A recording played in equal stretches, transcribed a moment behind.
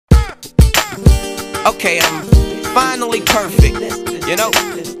Okay, I'm finally perfect, you know?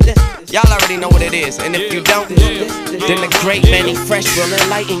 Y'all already know what it is, and if you don't, then the great Mannie Fresh will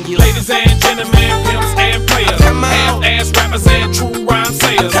enlighten you. Ladies and gentlemen, pimps and players, Come on. half-ass rappers and true rhyme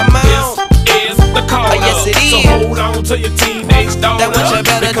sayers. Come on. This is the call Yes, it is. So hold on to your teenage daughter. That's what you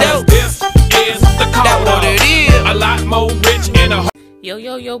better because do. this is the call That's what it is. A lot more rich in a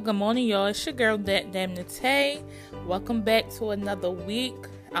Yo, good morning, y'all. It's your girl, That Damn Tay. Welcome back to another week.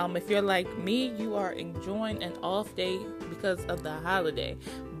 If you're like me, you are enjoying an off day because of the holiday.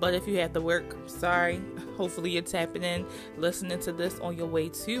 But if you have to work, sorry. Hopefully you're tapping in, listening to this on your way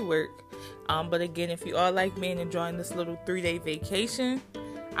to work. But again, if you are like me and enjoying this little 3-day vacation,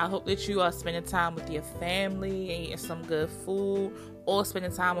 I hope that you are spending time with your family and eating some good food, or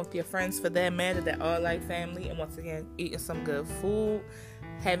spending time with your friends for that matter that are like family, and once again, eating some good food,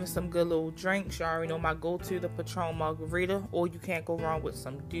 having some good little drinks. You already know my go-to, the Patron Margarita, or you can't go wrong with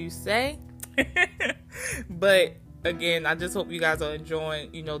some Douce. But again, I just hope you guys are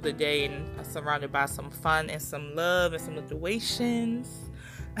enjoying, the day and are surrounded by some fun and some love and some situations.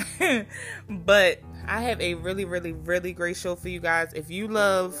 But I have a really, really, really great show for you guys. If you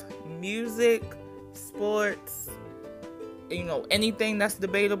love music, sports, anything that's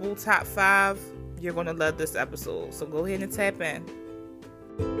debatable, top 5, you're going to love this episode. So go ahead and tap in.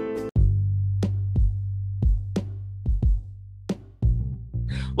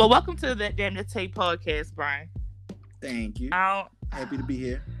 Well, welcome to the Damn Tay podcast, Brian. Thank you. Happy to be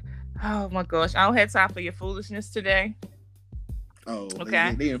here. Oh my gosh, I don't have time for your foolishness today. Oh,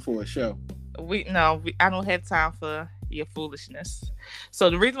 okay. They in for a show. I don't have time for your foolishness. So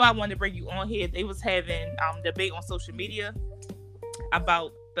the reason why I wanted to bring you on here, they was having debate on social media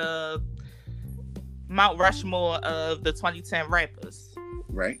about the Mount Rushmore of the 2010 rappers.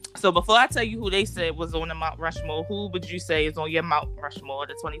 Right. So before I tell you who they said was on the Mount Rushmore, who would you say is on your Mount Rushmore,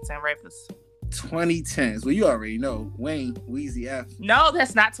 the 2010 rappers? 2010s. Well, you already know. Wayne, Weezy F. No,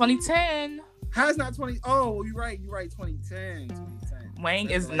 that's not 2010. How's not 20? Oh, you're right. 2010. Wayne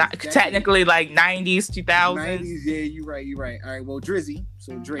that's is not technically like 90s, 2000s. 90s, yeah, you're right. All right, well, Drizzy.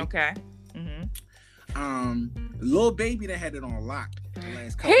 So Drake. Okay. Lil Baby that had it on lock.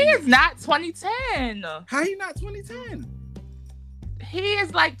 He is not 2010. How he not 2010? He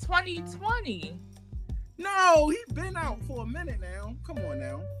is like 2020. No, he been out for a minute now. Come on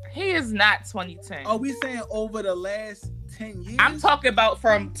now. He is not 2010. Are we saying over the last 10 years? I'm talking about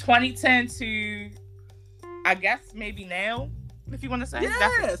from 2010 to, I guess, maybe now, if you want to say.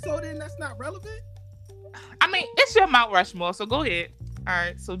 Yeah, so then that's not relevant? I mean, it's your Mount Rushmore, so go ahead. All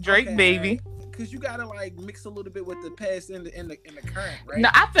right, so Drake, okay, baby. Because you got to, mix a little bit with the past and the current, right? No,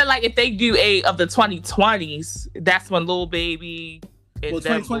 I feel like if they do a of the 2020s, that's when Lil Baby... Well,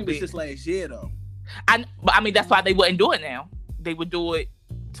 2020 was just last year, though. But I mean, that's why they wouldn't do it now. They would do it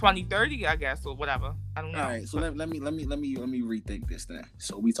 2030, I guess, or whatever. I don't know. All right, so let me rethink this then.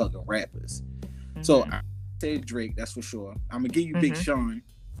 So we talking rappers. So I said Drake, that's for sure. I'm gonna give you Big Sean.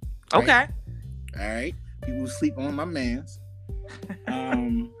 Right? Okay. All right. People sleep on my man's.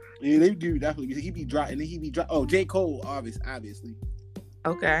 Yeah, they do definitely. He be dropping. Oh, J. Cole, obviously.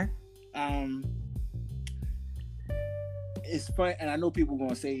 Okay. It's fun, and I know people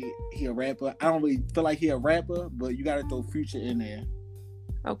gonna say he a rapper. I don't really feel like he a rapper, but you gotta throw Future in there.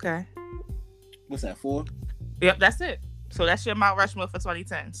 Okay. What's that, 4? Yep, that's it. So that's your Mount Rushmore for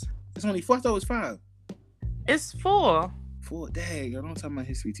 2010s. It's only 4. I thought it was 5. It's 4. 4. Dang, I don't tell my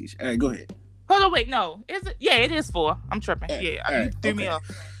history teacher. All right, go ahead. Hold on, wait, no. Is it? Yeah, it is 4. I'm tripping. Yeah, you threw me off.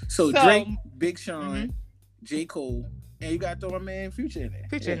 So Drake, Big Sean, J. Cole, and you gotta throw my man Future in there.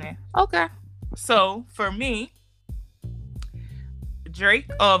 In there. Okay. So for me, Drake,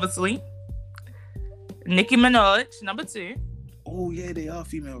 obviously. Nicki Minaj, number 2. Oh yeah, they are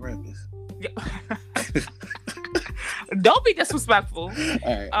female rappers. Yeah. Don't be disrespectful.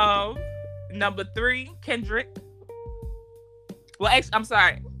 All right. Number 3, Kendrick. Well, actually, I'm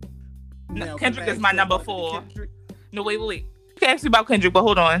sorry. Now, Kendrick is my number 4. No, wait. You can ask me about Kendrick, but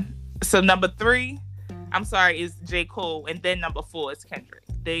hold on. So number 3, I'm sorry, is J. Cole, and then number 4 is Kendrick.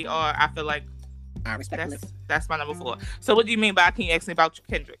 They are, I feel like, I respect that's my number 4. So what do you mean by, can you ask me about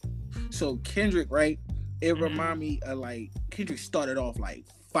Kendrick? So Kendrick, right? It remind me of Kendrick started off like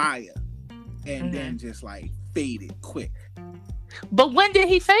fire and then just faded quick. But when did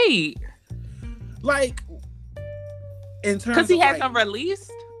he fade? In terms because he hasn't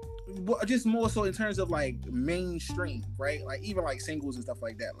released? Just more so in terms of mainstream, right? Even singles and stuff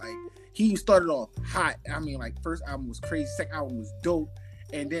like that. He started off hot. I mean, first album was crazy, second album was dope,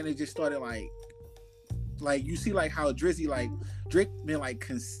 and then it just started you see how Drizzy Drake been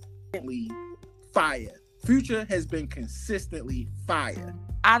consistently fire Future has been consistently fire.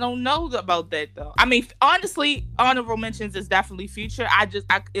 I don't know about that though. I mean, honestly, honorable mentions is definitely Future.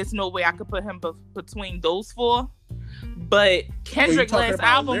 It's no way I could put him between those four. But Kendrick last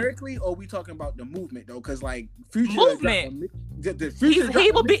album lyrically, or we talking about the movement though? Because like Future movement, the Future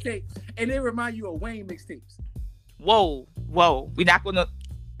he will be, and they remind you of Wayne mixtapes. Whoa, we're not gonna.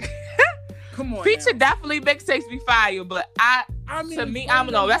 Come on, Future now. Definitely mixtapes be fire, but I mean, to me, I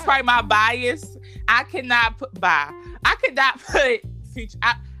don't know. That's probably my bias. I could not put Future.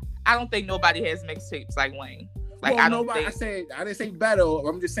 I don't think nobody has mixtapes like Wayne. Like well, I don't nobody, think. I didn't say better.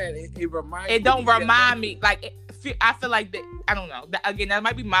 I'm just saying it reminds. It don't remind me like. I feel like that. I don't know. Again, that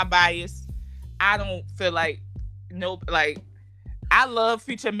might be my bias. I don't feel like I love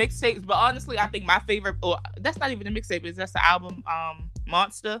Future mixtapes, but honestly, I think my favorite, or that's not even a mixtape. That's the album,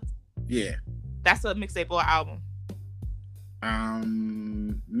 Monster. Yeah. That's a mixtape or album.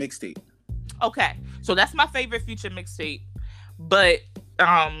 Mixtape. Okay, so that's my favorite Future mixtape, but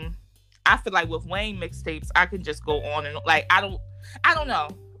I feel like with Wayne mixtapes, I can just go on and like I don't know.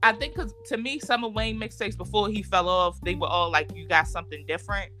 I think because to me, some of Wayne mixtapes before he fell off, they were all like, you got something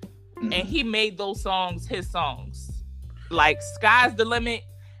different, and he made those songs his songs. Like Sky's the Limit,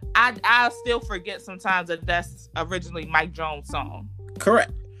 I still forget sometimes that that's originally Mike Jones' song.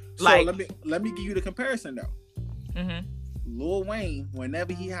 Correct. So like, let me give you the comparison though. Mm-hmm. Lil Wayne,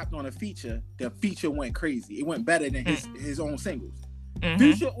 whenever he hopped on a feature, the feature went crazy. It went better than his own singles. Mm-hmm.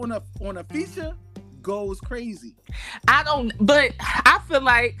 Future on a feature goes crazy. But I feel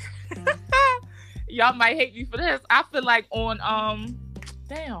like y'all might hate me for this. I feel like on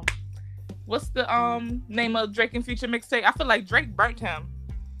damn, what's the name of Drake and Future mixtape? I feel like Drake burnt him.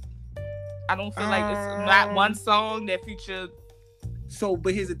 I don't feel like it's not one song that Future. So,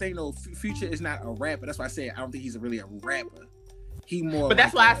 but here's the thing though, Future is not a rapper. That's why I said I don't think he's really a rapper. He more. But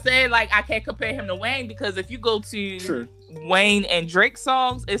that's why I said like I can't compare him to Wayne, because if you go to True. Wayne and Drake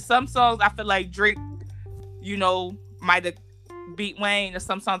songs, it's some songs I feel like Drake, might have beat Wayne, and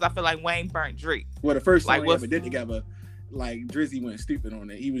some songs I feel like Wayne burnt Drake. Well, the first song like, they ever did together, like Drizzy went stupid on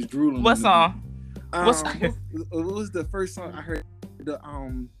it. He was drooling. What song? What was the first song I heard?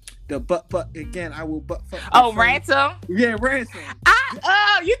 The but again I will but fuck. Oh, Ransom. Yeah, Ransom.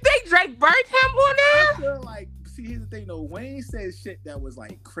 You think Drake burnt him on I that? feel like, see, here's the thing though. Wayne said shit that was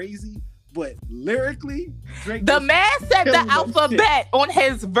like crazy, but lyrically, Drake. The man said the killing them alphabet on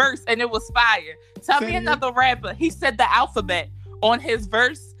his verse, and it was fire. Tell me another rapper. He said the alphabet on his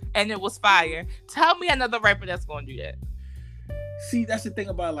verse, and it was fire. Tell me another rapper that's gonna do that. See, that's the thing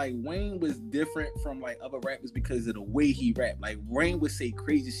about like Wayne was different from like other rappers because of the way he rapped. Like Wayne would say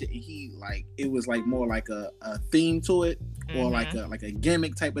crazy shit, and he like it was like more like a theme to it, or like a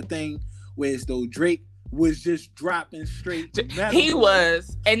gimmick type of thing. Whereas though Drake was just dropping straight. He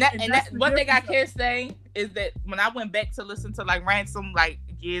was, and that one thing I can say is that when I went back to listen to like Ransom like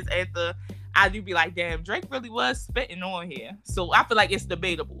years after, I do be like, damn, Drake really was spitting on here. So I feel like it's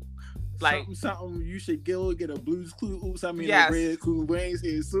debatable. Like something you should get a Blues Clue. Oops, I mean yes. a Red Clue. Wayne's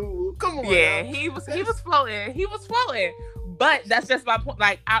here soon. Come on. Yeah, now. he was floating. He was floating. But that's just my point.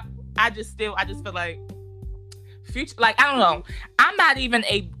 Like I just feel like Future. Like I don't know. I'm not even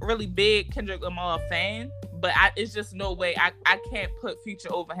a really big Kendrick Lamar fan, but it's just no way I can't put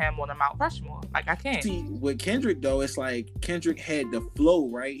Future over him on the Mount Rushmore. Like I can't. See, with Kendrick though, it's like Kendrick had the flow,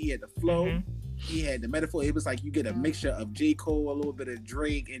 right? He had the flow. Mm-hmm. He had the metaphor. It was like you get a mixture of J. Cole, a little bit of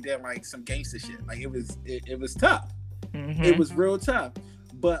Drake, and then like some gangster shit. Like it was tough. Mm-hmm. It was real tough.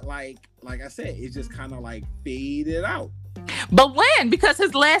 But like I said, it just kind of like faded out. But when? Because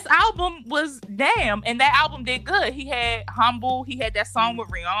his last album was Damn, and that album did good. He had Humble. He had that song with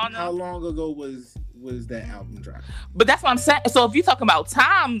Rihanna. How long ago was that album dropped? But that's what I'm saying. So if you're talking about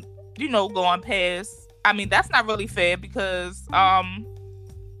time, going past, I mean that's not really fair because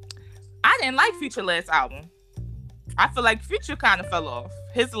I didn't like Future last album. I feel like Future kind of fell off.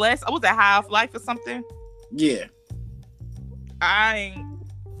 His last, was that High Off Life or something? Yeah. I ain't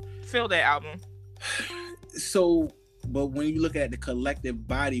feel that album. So, but when you look at the collective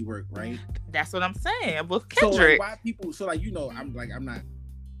body work, right? That's what I'm saying with Kendrick. So, why people? So, I'm not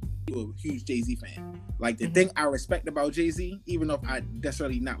a huge Jay-Z fan. Like the thing I respect about Jay-Z, even though I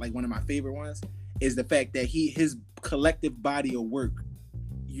necessarily not like one of my favorite ones, is the fact that his collective body of work.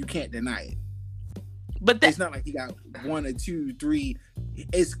 You can't deny it. But it's not like he got 1 or 2, 3.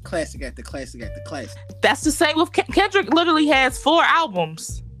 It's classic after classic after classic. That's the same with Kendrick. Literally has 4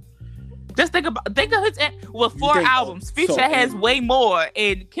 albums. Just think of his 4 albums. Future has way more,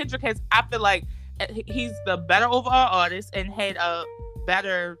 and Kendrick has. I feel like he's the better overall artist and had a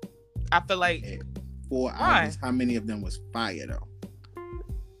better. I feel like 4 albums. How many of them was fire though?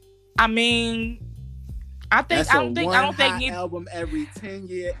 I mean. I think That's I don't think hot you, album every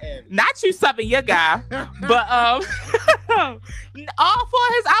 10-year average. not you subbing your guy, but all 4 of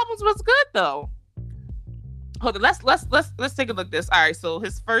his albums was good though. Hold on, let's take a look at this. All right, so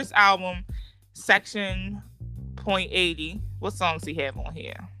his first album, Section .80. What songs he have on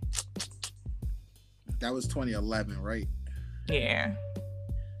here? That was 2011, right? Yeah.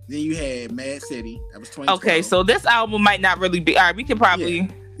 Then you had Mad City. That was 2012. Okay, so this album might not really be. All right, we can probably. Yeah,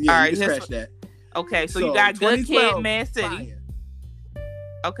 all you right, can scratch that. Okay, so you got Good Kid, Mad City. Fire.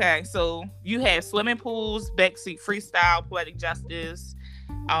 Okay, so you have Swimming Pools, Backseat Freestyle, Poetic Justice,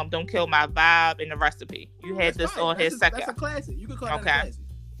 Don't Kill My Vibe, and The Recipe. You had That's this fire. on his second. That's a classic. You could call that a Okay. classic.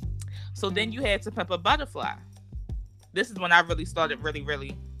 So then you had To Pimp a Butterfly. This is when I really started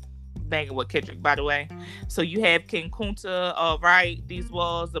really banging with Kendrick, by the way. So you have King Kunta, All Right, These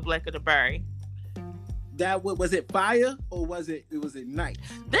Walls, The Black of the Berry. That was it fire or was it nice?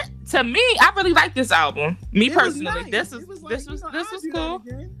 To me, I really like this album. Me It was personally, nice. this It was like, this was I'll this was do that cool.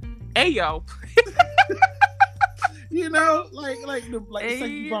 again. Hey yo, You know, like the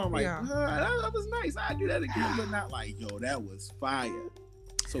second bomb, like Yeah. that was nice. I do that again, but not like yo, that was fire.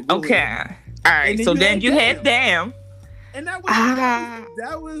 So go okay, ahead. all right. And So then then you you had had Damn. And that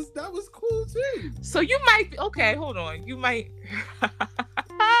was cool too. So you might okay. Hold on, you might.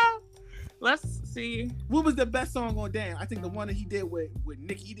 Let's see. What was the best song on Damn? I think the one that he did with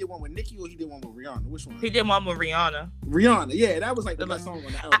Nicki. He did one with Nicki or he did one with Rihanna. Which one? He did one with Rihanna. Rihanna. Yeah, that was like the best song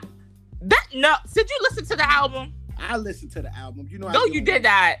on the album. Did you listen to the album? I listened to the album. You know, No, you did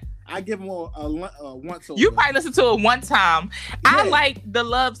not. I give him a once over. You probably listened to it one time. I Yeah. like the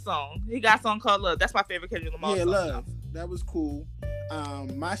Love song. He got a song called Love. That's my favorite Kendrick Lamar Yeah, song. Love. That was cool.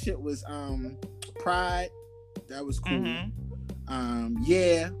 My shit was Pride. That was cool. Mm-hmm.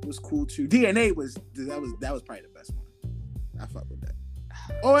 Yeah, was cool too. DNA was probably the best one. I fuck with that.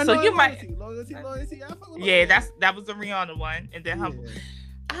 Oh, and So you loyalty. I fuck with Yeah, Loyalty. that was the Rihanna one, and then Yeah. Humble.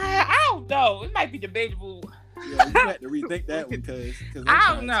 I don't know. It might be debatable. Yeah, you had to rethink that one because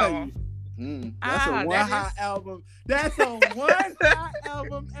I don't know. That's a one hot album. That's a one hot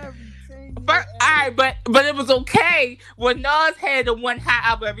album every 10 years. But all right, but it was okay when Nas had the one hot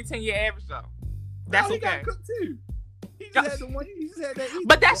album every 10-year average though. That's He okay. got cooked too. He just had the one. He just had that.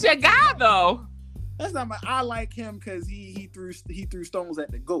 But that's your guy though. That's not my. I like him because he threw stones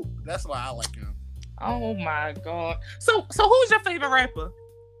at the goat. That's why I like him. Oh my god. So who's your favorite rapper?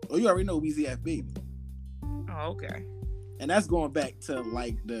 Oh, you already know Weezy F Baby, Oh, okay. and that's going back to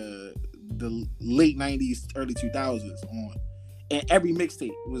like the late '90s, early 2000s on. And every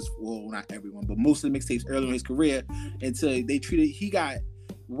mixtape was, well, not everyone, but most of the mixtapes early in his career until they treated. He got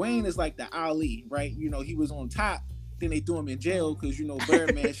Wayne is like the Ali, right? You know, he was on top. Then they threw him in jail because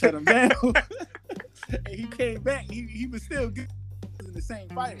Birdman shut him down. And he came back. He was still good in the same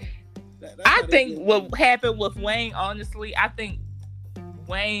fight. I think what happened with Wayne, honestly, I think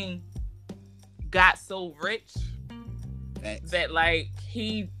Wayne got so rich that like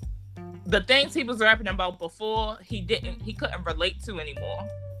the things he was rapping about before, he couldn't relate to anymore.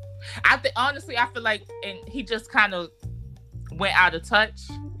 I feel like, and he just kind of went out of touch.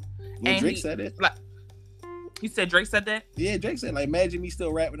 Well, Drake said it. Like, you said Drake said that? Yeah, Drake said, like, imagine me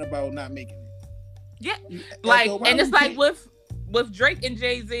still rapping about not making it. Yeah, like, and it's like with Drake and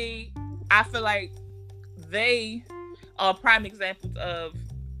Jay-Z, I feel like they are prime examples of,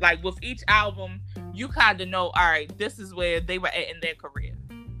 like, with each album, you kind of know, all right, this is where they were at in their career.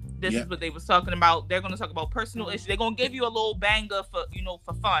 This is what they was talking about. They're going to talk about personal issues. They're going to give you a little banger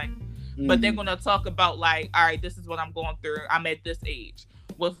for fun. But they're going to talk about, like, all right, this is what I'm going through. I'm at this age.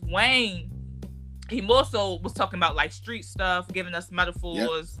 With Wayne, he more so was talking about, like, street stuff, giving us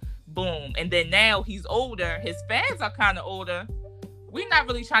metaphors, boom. And then now he's older. His fans are kind of older. We're not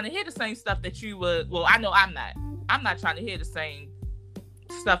really trying to hear the same stuff that you would. Well, I know I'm not. I'm not trying to hear the same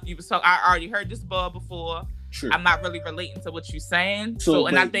stuff you was talking. I already heard this bar before. True. I'm not really relating to what you're saying. So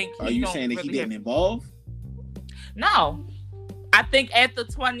and I think are you saying that he didn't involve? No, I think at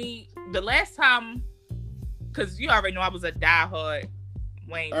the last time, because you already know I was a diehard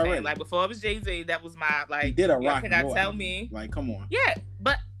Wayne fan. Like before it was Jay-Z, that was my like. He did a rock and and roll. Can I tell me? Like, come on. Yeah,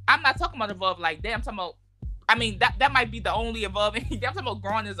 but I'm not talking about evolve like that. I'm talking about. I mean that might be the only evolving. I'm talking about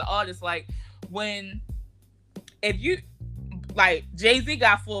growing as an artist. Like if you like Jay-Z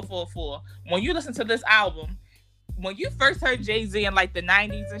got 444. When you listen to this album, when you first heard Jay-Z in like the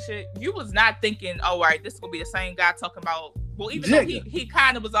 90s and shit, you was not thinking, oh, all right, this is gonna be the same guy talking about. Well, even though he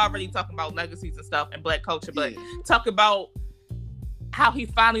kind of was already talking about legacies and stuff and black culture, but talk about how he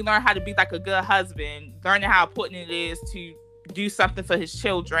finally learned how to be like a good husband, learning how important it is to do something for his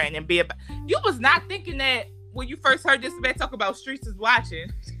children and be about. You was not thinking that when you first heard this man talk about Streets is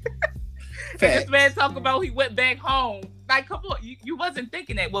Watching. this man talk about he went back home. Like, come on, you wasn't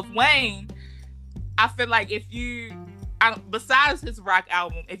thinking that. With Wayne, I feel like if you, besides his rock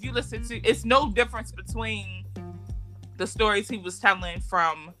album, if you listen to, it's no difference between the stories he was telling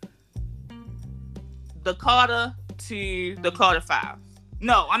from the Carter to the Carter 5.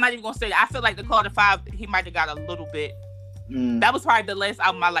 No, I'm not even gonna say that. I feel like the Carter 5, he might have got a little bit. That was probably the last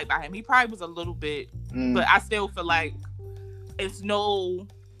album I liked by him. He probably was a little bit, but I still feel like it's no.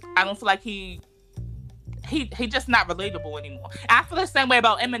 I don't feel like he just not relatable anymore. I feel the same way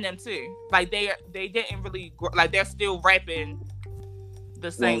about Eminem too. Like they didn't really like they're still rapping the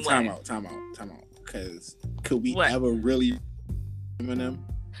same way. Time out. Because could we ever really Eminem?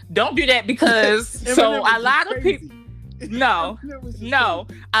 Don't do that because so a lot of people. No,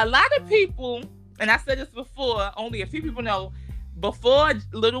 a lot of people, and I said this before. Only a few people know. Before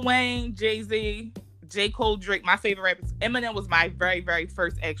Lil Wayne, Jay-Z, J. Cole, Drake, my favorite rappers, Eminem was my very, very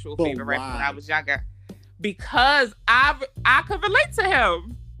first actual favorite rapper when I was younger. Because I could relate to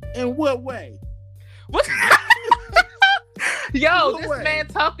him. In what way? What? Yo, this man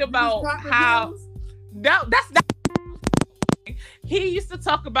talked about how... No, that's not... He used to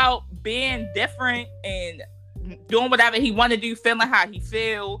talk about being different and doing whatever he wanted to do, feeling how he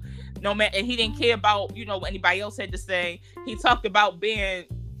feel. No man, and he didn't care about, what anybody else had to say. He talked about being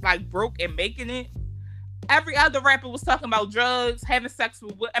like broke and making it. Every other rapper was talking about drugs, having sex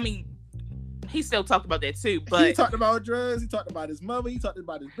with. I mean, he still talked about that too. But he talked about drugs. He talked about his mother. He talked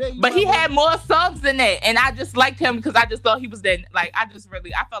about his baby. But he had more songs than that, and I just liked him because I just thought he was that. Like I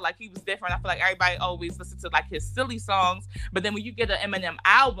felt like he was different. I feel like everybody always listened to like his silly songs, but then when you get an Eminem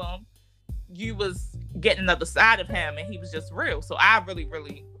album, you was getting another side of him, and he was just real. So I really,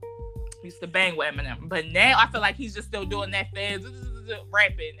 really used to bang with Eminem, but now I feel like he's just still doing that fast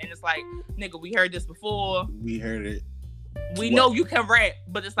rapping, and it's like, nigga, we heard this before. We heard it. We know you can rap,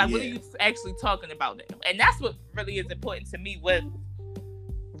 but it's like, what are you actually talking about now? And that's what really is important to me with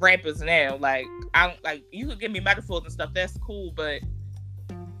rappers now. Like, I don't like you could give me metaphors and stuff. That's cool, but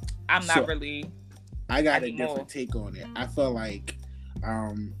I'm not really. I got a different take on it. I feel like,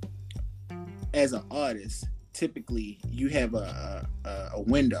 as an artist, typically you have a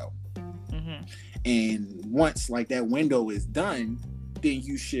window. Mm-hmm. And once like that window is done, then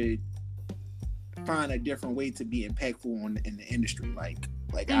you should find a different way to be impactful in the industry. Like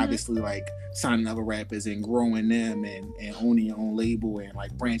obviously like signing other rappers and growing them and owning your own label and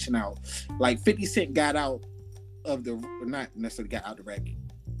like branching out. Like 50 Cent got out of not necessarily got out of the rap.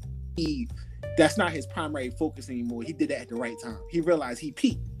 That's not his primary focus anymore. He did that at the right time. He realized he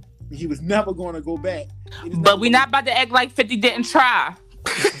peaked. He was never going to go back. But we're not about to act like 50 didn't try.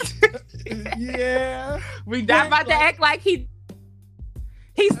 Yeah, we not about to act like he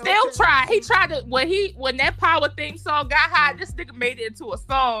still tried. He tried to when that Power theme song got hot, this nigga made it into a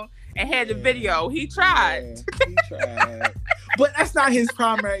song and had the video. He tried. Yeah, he tried. But that's not his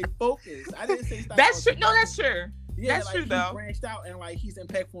primary focus. I didn't say that's true. No, that's true. Yeah, that's like, true though. He branched out and like he's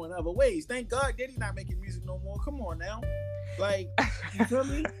impactful in other ways. Thank God Diddy not making music no more. Come on now. Like, you feel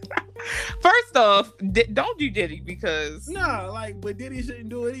me? First off, don't do Diddy because but Diddy shouldn't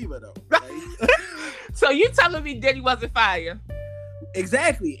do it either though. Like, so you telling me Diddy wasn't fire?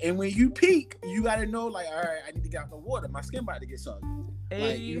 Exactly. And when you peak, you gotta know like, all right, I need to get out the water. My skin about to get soggy.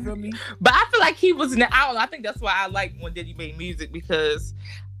 Like, you feel me? But I feel like he was. I don't know. I think that's why I like when Diddy made music because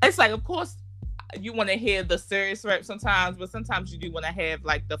it's like, of course, you want to hear the serious rap sometimes, but sometimes you do want to have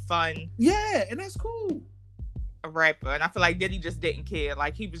like the fun. Yeah, and that's cool. A rapper, and I feel like Diddy just didn't care.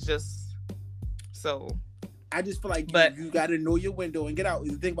 Like he was just so. I just feel like you got to know your window and get out.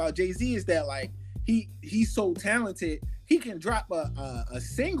 The thing about Jay-Z is that like he's so talented, he can drop a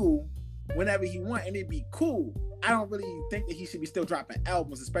single whenever he want and it'd be cool. I don't really think that he should be still dropping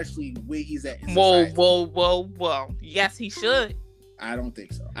albums, especially where he's at. Whoa. Yes, he should. I don't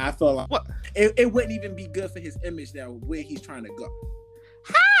think so. I feel like it wouldn't even be good for his image now where he's trying to go.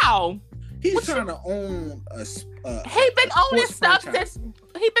 How? He's trying to own he been owning stuff since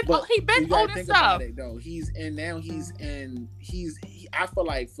he been owning stuff. Though I feel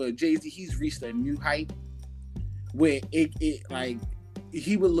like for Jay-Z he's reached a new height where it like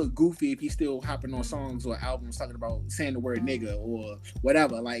he would look goofy if he's still hopping on songs or albums talking about saying the word nigga or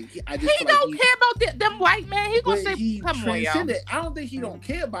whatever. Like I just he don't care about them white man. He gonna say, "Come on, y'all." I don't think he don't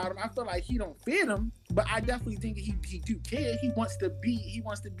care about them. I feel like he don't fear them, but I definitely think he do care. He wants to be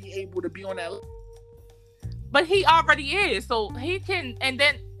able to be on that. But he already is, so he can. And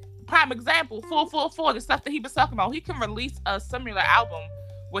then, prime example, 444, the stuff that he was talking about. He can release a similar album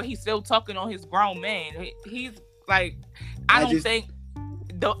where he's still talking on his grown man. He's like, I don't think.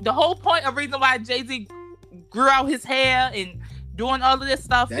 The whole point of reason why Jay-Z grew out his hair and doing all of this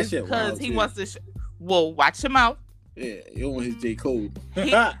stuff That is shit because wild, he too. wants to. Well, watch him out. Yeah, you don't want his J. Cole.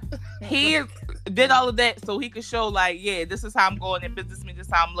 He did all of that so he could show like, yeah, this is how I'm going in business. This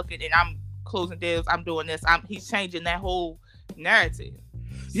is how I'm looking, and I'm closing deals. I'm doing this. He's changing that whole narrative.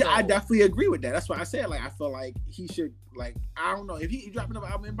 Yeah, I So, definitely agree with that. That's why I said, like, I feel like he should, like, I don't know. If he dropping another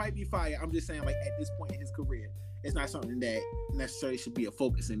album, it might be fire. I'm just saying, like, at this point in his career, it's not something that necessarily should be a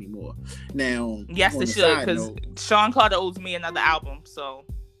focus anymore. Now, yes, on it the should, side because note, Sean Carter owes me another album. So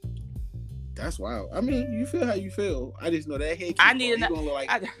that's wild. I mean, you feel how you feel. I just know that head. I need he gonna look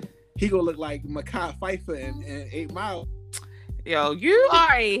like he gonna look like Mekhi Phifer in 8 Mile. Yo, you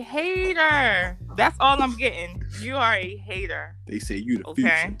are a hater. That's all I'm getting. You are a hater. They say you the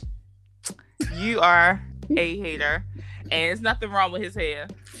Okay. future. You are a hater. And there's nothing wrong with his hair.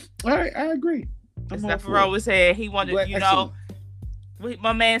 All right, I agree. There's I'm all nothing for wrong it. with his hair. He wanted, Black you know, excellence. what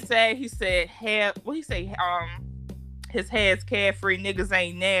my man said. He said hair. What he say? His hair's carefree. Niggas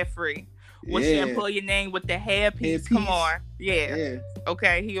ain't nair free. What you Yeah. pull your name with the hair piece? Hairpiece. Come on. Yeah. Yeah.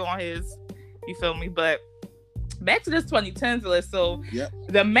 Okay. He on his. You feel me? But back to this 2010s list. So Yep.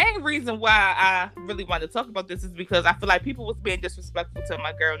 the main reason why I really wanted to talk about this is because I feel like people was being disrespectful to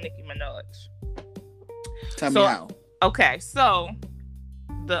my girl Nicki Minaj. Tell me So- how. Okay, so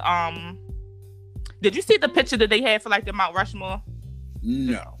the did you see the picture that they had for like the Mount Rushmore?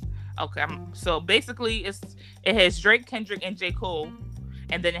 No. Okay, so basically it has Drake, Kendrick, and J. Cole,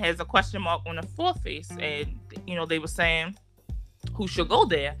 and then it has a question mark on the fourth face, and you know they were saying who should go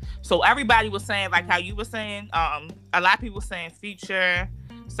there. So everybody was saying like how you were saying. A lot of people were saying Future.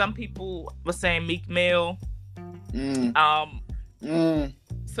 Some people were saying Meek Mill.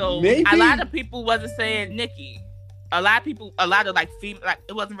 So Maybe. a lot of people wasn't saying Nicki. A lot of like female, like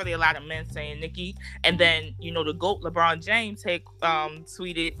it wasn't really a lot of men saying Nicki. And then you know the GOAT LeBron James had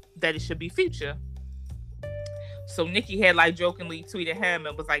tweeted that it should be Future. So Nicki had like jokingly tweeted him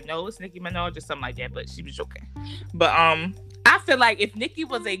and was like, "No, it's Nicki Minaj" or something like that. But she was joking. But I feel like if Nicki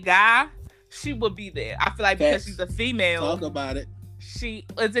was a guy, she would be there. I feel like because Facts. she's a female, Talk about it. she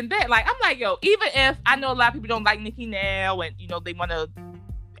isn't that. Like I'm like, yo, even if I know a lot of people don't like Nicki now, and you know they want to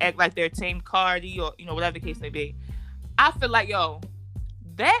act like they're Team Cardi or you know whatever the case may be, I feel like yo,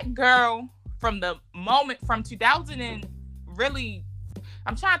 that girl from the moment from 2000 and really,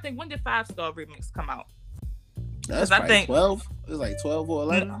 I'm trying to think when did 5 Star Remix come out? That's I I think- think 12. It was like 12 or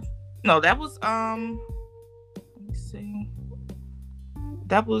 11. No, that was let me see,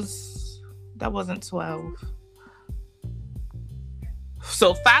 that wasn't 12.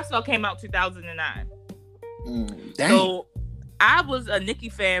 So 5 Star came out 2009. Dang. So I was a Nicki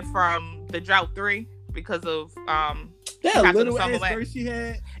fan from the Drought 3 because of that Chocolate little Summer ass Wayne. verse she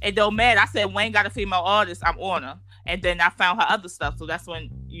had. It don't matter. I said Wayne got a female artist, I'm on her. And then I found her other stuff. So that's when,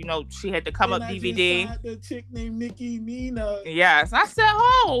 you know, she had the come up And I DVD. just saw the chick named Nicki Nina. Yes. I said,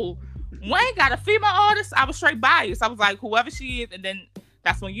 oh, Wayne got a female artist. I was straight biased. I was like, whoever she is. And then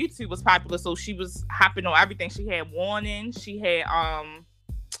that's when YouTube was popular. So she was hopping on everything. She had Warning. She had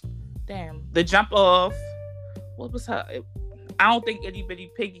The Jump Off. What was her? I don't think Itty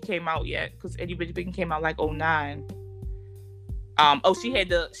Bitty Piggy came out yet because Itty Bitty Piggy came out like 09.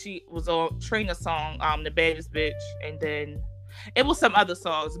 She was on Trina song, The Baddest Bitch, and then it was some other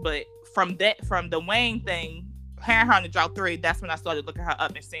songs, but from the Wayne thing, her on the Drought 3, that's when I started looking her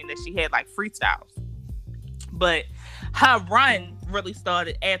up and seeing that she had like freestyles. But her run really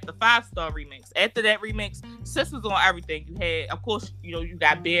started at the 5 Star remix. After that remix, Sis was on everything. You had, of course, you know, you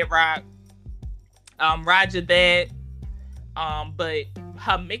got Bedrock, Roger That, but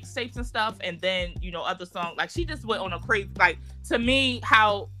her mixtapes and stuff, and then you know other songs. Like she just went on a crazy. Like to me,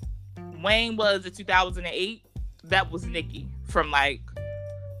 how Wayne was in 2008, that was Nicki from like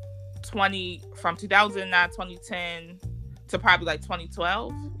 2009, 2010 to probably like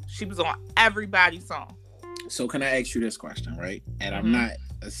 2012. She was on everybody's song. So can I ask you this question, right? And I'm not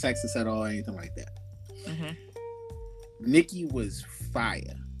a sexist at all or anything like that. Nicki was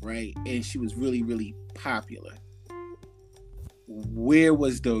fire, right? And she was really, really popular. Where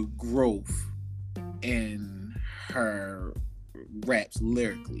was the growth in her raps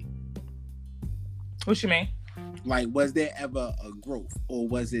lyrically? What you mean? Like, was there ever a growth, or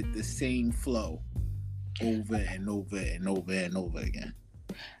was it the same flow over and over and over and over again?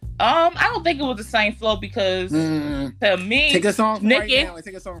 I don't think it was the same flow because to me, Take a song from Nicki, right now and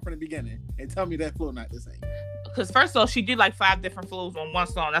take a song from the beginning and tell me that flow not the same. because first of all, she did like 5 different flows on one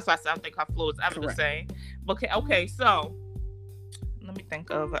song. That's why I said I don't think her flow is ever Correct. the same. Okay, so let me think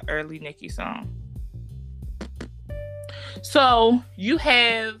of an early Nicki song. So you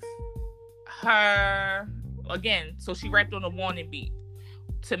have her again. So she rapped on a Warning beat.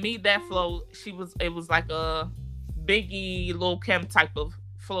 To me, that flow, it was like a Biggie, Lil Kim type of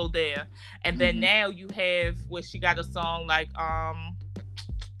flow there. And then now you have where she got a song like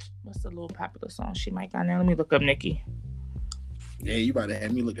what's the little popular song she might got now? Let me look up Nicki. Yeah, you about to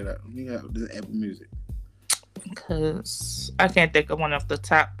have me look it up. You got this Apple Music. Because I can't think of one off the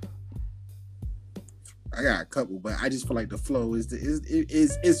top. I got a couple, but I just feel like the flow is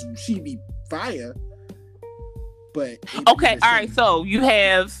she be fire. But okay, all right. So you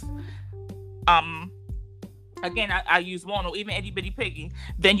have again I use one or even Itty Bitty Piggy.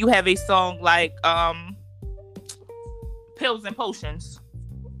 Then you have a song like Pills and Potions.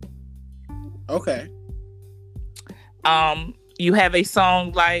 Okay. You have a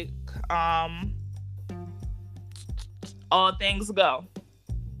song like All Things Go.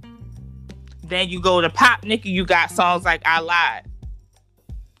 Then you go to Pop Nicki, you got songs like I Lied.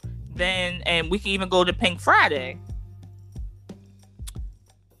 Then, and we can even go to Pink Friday.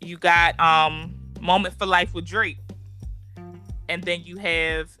 You got Moment for Life with Drake. And then you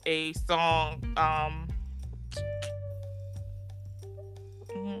have a song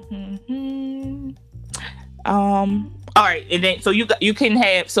all right, and then so you can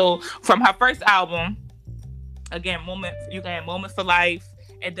have, so from her first album, again, you can have Moment for Life,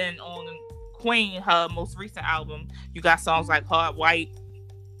 and then on Queen, her most recent album, you got songs like Hard White,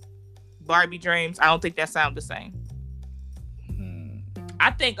 Barbie Dreams. I don't think that sound the same.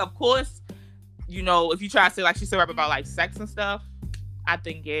 I think, of course, you know, if you try to say like she still rap about like sex and stuff, I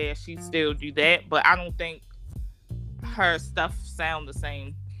think yeah, she still do that, but I don't think her stuff sound the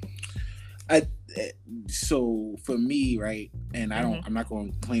same. So for me, right, and I'm not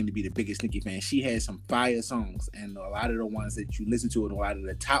going to claim to be the biggest Nicki fan. She has some fire songs, and a lot of the ones that you listen to, and a lot of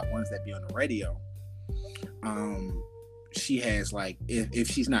the top ones that be on the radio, she has like if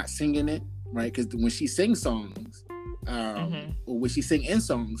she's not singing it, right, because when she sings songs, or when she sing in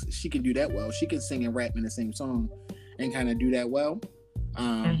songs, she can do that well. She can sing and rap in the same song, and kind of do that well.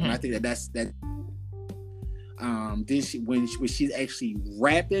 And I think that's that. Then when she's actually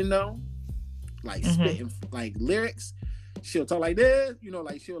rapping though, like spitting like lyrics, she'll talk like this, you know,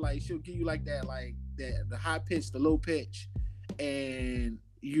 like she'll give you like that, like that, the high pitch, the low pitch, and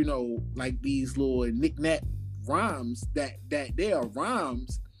you know, like these little knick-knack rhymes that they are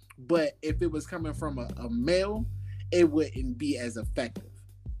rhymes, but if it was coming from a male, it wouldn't be as effective.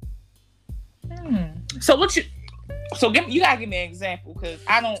 So you gotta give me an example, because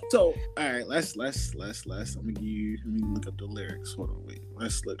I don't. So all right, let's let me look up the lyrics. Hold on, wait.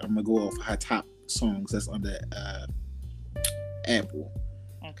 Let's look. I'm gonna go off her top songs that's on that Apple.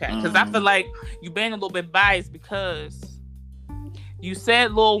 Okay, because I feel like you've been a little bit biased because you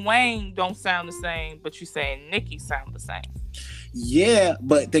said Lil Wayne don't sound the same, but you saying Nicki sound the same. Yeah,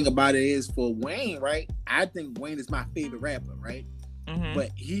 but think about it is for Wayne, right? I think Wayne is my favorite rapper, right?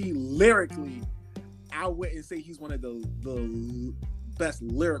 But he lyrically, I wouldn't say he's one of the best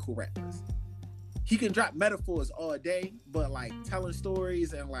lyrical rappers. He can drop metaphors all day, but like telling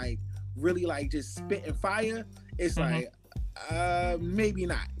stories and like really like just spitting fire, it's like maybe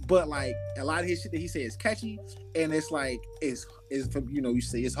not. But like a lot of his shit that he says is catchy, and it's like is from, you know, you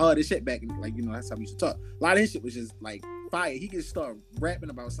say it's hard as shit back in, like, you know, that's how we used to talk. A lot of his shit was just like fire. He can start rapping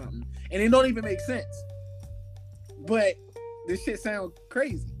about something and it don't even make sense, but this shit sounds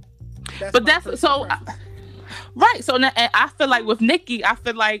crazy. That's so right. So now, and I feel like with Nicki, I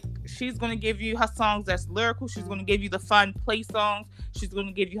feel like she's gonna give you her songs that's lyrical. She's gonna give you the fun play songs. She's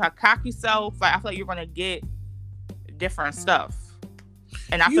gonna give you her cocky self. Like I feel like you're gonna get different stuff.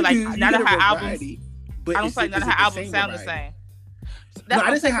 And I feel like none of her albums. But I don't feel like none of her albums sound the same. No,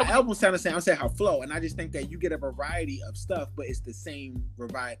 I didn't say her albums sound the same. I said her flow, and I just think that you get a variety of stuff, but it's the same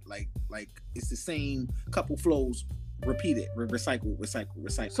like it's the same couple flows repeated, recycle.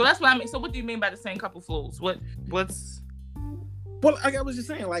 So that's what I mean. So what do you mean by the same couple flows? What's? Well, like I was just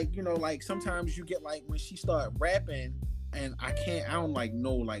saying, like, you know, like sometimes you get like when she start rapping, and I don't like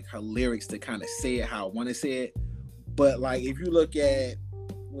know like her lyrics to kind of say it how I want to say it, but like if you look at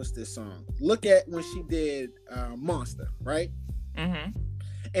what's this song? Look at when she did Monster, right? And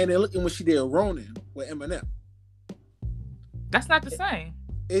then look at when she did Ronin with Eminem. That's not the same.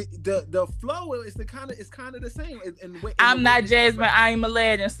 The flow is kind of the same. I'm not Jasmine, I am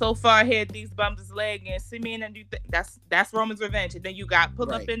Aladdin. So far ahead, these bums is lagging. See me in a new thing. That's Roman's Revenge. And then you got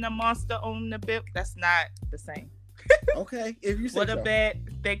Pull Up in the Monster on the Bip. That's not the same. Okay, if you say what so. a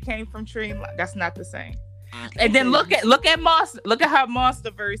bad that came from Dream. That's not the same. And then look at Monster. Look at her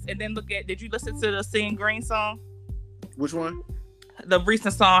Monster verse. And then did you listen to the Seeing Green song? Which one? The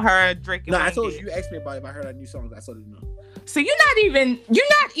recent song, her Drake. No, I told you asked me about it. If I heard her new songs, I told you no. So you're not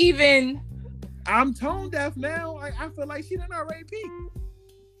even. I'm tone deaf now. I feel like she done already peaked.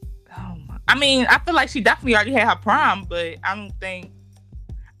 Oh my! I mean, I feel like she definitely already had her prime, but I don't think.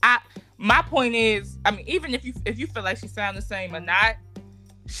 My point is, I mean, even if you feel like she sound the same or not,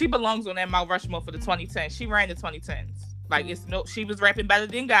 she belongs on that Mount Rushmore for the 2010s. She ran the 2010s. Like she was rapping better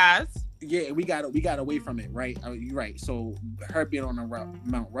than guys. Yeah, we got away from it, right? You're right. So her being on the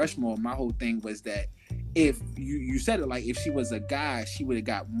Mount Rushmore, my whole thing was that if you said it like if she was a guy, she would have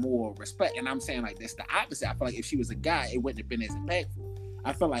got more respect. And I'm saying like that's the opposite. I feel like if she was a guy, it wouldn't have been as impactful.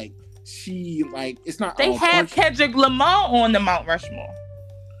 I feel like she like it's not. They had Kendrick Lamar on the Mount Rushmore,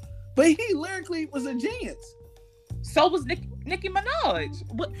 but he lyrically was a genius. So was Nicki Minaj.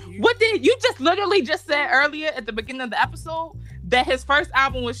 What did you just literally just said earlier at the beginning of the episode that his first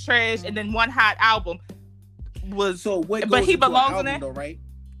album was trash and then one hot album was. So what? But he belongs in it, though, right?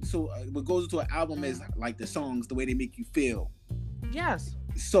 So what goes into an album is like the songs, the way they make you feel. Yes.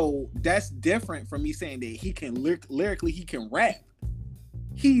 So that's different from me saying that he can lyrically he can rap.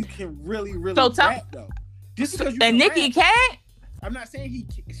 He can really rap though. Just because you and Nicki can't. I'm not saying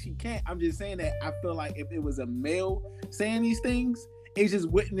she can't. I'm just saying that I feel like if it was a male saying these things, it just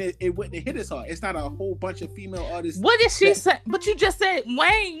wouldn't have hit us hard. It's not a whole bunch of female artists. What did she say? But you just said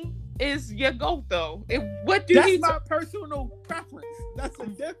Wayne is your GOAT though. That's my personal preference. That's a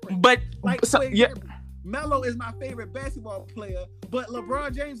difference. But like so, yeah. Melo is my favorite basketball player, but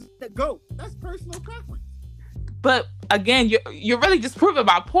LeBron James is the GOAT. That's personal preference. But again, you're really just proving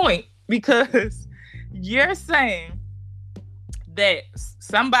my point because you're saying that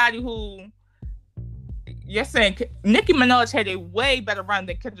somebody who you're saying Nicki Minaj had a way better run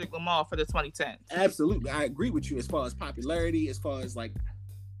than Kendrick Lamar for the 2010s. Absolutely, I agree with you as far as popularity, as far as like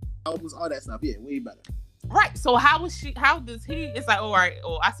albums, all that stuff. Yeah, way better. Right. So how does he? It's like, all right.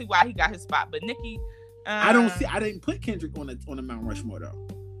 Oh, I see why he got his spot, but Nicki. I didn't put Kendrick on the Mount Rushmore though.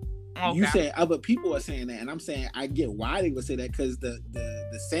 Okay. You said other people are saying that, and I'm saying I get why they would say that because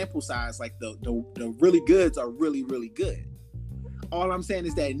the sample size, like the really goods are really really good. All I'm saying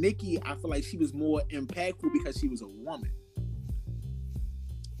is that Nicki, I feel like she was more impactful because she was a woman.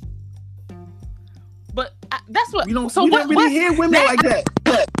 But that's what you don't. So we don't really hear women like that.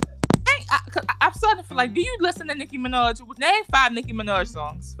 I'm starting to feel like, do you listen to Nicki Minaj? Name 5 Nicki Minaj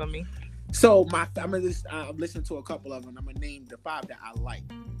songs for me. So I'm listening to a couple of them. I'm gonna name the 5 that I like.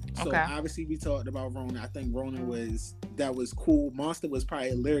 So obviously we talked about Ronan. I think Ronan was cool. Monster was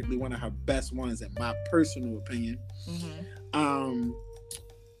probably lyrically one of her best ones in my personal opinion. Mm-hmm.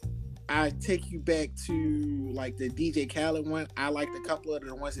 I take you back to like the DJ Khaled one. I liked a couple of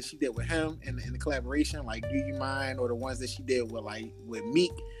the ones that she did with him in the collaboration, like Do You Mind, or the ones that she did with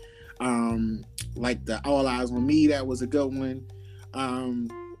Meek. Like the All Eyes on Me, that was a good one.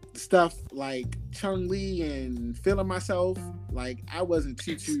 Stuff like Chung Lee and Feeling Myself, like I wasn't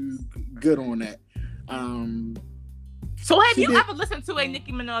too good on that. So have you ever listened to a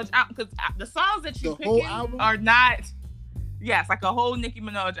Nicki Minaj album? Because the songs that you picking are not, yes, like a whole Nicki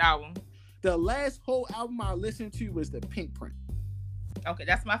Minaj album. The last whole album I listened to was the Pink Print. Okay,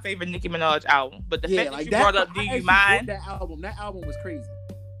 that's my favorite Nicki Minaj album. But the fact that you brought up Do You Mind, that album was crazy.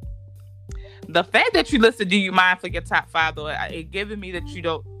 The fact that you listen to Do You Mind for your top 5 though, it giving me that you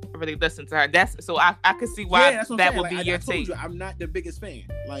don't really listen to her. That's so I can see why that would be your take. I'm not the biggest fan.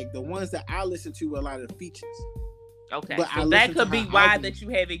 Like the ones that I listen to are a lot of the features. Okay, but so that could be why that you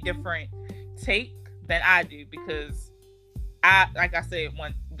have a different take than I do, because like I said,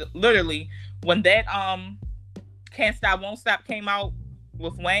 when that Can't Stop Won't Stop came out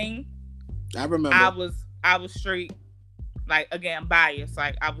with Wayne, I remember I was straight, like, again, biased.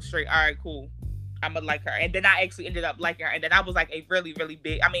 Like I was straight, all right, cool, I'm gonna like her. And then I actually ended up liking her. And then I was like a really, really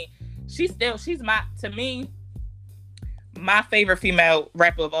big, I mean, she's to me, my favorite female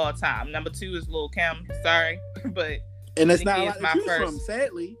rapper of all time. Number 2 is Lil' Kim. Sorry, but and it's not a lot to choose from,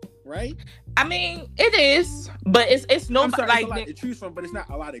 sadly, right? I mean, it is, but it's no like it's a lot to choose from, but it's not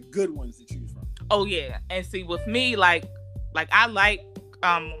a lot of good ones to choose from. Oh yeah, and see with me, like I like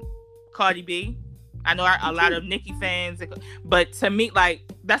Cardi B. I know a lot of Nicki fans, but to me, like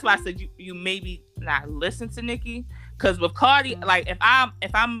that's why I said you maybe not listen to Nicki, because with Cardi, like if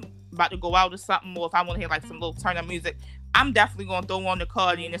I'm about to go out or something, or if I want to hear like some little turn up music, I'm definitely gonna throw on the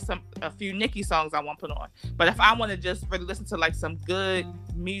Cardi, and there's a few Nicki songs I want to put on. But if I want to just really listen to like some good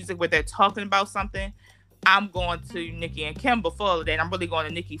music where they're talking about something, I'm going to Nicki and Kim before that. I'm really going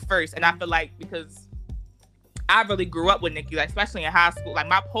to Nicki first, and I feel like because I really grew up with Nicki, like especially in high school, like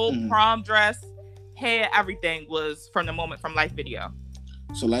my whole prom dress, hair, everything was from the Moment from Life video.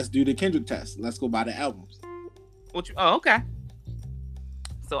 So let's do the Kendrick test. Let's go by the albums. Oh, okay.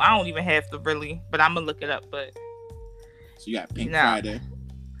 So I don't even have to really, but I'm gonna look it up. But so you got Pink Friday.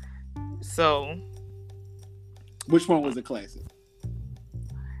 So which one was a classic?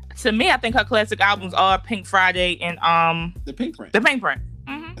 To me, I think her classic albums are Pink Friday and The Pink Print. The Pink Print.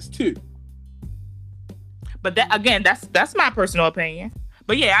 Mm-hmm. That's 2. But that again, that's my personal opinion.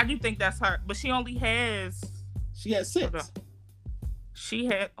 But yeah, I do think that's her. But she only has. She has 6. She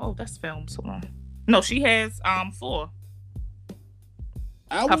had. Oh, that's films. Hold on. No, she has 4.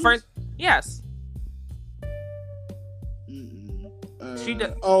 Albums? Her first. Yes. She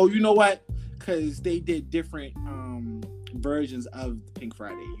did. Oh, you know what? Because they did different versions of Pink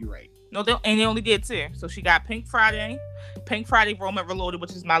Friday. You're right. No, they only did 2. So she got Pink Friday Roman Reloaded,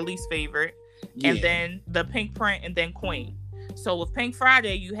 which is my least favorite, and then the Pink Print, and then Queen. So with Pink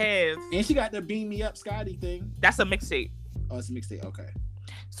Friday, you have, and she got the Beam Me Up Scotty thing. That's a mixtape. Oh, it's a mixtape. Okay.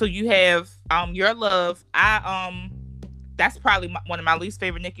 So you have Your Love. That's probably one of my least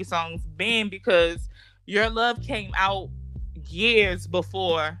favorite Nicki songs, being because Your Love came out years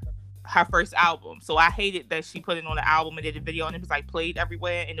before her first album. So I hated that she put it on the album and did a video, and it was like played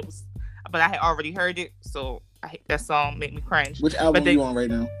everywhere, and it was, but I had already heard it, so I hate that song, made me cringe. Which album are you on right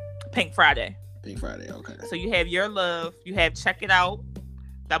now? Pink Friday. Pink Friday, okay. So you have Your Love, you have Check It Out.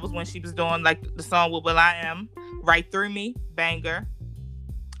 That was when she was doing like the song with will.i.am. Right Through Me, banger.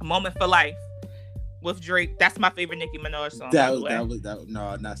 A Moment for Life with Drake. That's my favorite Nicki Minaj song. That was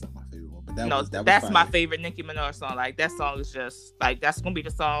no, that's not my favorite one. But that's my favorite Nicki Minaj song. Like that song is just like, that's gonna be the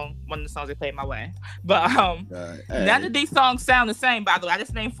song, one of the songs they played my way. But none of these songs sound the same. By the way, I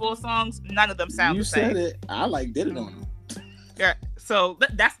just named 4 songs. None of them sound the same. You said it. I did it on them. Yeah. So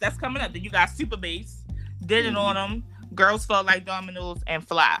that's coming up. Then you got Super Bass, Did It on Them, Girls Felt Like Dominoes, and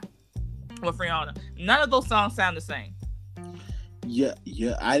Fly with Rihanna. None of those songs sound the same. Yeah.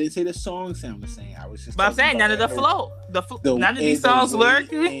 I didn't say the songs sound the same. I was just. But I'm saying none of the flow. None of these songs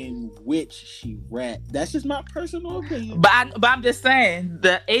lyrically. In which she rapped. That's just my personal opinion. But I'm just saying,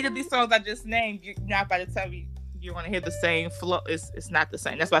 the 8 of these songs I just named, you're not about to tell me you're gonna hear the same flow. It's not the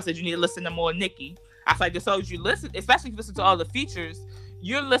same. That's why I said you need to listen to more Nicki. I feel like the songs you listen, especially if you listen to all the features,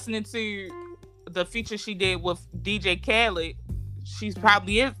 you're listening to the feature she did with DJ Khaled.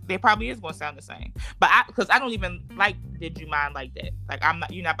 They probably is gonna sound the same. But because I don't even like Did You Mind Like That. Like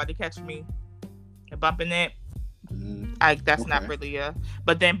you're not about to catch me bumping that. That's not really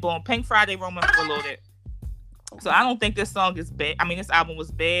but then boom, Pink Friday, Roman Reloaded. So I don't think this song is bad. I mean, this album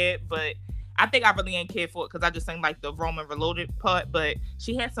was bad, but I think I really ain't cared for it because I just think like the Roman Reloaded part. But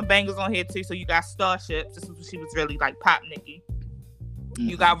she had some bangers on here too. So you got Starships. This was, she was really like pop Nicki.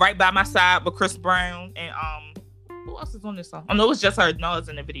 You got Right By My Side with Chris Brown and who else is on this song? Oh no, it's just her. No, it's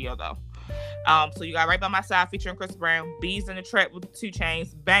in the video though. So you got Right By My Side featuring Chris Brown, Bees in the Trap with 2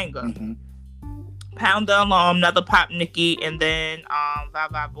 Chainz, banger. Pound the Alarm, another pop Nicki, and then Va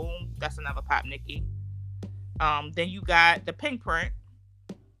Va Boom, that's another pop Nicki. Then you got the Pink Print.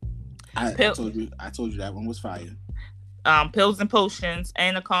 I told you that one was fire. Pills and Potions,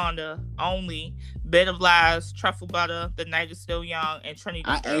 Anaconda, Only, Bed of Lies, Truffle Butter, The Night Is Still Young, and Trinity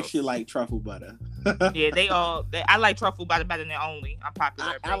Girls. I actually like Truffle Butter. Yeah, I like Truffle Butter better than Only. I'm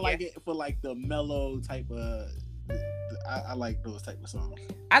popular. I like it for like the mellow type of. I like those type of songs.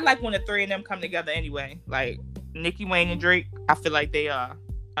 I like when the 3 of them come together anyway. Like Nicki, Wayne, and Drake. I feel like they are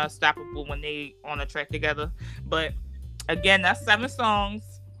unstoppable when they on a track together. But again, that's 7 songs,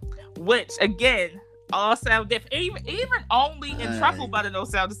 which again all sound different. Even Only and Truffle Butter don't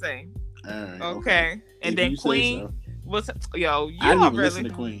sound the same. Okay. And then Queen was you I didn't even listen to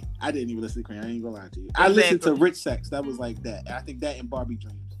Queen. I didn't even listen to Queen. I ain't gonna lie to you. I listened to Rich Sex. That was like that. I think that and Barbie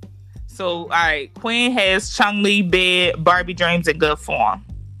Dreams. So, all right, Queen has Chung-Li, Bed, Barbie Dreams, and Good Form.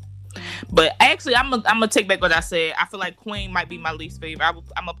 But actually, I'm gonna take back what I said. I feel like Queen might be my least favorite.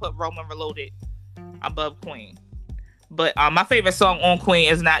 I'm gonna put Roman Reloaded above Queen. But my favorite song on Queen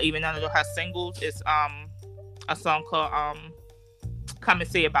is not even none of her singles. It's a song called Come and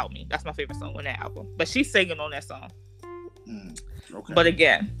Say About Me. That's my favorite song on that album. But she's singing on that song. Okay. But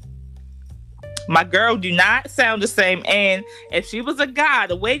again, my girl do not sound the same. And if she was a guy,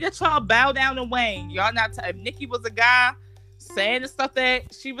 the way that y'all bow down to Wayne, y'all not. If Nicki was a guy saying the stuff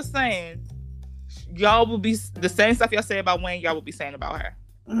that she was saying, y'all will be the same stuff y'all say about Wayne. Y'all will be saying about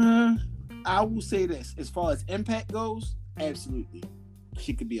her. I will say this: as far as impact goes, absolutely,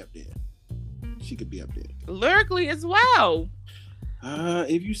 she could be up there. She could be up there lyrically as well.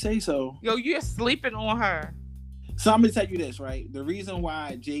 If you say so. Yo, you're sleeping on her. So I'm gonna tell you this, right? The reason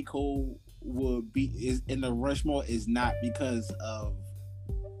why J. Cole is in the Rushmore is not because of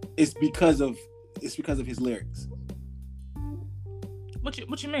it's because of his lyrics. What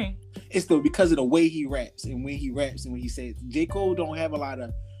you mean? It's because of the way he raps and when he says. J. Cole don't have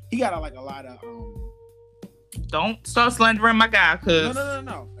he got a lot of Don't start slandering my guy, cause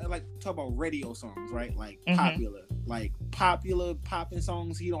No. Like talk about radio songs, right? Like Mhm. popular popping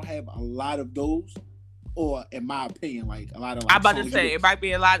songs. He don't have a lot of those, or in my opinion, like a lot of. Like, I'm about to songs say it might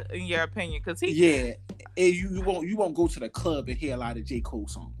be a lot in your opinion, cause he. Yeah, and you won't go to the club and hear a lot of J. Cole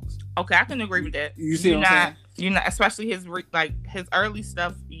songs. Okay, I can agree with that. You see what I'm saying? You're not, especially his his early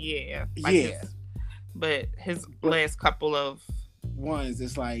stuff. Yeah. Yeah. But his last couple of ones,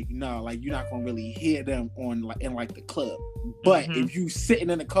 it's like no, like you're not gonna really hear them on like in like the club. But if you sitting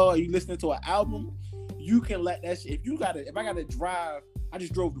in the car, you listening to an album, you can let that shit. If I gotta drive, I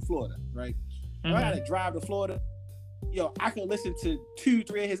just drove to Florida, right? If I gotta drive to Florida, I can listen to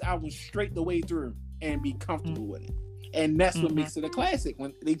 2-3 of his albums straight the way through and be comfortable with it. And that's what makes it a classic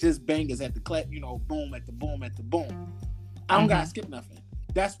when they just bangers at the clap, boom at the boom at the boom. I don't gotta skip nothing.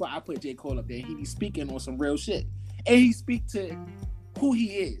 That's why I put J. Cole up there. He be speaking on some real shit, and he speak to who he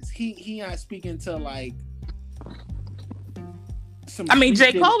is. He not speaking to like. I mean,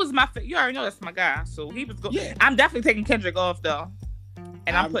 J. Cole was my. You already know that's my guy, so he was good. Yeah. I'm definitely taking Kendrick off though,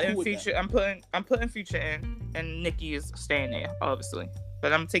 and I'm putting cool Future. I'm putting Future in, and Nicki is staying there, obviously.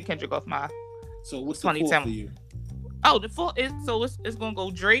 But I'm gonna take Kendrick off my. So what's the 2010 for you? Oh, the fourth is it's gonna go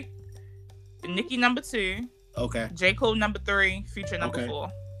Drake, Nicki number 2. Okay. J. Cole number 3, Future number 4.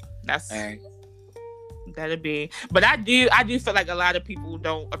 That's right. That'll be. But I do feel like a lot of people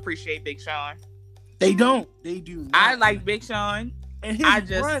don't appreciate Big Sean. They don't. They do not. I like Big Sean. And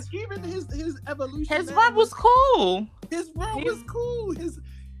his run, even his evolution. His run was cool. His run was cool.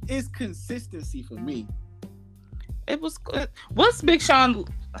 His consistency for me. It was good. What's Big Sean?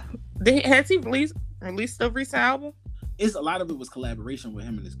 Has he released a recent album? A lot of it was collaboration with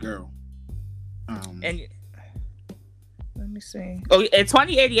him and his girl. And let me see. Oh, and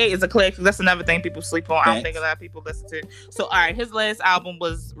 2088 is a classic. That's another thing people sleep on. I don't think a lot of people listen to. So, all right, his last album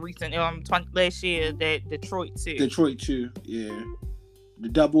was recent. Last year, that Detroit 2. Detroit 2, yeah. The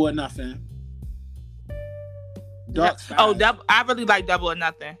Double or Nothing. Dark Sky. Oh, I really like Double or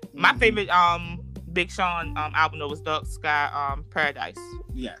Nothing. My favorite Big Sean album though was Dark Sky Paradise.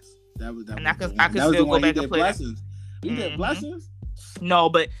 Yes, that was. And I could still go back and play Blessings. He did Blessings. No,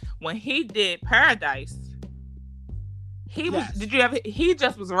 but when he did Paradise, he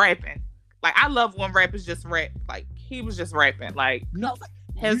just was rapping. Like I love when rappers just rap. Like he was just rapping. Like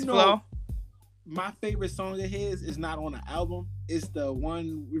his flow. My favorite song of his is not on the album. It's the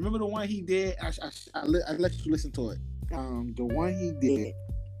one. Remember the one he did? I let you listen to it. The one he did.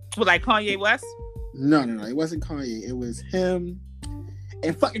 With like Kanye West? No. It wasn't Kanye. It was him.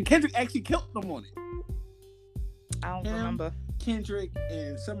 And fucking Kendrick actually killed him on it. I don't remember. Kendrick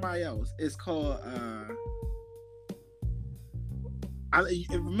and somebody else. It's called I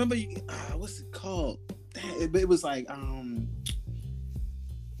remember what's it called? It was like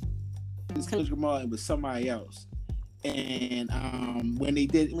it was Kendrick Lamar. It was somebody else. And when he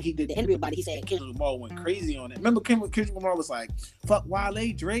did the interview about it, he said Kendrick Lamar went crazy on it. Remember Kendrick Lamar was like, "Fuck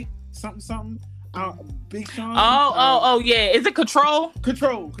Wale, Drake, something." Big Sean. Oh yeah. Is it Control?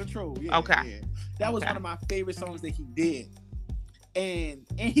 Control. Yeah, okay. Yeah. That was one of my favorite songs that he did, and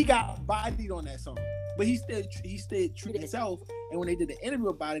he got bodied on that song, but he stayed true to himself. And when they did the interview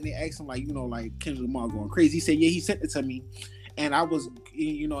about it, they asked him like Kendrick Lamar going crazy. He said, "Yeah, he sent it to me." And I was,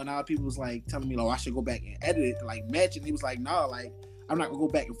 and other people was like telling me, I should go back and edit it, like match it. And he was like, no, like I'm not gonna go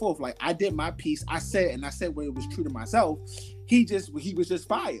back and forth. Like I did my piece. I said when it was true to myself. He was just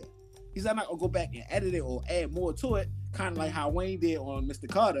fire. He said I'm not gonna go back and edit it or add more to it. Kind of like how Wayne did on Mr.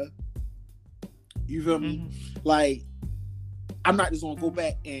 Carter. You feel me? Like I'm not just gonna go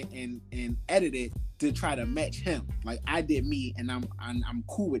back and edit it to try to match him. Like I did me, and I'm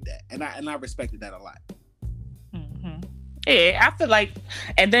cool with that, and I respected that a lot. Yeah, I feel like,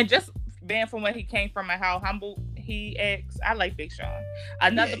 and then just being from where he came from and how humble he acts, I like Big Sean.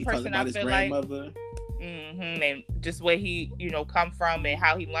 Another person I feel like, and just where he, come from and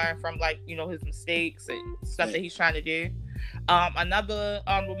how he learned from, like, his mistakes and stuff that he's trying to do. Another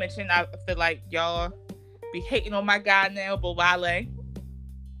honorable mention, I feel like y'all be hating on my guy now, but Wale.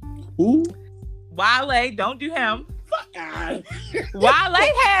 Who? Wale, don't do him. Fuck God.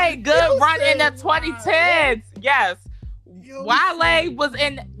 Wale had good run in the 2010s. Yes. Wale was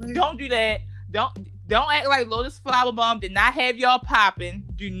in. Don't do that. Don't act like Lotus Flower Bomb did not have y'all popping.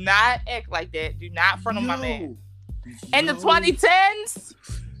 Do not act like that. Do not front on my man. In the 2010s.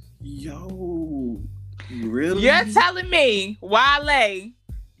 Yo, really? You're telling me Wale?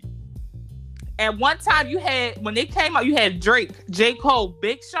 At one time when they came out, you had Drake, J. Cole,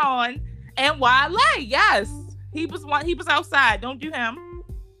 Big Sean, and Wale. Yes, he was outside. Don't do him.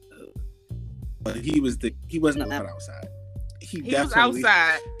 But he wasn't allowed outside. He was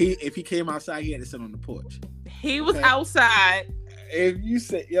outside. If he came outside, he had to sit on the porch. He was Okay. outside. If you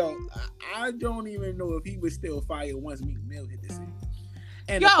say, yo, I don't even know if he was still fired once Meek Mill hit the scene.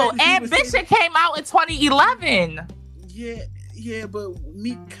 And the Yo, fact that he was Ambition saying- came out in 2011. Yeah, but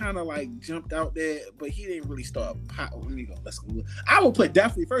Meek kind of like jumped out there, but he didn't really start pop. Let me go. Let's go. I will put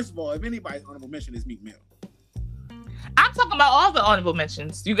definitely. First of all, if anybody's honorable mention is Meek Mill. I'm talking about all the honorable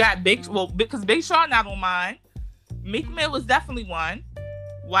mentions. You got because Big Sean not on mine. Meek Mill was definitely one.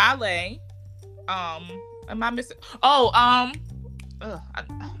 Wale. Am I missing? I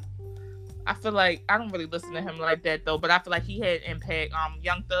feel like I don't really listen to him like that though, but I feel like he had impact.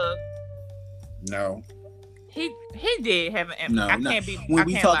 Young Thug. No, He did have an impact. no, I no. can't be. When I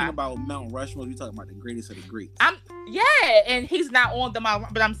we can't talking lie. about Mount Rushmore, we talking about the greatest of the greats. And he's not on the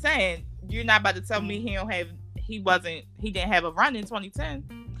Mount. But I'm saying you're not about to tell me he didn't have a run in 2010.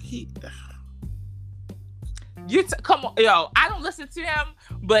 Come on, yo. I don't listen to him,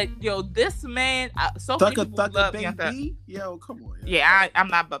 but yo, this man. So many people love Young Thug. Baby, yo, come on. Yeah, I'm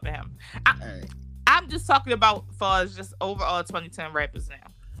not bumping him. Hey. I'm just talking about far as just overall 2010 rappers now.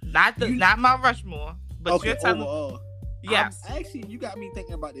 Not Mount Rushmore, but Okay, you're telling. overall. Yes. Actually, you got me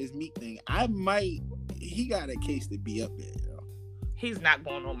thinking about this Meek thing. He got a case to be up there. Yo. He's not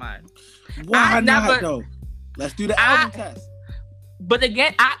going on mine. Why I not never- though? Let's do the album test. But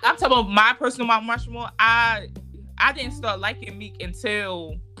again, I'm talking about my personal Mount Rushmore. I didn't start liking Meek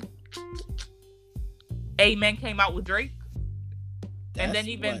until Amen came out with Drake. And then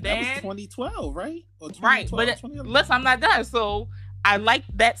that was 2012, right? Or 2012, Right, but 2011. listen, I'm not done. So I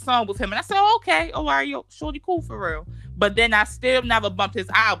liked that song with him, and I said, "Okay, all right, yo, shorty, cool for real." But then I still never bumped his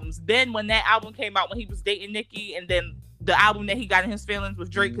albums. Then when that album came out, when he was dating Nicki, and then the album that he got in his feelings was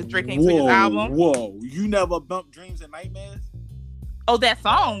Drake, because Drake ain't sing his album. Whoa, you never bumped Dreams and Nightmares? Oh, that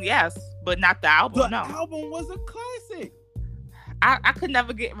song, yes, but not the album. The No, album was a classic. I could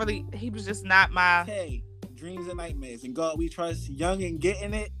never get really. He was just not my. Hey, Dreams and Nightmares, and God We Trust, Young and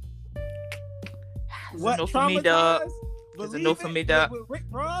Getting It. What no for me, dog. Traumatized? It's a Believe no for It me, dog. With Rick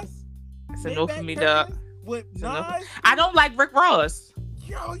Ross. It's a no for Maybach me, Curtis, dog. With It's a no for- Nas. I don't like Rick Ross.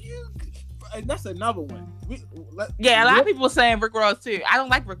 Yo, and that's another one. Yeah, a lot of people were saying Rick Ross too. I don't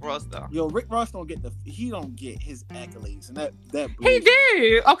like Rick Ross though. Yo, Rick Ross don't get his accolades, and that He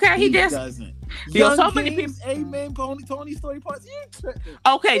did. Okay, he did. doesn't. Yo, Young so many Kings, Amen, Tony Story parts. You tripping.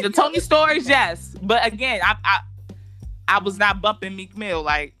 Okay, the Tony Stories, yes. But again, I was not bumping Meek Mill.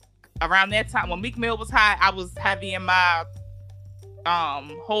 Like around that time when Meek Mill was high, I was heavy in my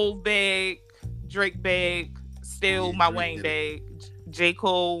Hove bag, Drake bag, still Yeah, my Drake Wayne did bag, J.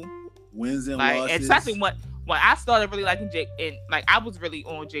 Cole. Wins and Like losses. especially when I started really liking J, and like I was really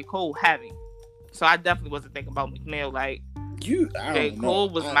on J. Cole heavy. So I definitely wasn't thinking about Meek Mill. Like I J. don't Cole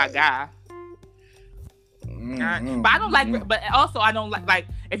know. was my guy. But I don't like. But also I don't like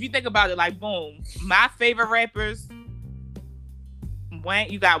if you think about it, like boom, my favorite rappers.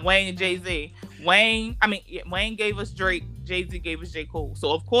 Wayne, you got Wayne and Jay-Z. Wayne gave us Drake. Jay-Z gave us J. Cole.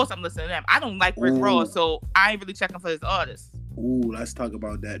 So of course I'm listening to them. I don't like Rick Ooh. Ross, so I ain't really checking for his artists. Ooh, let's talk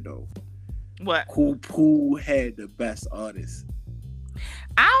about that though. What? Who had the best artists?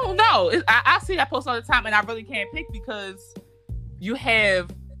 I don't know. I see that post all the time, and I really can't pick because you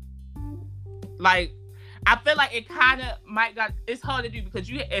have like I feel like it kind of it's hard to do because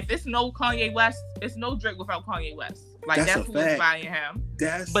if it's no Kanye West, it's no Drake without Kanye West. Like that's who inspiring him.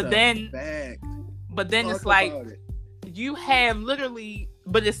 But then Talk it's like about it. you have literally,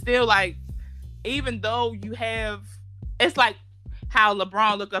 but it's still like even though you have, it's like how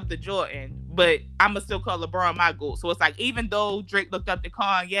LeBron looked up to Jordan, but I'ma still call LeBron my GOAT. So it's like even though Drake looked up to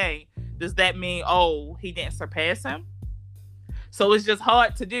Kanye, does that mean he didn't surpass him? So it's just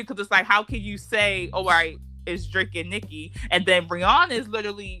hard to do because it's like how can you say, all right, it's Drake and Nicki, and then Rihanna is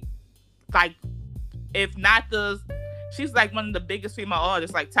literally like, if not she's like one of the biggest female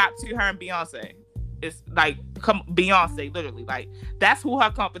artists, like top 2, her and Beyonce. It's like Beyonce, literally, like that's who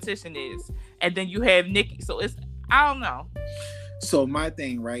her competition is, and then you have Nicki. So it's I don't know. So my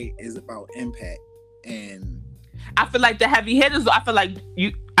thing, right, is about impact, and I feel like the heavy hitters. I feel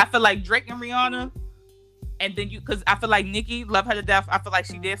like Drake and Rihanna, and then because I feel like Nicki, love her to death. I feel like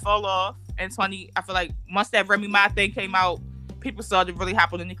she did fall off. And 20, I feel like once that Remy Ma thing came out, people started really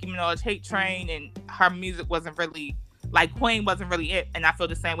hop on the Nicki Minaj hate train, and her music wasn't really like Queen wasn't really it. And I feel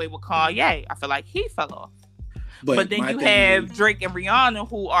the same way with Kanye. I feel like he fell off. But then you have Drake and Rihanna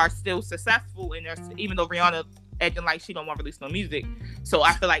who are still successful, and even though Rihanna acting like she don't want to release no music. So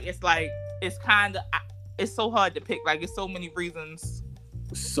I feel like it's so hard to pick. Like it's so many reasons.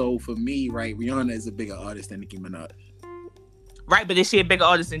 So for me, right, Rihanna is a bigger artist than Nicki Minaj. Right, but is she a bigger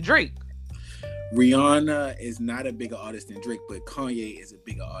artist than Drake? Rihanna is not a bigger artist than Drake, but Kanye is a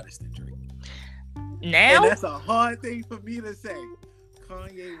bigger artist than Drake. Now that's a hard thing for me to say.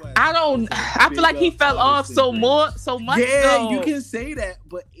 Kanye West. I feel like he fell off so much. Yeah, though. you can say that,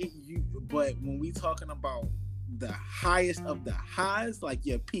 but when we talking about the highest of the highs, like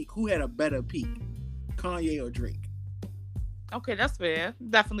your peak, who had a better peak, Kanye or Drake? Okay, that's fair.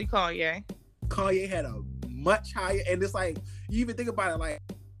 Definitely Kanye. Kanye had a much higher, and it's like you even think about it, like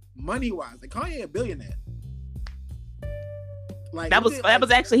money wise, like Kanye a billionaire. Like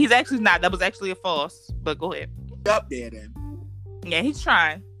he's actually not. That was actually a false. But go ahead. Up there then. Yeah, he's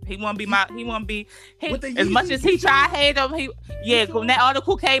trying. He won't be With as much as he tried to hate him. When that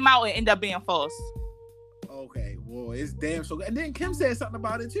article came out, it ended up being false. Okay, well, it's damn so good. And then Kim said something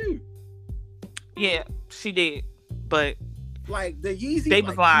about it too. Yeah, she did. But like the Yeezys, they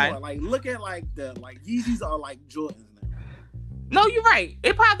was lying. Like look at Yeezys are like Jordans now. No, you're right.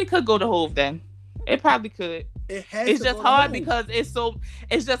 It probably could go to Hove then. It probably could. It's just hard because it's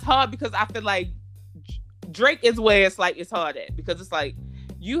just hard because I feel like Drake is where it's like it's hard at, because it's like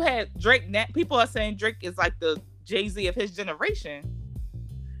you had Drake. People are saying Drake is like the Jay-Z of his generation,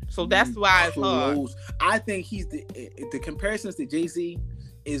 so that's why it's hard. I think he's the comparisons to Jay-Z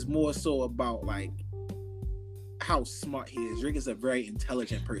is more so about like how smart he is. Drake is a very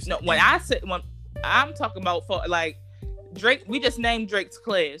intelligent person. No, when I'm talking about for like Drake, we just named Drake's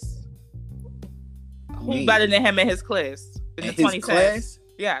class. Who better than him in his class in the 2010s?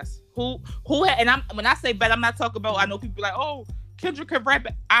 Yes. Who had, and when I say better, I'm not talking about, I know people like, oh, Kendrick can rap.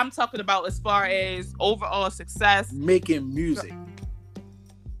 I'm talking about as far as overall success. Making music.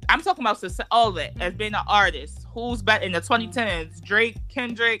 I'm talking about success, all that, as being an artist. Who's better in the 2010s? Drake,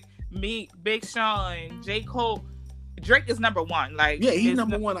 Kendrick, Meek, Big Sean, J. Cole. Drake is number one. Like, yeah, he's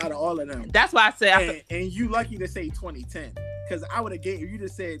number one out of all of them. That's why I said. And you lucky to say 2010. Because I would have gave you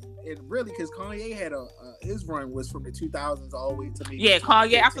just said it really, because Kanye had his run was from the 2000s all the way to maybe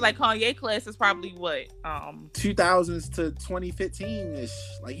Kanye. I feel like Kanye class is probably what 2000s to 2015 ish.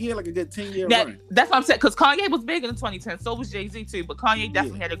 Like he had like a good 10-year run. That's what I'm saying. Because Kanye was big in the 2010s. So was Jay-Z too. But Kanye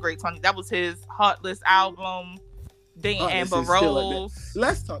definitely had a great 20. That was his Heartless album. Dating Amber Rose.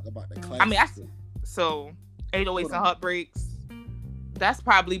 Let's talk about the classics. I mean, so 808s and Heartbreaks. That's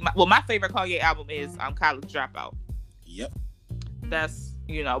probably my favorite Kanye album is College Dropout. Yep. That's,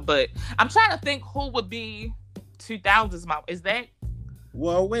 but I'm trying to think who would be 2000s mom. Is that?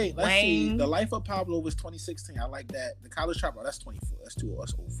 Well, wait, let's Wayne? see. The Life of Pablo was 2016. I like that. The College Dropout, that's 24. That's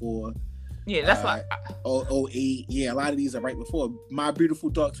 04. Yeah, that's why. 08. Yeah, a lot of these are right before. My Beautiful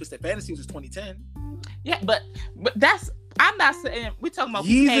Dark Twisted Fantasies was 2010. Yeah, but that's, I'm not saying, we're talking about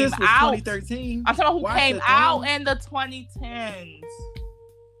who Yeezus came was out. 2013. I'm talking about who came out in the 2010s.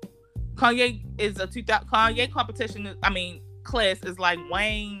 Kanye is a 2000. Kanye competition. Class is like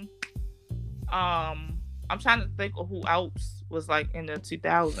Wayne. I'm trying to think of who else was like in the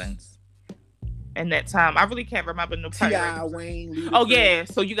 2000s. In that time, I really can't remember no. T.I., Wayne, Ludacris. Oh yeah,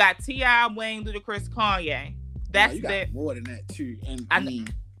 so you got T.I., Wayne, Ludacris, Kanye. That's you got more than that too. And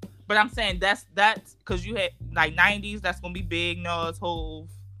but I'm saying that's because you had like 90s. That's gonna be big. Nas, Hove.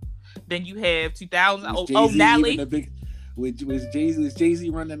 Then you have 2000. Nelly. Was Jay-Z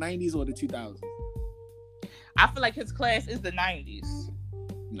run the 90s or the 2000s? I feel like his class is the 90s.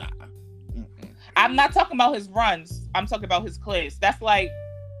 Nah. Mm-mm. I'm not talking about his runs. I'm talking about his class. That's like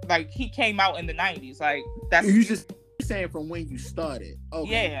he came out in the 90s. Like that's you just saying from when you started.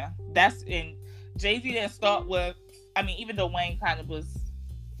 Okay. Yeah, that's in Jay-Z didn't start with. Even though Wayne kind of was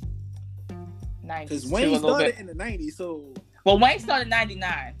 90s. Because Wayne started in the 90s, so. Well, Wayne started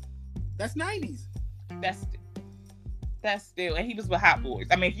 99. That's 90s. That's still, and he was with Hot Boys.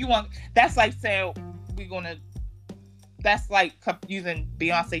 If you want, that's like saying that's like using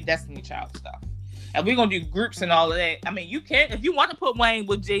Beyonce Destiny Child stuff. And we're gonna do groups and all of that. You can, if you want to put Wayne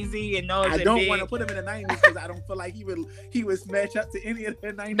with Jay-Z and Nas. I don't want to put him in the 90s because I don't feel like he would smash up to any of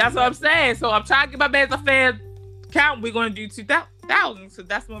the 90s. That's what I'm saying. So I'm trying to get my man's a fair count. We're gonna do 2000. So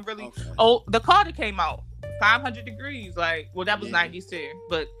that's when really. Okay. Oh, the Carter came out. 500 Degrees. That was 90s too.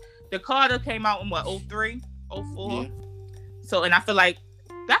 But the Carter came out in what, 03, 04. Yeah. So, and I feel like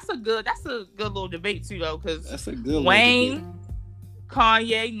that's a good little debate too, though, because that's a good Wayne,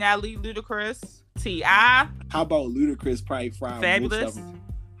 Kanye, Nelly, Ludacris, T.I. How about Ludacris probably fry Fabulous. Most of them?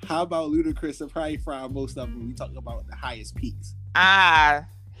 How about Ludacris and probably fry most of them when we talk about the highest peaks?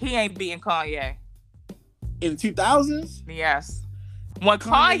 He ain't beating Kanye. In the 2000s? Yes. When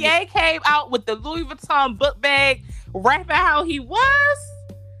Kanye came out with the Louis Vuitton book bag, rapping how he was.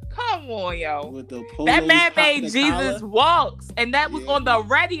 Come on, yo. With the polos, that man made Jesus collar. Walks, and that was on the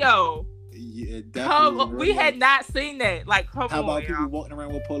radio. Yeah, Come definitely. on, we had not seen that. Like, come How on, about people y'all. walking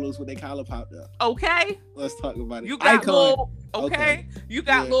around with polos with their collar popped up? Okay, Let's talk about it. you got Icon. little. Okay, you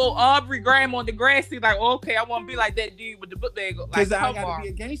got Yeah. little Aubrey Graham on the grassy. Like, okay, I want to be like that dude with the book bag. Like, Because I come gotta on, be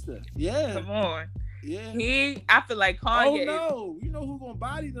a gangster. Yeah. come on. Yeah. I feel like Oh Kanye. no. You know who gonna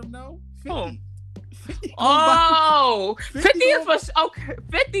body them though? 50. Who? 50 gonna Oh, 50 50 is gonna- for okay.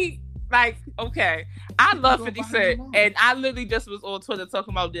 50, like, okay. I love gonna 50 buy Cent. them all. And I literally just was on Twitter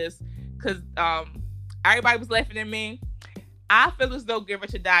talking about this because everybody was laughing at me. I feel as though Get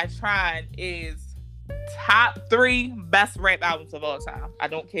Rich or Die Trying is top 3 best rap albums of all time. I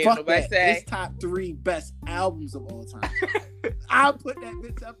don't care Fuck what nobody that. say. It's top 3 best albums of all time. I'll put that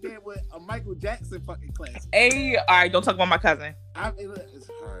bitch up there with a Michael Jackson fucking classic. Hey, all right, don't talk about my cousin. I mean, it's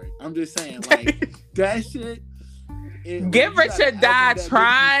hard. I'm just saying, like, that shit. Get Rich or Die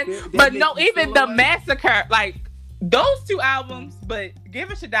Trying, but no, even the Massacre, like those 2 albums. But Get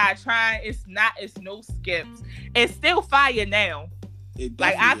Rich or Die Trying, it's no skips. It's still fire now.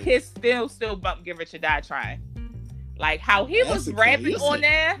 Like I can still bump Get Rich or Die Trying. Like how he was Massacre, rapping you on said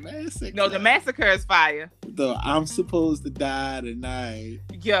there. Massacre. No, the Massacre is fire. Though I'm supposed to die tonight.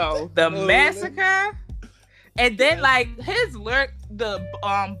 Yo, the Oh, Massacre. And then like his lyric, the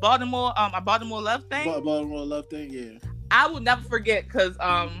Baltimore Love thing. Baltimore Love thing, yeah. I will never forget because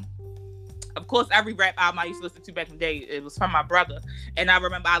of course every rap album I used to listen to back in the day, it was from my brother. And I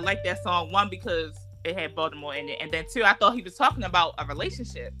remember I liked that song, 1, because it had Baltimore in it, and then 2, I thought he was talking about a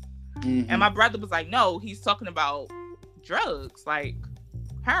relationship. Mm-hmm. And my brother was like, no, he's talking about drugs, like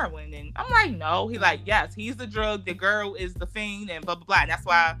heroin. And I'm like, no. He like, yes, he's the drug, the girl is the fiend, and blah blah blah. And that's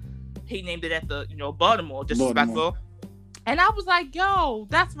why he named it after, Baltimore, disrespectful. Baltimore. And I was like, yo,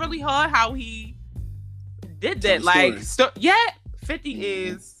 that's really hard how he did that. True Like, story. 50 Mhm.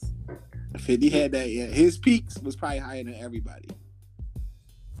 is 50 had that, yeah. His peaks was probably higher than everybody.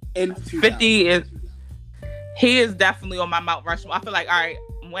 And 50 is he is definitely on my Mount Rushmore. I feel like, all right,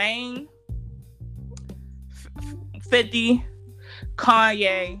 Wayne, 50,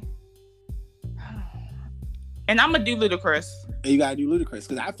 Kanye, and I'm gonna do Ludacris. And you gotta do Ludacris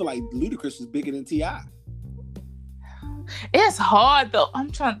because I feel like Ludacris was bigger than T.I. It's hard though.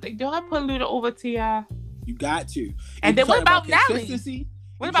 I'm trying to think. Do I put Luda over T.I.? You got to. And then If you what talk about Nelly? consistency,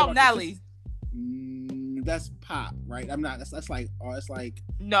 What you talk about Nelly? That's pop, right? I'm not. That's like. Oh, it's like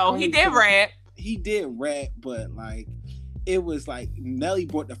No, he only did for- rap. he did rap, but like it was like Nelly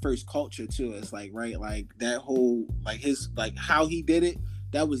brought the first culture to us, like right, like that whole like his like how he did it.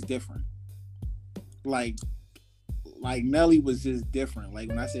 That was different. Like Nelly was just different. Like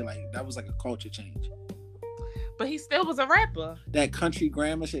when I say like that was like a culture change. But he still was a rapper. That country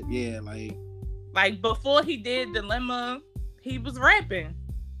grammar shit, yeah, Like before he did Dilemma, he was rapping.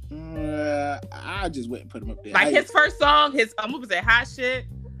 I just wouldn't put him up there. Like his first song, what was that, Hot Shit?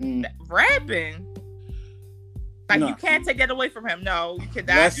 Rapping. Like No. you can't take that away from him. No, you cannot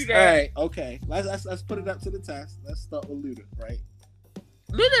Let's, do all that. right, okay. Let's put it up to the test. Let's start with Luda, right?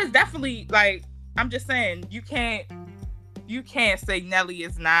 Luda is definitely like, I'm just saying, you can't say Nelly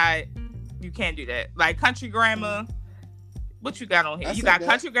is not. You can't do that. Like Country Grammar, what you got on here? I You said got that.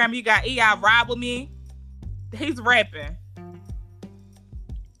 Country Grammar. You got E.I. Ride With Me. He's rapping.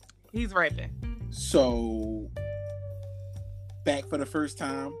 So, back for the first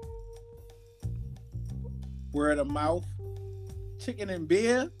time. Word of mouth. Chicken and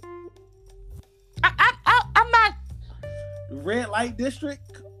beer. I'm not. Red light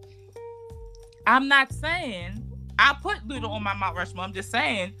district. I'm not saying I put Luda on my Mount Rushmore. I'm just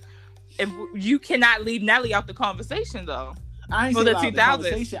saying if you cannot leave Nelly out the conversation though. I ain't For say the the 2000s.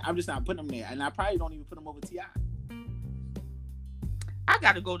 conversation. I'm just not putting them there, and I probably don't even put them over T.I. I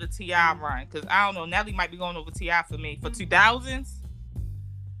gotta go to T.I. Ryan because I don't know. Nelly might be going over T.I. for me for 2000s.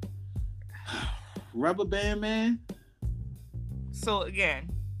 Rubber Band Man. So again,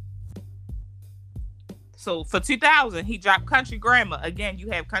 for 2000, he dropped Country Grammar. Again, you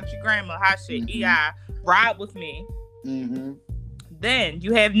have Country Grammar, Hot Shit, Mhm. E.I., Ride With Me. Mm-hmm. Then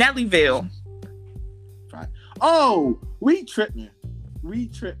you have Nellyville. Right. Oh, we tripping. You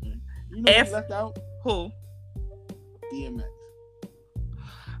know If- who left out? Who? DMX.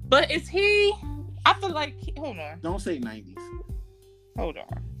 But is he? I feel like hold on. Don't say 90s. Hold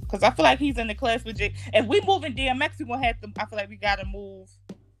on. Because I feel like he's in the class with Jay. If we move in DMX, we're going to have to. I feel like we got to move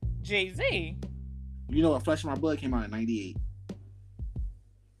Jay-Z. You know what? Flesh of My Blood came out in 98.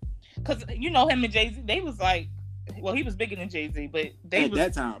 Because, him and Jay-Z, they was like. Well, he was bigger than Jay-Z, but they At was.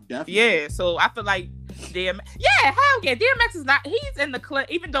 that time, definitely. Yeah, so I feel like DMX. Yeah, hell yeah. DMX is not. He's in the class.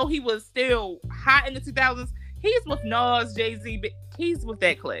 Even though he was still hot in the 2000s, he's with Nas, Jay-Z, but he's with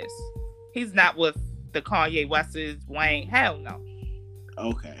that class. He's not with the Kanye West's, Wayne. Hell no.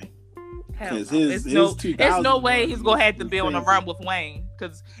 Okay. Hell no. his It's no 2000 way he's gonna have to was be on a crazy. run with Wayne.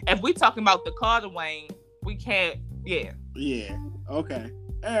 Because if we talking about the Carter Wayne, we can't. Yeah, Yeah. Okay.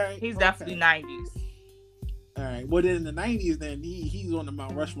 All right. he's okay. definitely 90s. All right. Well, then in the 90s, then he's on the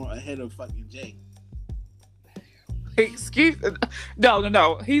Mount Rushmore ahead of fucking Jay. Excuse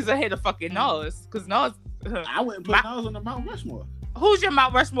no. He's ahead of fucking Nas. Because Nas. I wouldn't put Nas on the Mount Rushmore. Who's your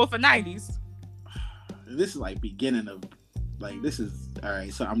Mount Rushmore for 90s? This is like beginning of this is all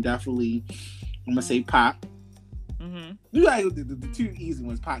right. So I'm gonna say Pop. Mm-hmm. You guys, the two easy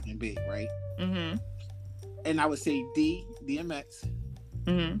ones, Pac and Big, right? Mm-hmm. And I would say DMX.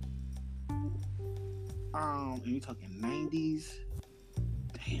 Mm-hmm. And you talking 90s?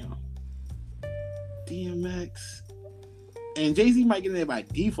 Damn. DMX. And Jay-Z might get in there by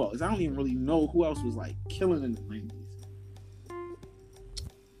default, because I don't even really know who else was like killing in the 90s.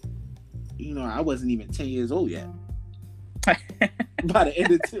 You know, I wasn't even 10 years old yet. By the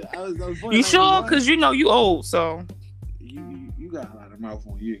end of I was born You in sure? 91. Because you know you old, so. You got a lot of mouth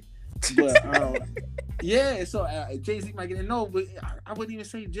on you. But yeah, so Jay-Z might get in. No, but I wouldn't even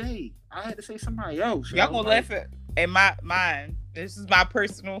say Jay. I had to say somebody else. Y'all gonna laugh at mine. This is my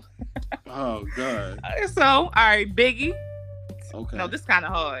personal. Oh God. So, all right, Biggie. Okay. No, this kind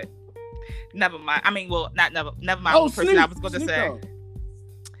of hard. Never mind. I mean, well, not never mind. Oh, The person Snoop. I was going to Snoop say.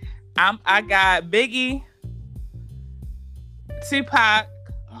 Dogg. I got Biggie, Tupac,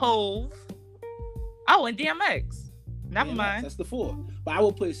 Hove. Oh, and DMX. Never Yeah, mind. That's the 4. But I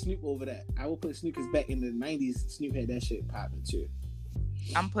will put Snoop over that. I will put Snoop, because back in the 90s, Snoop had that shit popping too.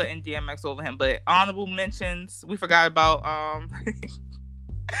 I'm putting DMX over him, but honorable mentions. We forgot about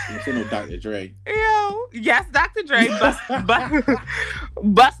There's no Dr. Dre. yes, Dr. Dre,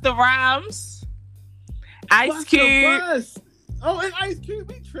 Busta Rhymes, Ice Busta Cube, Bus. Oh, and Ice Cube.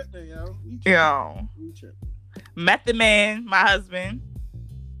 We tripping, yo. We tripping. yo, We tripping. Method Man, my husband,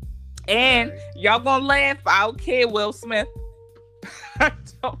 and y'all gonna laugh. I don't care, Will Smith.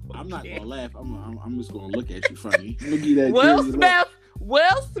 I'm not gonna laugh. I'm just gonna look at you funny. I'm gonna give you that Will crazy look. Smith.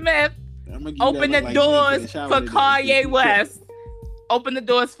 Will Smith. I'm gonna give you Open that the look doors like for that Kanye West. Open the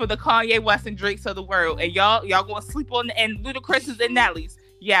doors for the Kanye West and Drakes of the world. And y'all gonna sleep on and Ludacris's and Nelly's.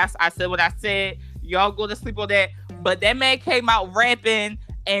 Yes, I said what I said. Y'all go to sleep on that. But that man came out rapping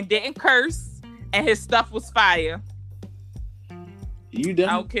and didn't curse, and his stuff was fire. You I done?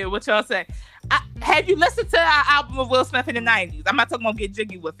 don't care what y'all say. Have you listened to our album of Will Smith in the 90s? I'm not talking about Get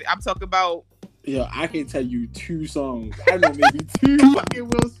Jiggy with it. I'm talking about. Yo, I can tell you 2 songs. I know maybe 2 fucking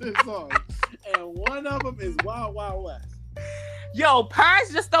Will Smith songs. And one of them is Wild Wild West. Yo,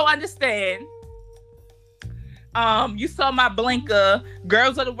 parents just don't understand. You saw my blinker.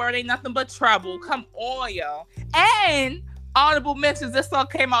 Girls of the World Ain't Nothing But Trouble. Come on, yo. And honorable mentions, this song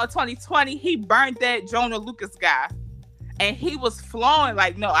came out in 2020. He burned that Jonah Lucas guy. And he was flowing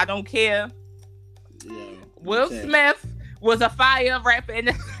like, no, I don't care. Yeah. Will Smith was a fire rapper in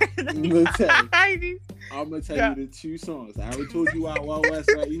the Let me tell you. 90s. I'm gonna tell you the 2 songs. I already told you Wild Wild West,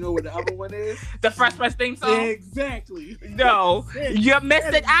 right? You know what the other one is? The Fresh Prince theme song? Exactly. No, you're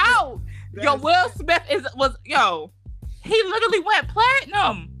missing out. Yo, That's- Will Smith he literally went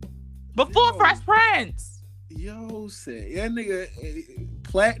platinum before Yo. Fresh Prince. Yo, said that nigga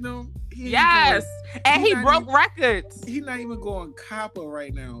platinum. He ain't Yes, and he he not broke even- records. going- He not even going copper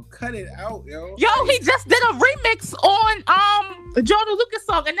right now. Cut it out, yo. Yo, he just did a remix on the Jonah Lucas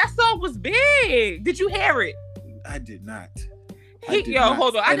song, and that song was big. Did you hear it? I did not.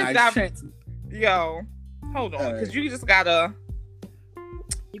 Hold on. sent- Yo, hold on, All right. because you just gotta.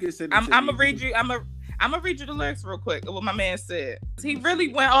 You can send it I'm to gonna me. read you. I'm gonna read you the lyrics real quick. What my man said. He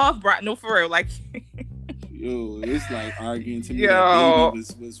really went off, bro. No, for real. Like, Yo, it's like arguing to me. Yo.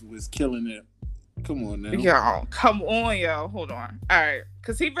 That Baby was killing it. Come on now. yo, come on, yo. Hold on. All right,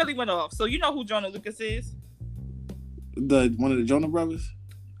 because he really went off. So you know who Jonah Lucas is? One of the Jonah brothers.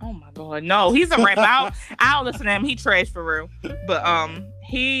 Oh my god, no, he's a rapper. I don't listen to him. He trash for real. But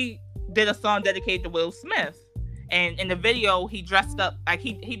he did a song dedicated to Will Smith, and in the video he dressed up like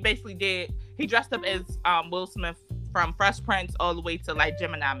he basically did. He dressed up as Will Smith from Fresh Prince all the way to like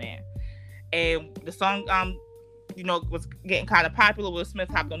Gemini Man, and the song was getting kind of popular. Will Smith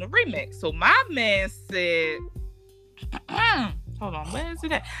hopped on the remix. So my man said, hold on, where is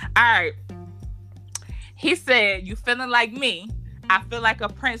it at? All right. He said, "You feeling like me? I feel like a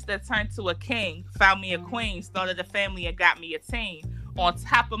prince that turned to a king. Found me a queen, started a family, and got me a team. On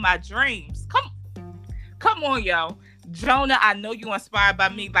top of my dreams." Come on, yo. Jonah, I know you inspired by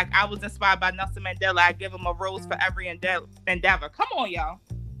me like I was inspired by Nelson Mandela. I give him a rose for every endeavor. Come on, y'all.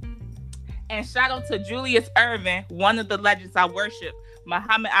 And shout out to Julius Erving, one of the legends I worship.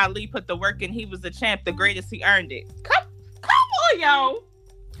 Muhammad Ali put the work in. He was the champ, the greatest. He earned it. Come on, yo.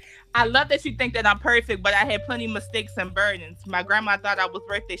 I love that you think that I'm perfect, but I had plenty of mistakes and burdens. My grandma thought I was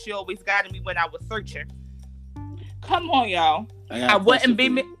worth it. She always guided me when I was searching. Come on, y'all. I wouldn't be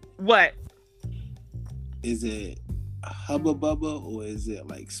me. What? Is it Hubba Bubba or is it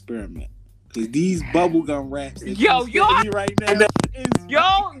like Spearmint? Because these bubblegum raps that yo, you me right now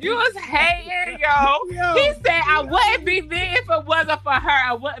you was hating, yo. He said I wouldn't be me if it wasn't for her.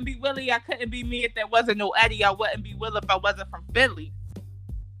 I wouldn't be Willie. I couldn't be me if there wasn't no Eddie. I wouldn't be Will if I wasn't from Philly.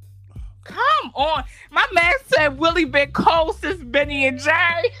 Come on. My man said Willie been cold since Benny and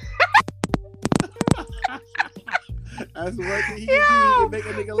Jerry. That's the worst thing he can do. He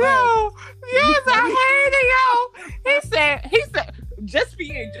can make a nigga laugh. Yes, I hate it, yo. He said, just for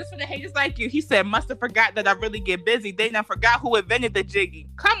you, just for the haters like you, he said, must have forgot that I really get busy. They done forgot who invented the jiggy.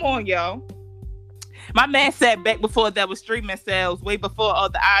 Come on, yo. My man said back before there was streaming sales, way before all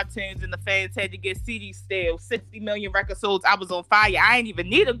the iTunes and the fans had to get CDs still, 60 million record sold, I was on fire. I ain't even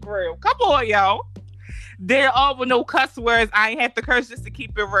need a grill. Come on, yo. There all with no cuss words. I ain't have to curse just to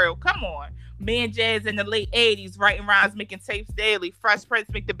keep it real. Come on. Me and Jazz in the late 80s, writing rhymes, making tapes daily. Fresh Prince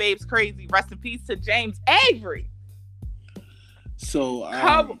make the babes crazy. Rest in peace to James Avery. So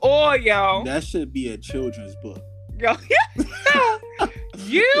come on, yo. That should be a children's book. Yo,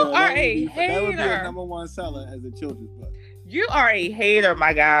 you are a hater. That would be a number one seller as a children's book. You are a hater,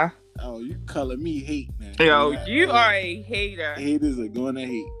 my guy. Oh, you color me hate, man. Yo, you are a hater. Haters are gonna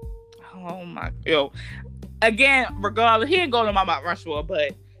hate. Oh my, yo. Again, regardless, he ain't going to my Mount Rushmore,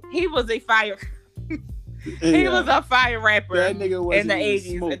 but he was a fire. He was a fire rapper that nigga was in the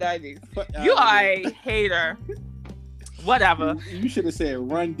 80s and 90s. You are a hater. Whatever. You should have said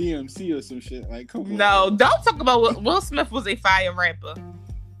Run DMC or some shit. Like, come on. No, don't talk about what Will Smith was a fire rapper.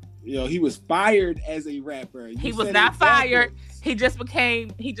 Yo, he was fired as a rapper. He was not fired. He just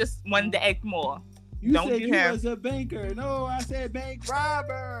wanted to act more. You said you was a banker. No, I said bank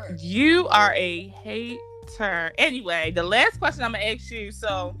robber. You are a hater. Anyway, the last question I'm gonna ask you.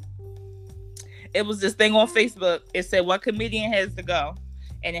 So, it was this thing on Facebook. It said, what comedian has to go?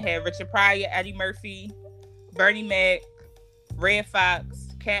 And it had Richard Pryor, Eddie Murphy, Bernie Mac, Red Fox,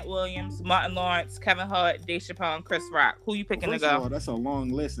 Cat Williams, Martin Lawrence, Kevin Hart, Dave Chappelle, and Chris Rock. Who you picking to go? All, that's a long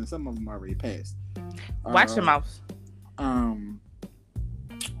list, and some of them already passed. Watch your mouth.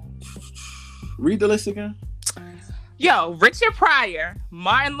 Read the list again. Yo, Richard Pryor,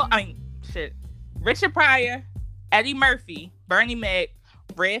 Richard Pryor, Eddie Murphy, Bernie Mac,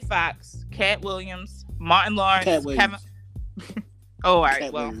 Red Fox, Cat Williams, Martin Lawrence, Kevin. Oh, all right.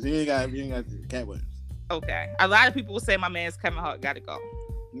 Cat well, Williams. You ain't got Cat Williams. Okay. A lot of people will say my man's Kevin Hart got to go.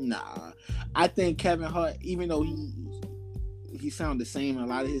 Nah, I think Kevin Hart, even though he sounded the same in a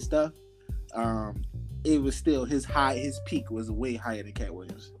lot of his stuff, it was still his peak was way higher than Cat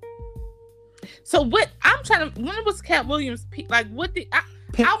Williams. So when was Cat Williams peak? Like what did I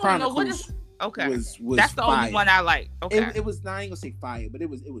want to know what is okay? Was that's the fire. Only one I like. Okay, it was. I ain't gonna say fire, but it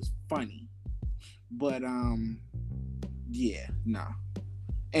was funny. But yeah, no.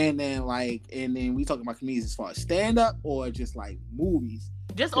 And then we talking about comedians as far as stand up or just like movies.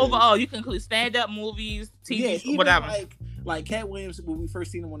 Just overall, you can include stand up, movies, TV, yeah, whatever. Like Cat Williams when we first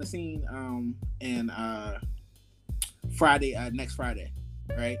seen him on the scene, and Friday, next Friday,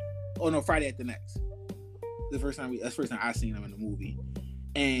 right? Oh no, Friday at the Next. That's the first time I seen him in the movie,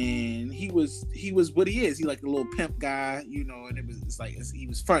 and he was what he is. He like a little pimp guy, you know, and he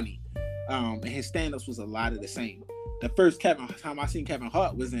was funny. And his stand-ups was a lot of the same. The first time I seen Kevin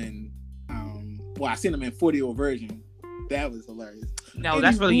Hart was in, I seen him in 40-Year-Old Virgin. That was hilarious. No,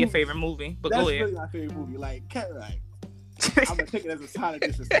 that's really your favorite movie. But go ahead. That's really my favorite movie. I'm gonna take it as a sign of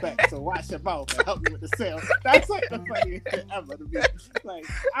disrespect. So watch your mouth and help me with the sale. That's like the funniest thing ever to me. Like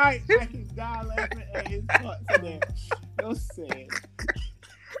I can die laughing at his parts in there. No sad.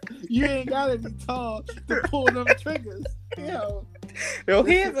 You ain't gotta be tall to pull them triggers. Yo,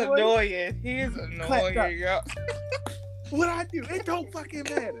 he's annoying. He's annoying, yo. What I do, it don't fucking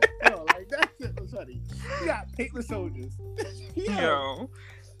matter. Yo, like that shit was funny. You got paper soldiers. Yo.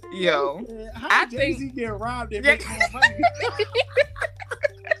 How did Jay-Z get robbed and make more money?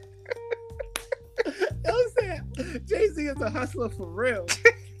 I'm saying Jay-Z is a hustler for real.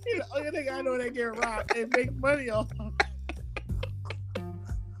 He's the only nigga I know that get robbed and make money off him.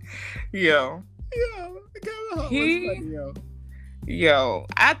 Yo,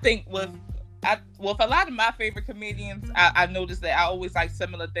 I think with a lot of my favorite comedians, I noticed that I always like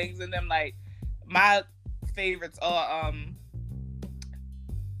similar things in them. Like my favorites are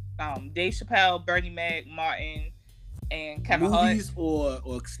Dave Chappelle, Bernie Mac, Martin, and Kevin Hart. Movies or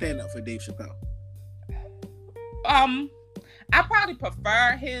stand up for Dave Chappelle? I probably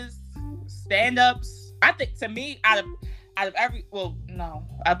prefer his stand ups. I think to me, out out of every, well, no,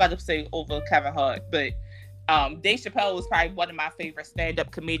 I'm about to say over Kevin Hart, but Dave Chappelle was probably one of my favorite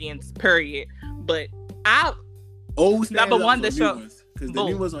stand-up comedians, period. But number one, the show. Because the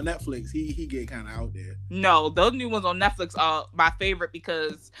new ones on Netflix, he get kind of out there. No, those new ones on Netflix are my favorite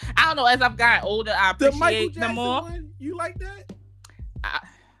because I don't know. As I've gotten older, I appreciate them more. One, you like that?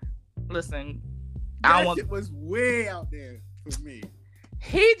 Listen, that was way out there for me.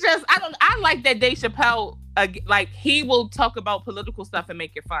 I like that Dave Chappelle. Like he will talk about political stuff and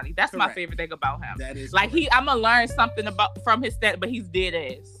make it funny. That's correct. My favorite thing about him. That is like correct. I'm gonna learn something from his stand, but he's dead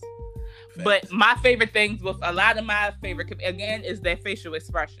ass. Fact. But my favorite things with a lot of my favorite again is their facial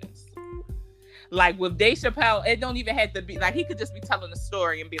expressions. Like with Dave Chappelle, it don't even have to be like he could just be telling a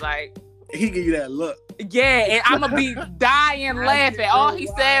story and be like, he give you that look. Yeah, and I'm gonna be dying laughing. All he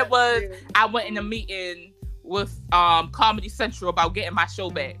said was, I went in a meeting with Comedy Central about getting my show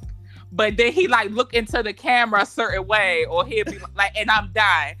back. But then he like look into the camera a certain way, or he'll be like, and I'm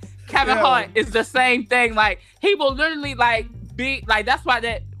dying. Kevin Hart is the same thing. Like he will literally like be like, that's why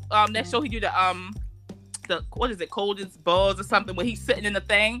that show he do the what is it, Coldest Balls or something, where he's sitting in the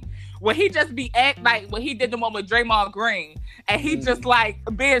thing, where he just be like when he did the one with Draymond Green, and he just like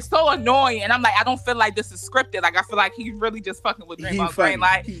being so annoying, and I'm like, I don't feel like this is scripted. Like I feel like he's really just fucking with Draymond Green.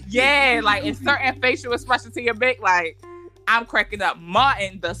 Like like in certain facial expressions he make, like I'm cracking up.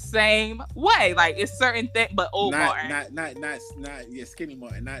 Martin the same way. Like it's certain thing, but old Martin. Not skinny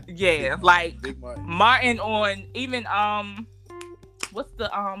Martin. Not like big Martin. Martin on even what's the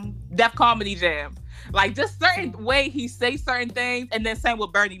Def Comedy Jam. Like just certain way he say certain things, and then same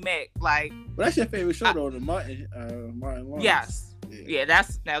with Bernie Mac. Like, well, that's your favorite show though, the Martin Lawrence. Yes, yeah,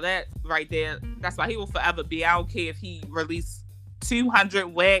 that's now that right there. That's why he will forever be. I don't care if he released 200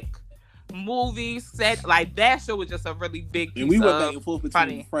 whack movies. Said like that show was just a really big piece. And we went back and forth between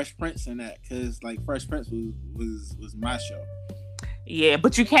funny. Fresh Prince and that, because like Fresh Prince was my show. Yeah,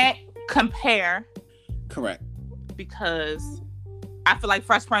 but you can't compare. Correct. Because I feel like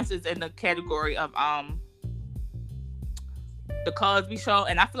Fresh Prince is in the category of the Cosby Show,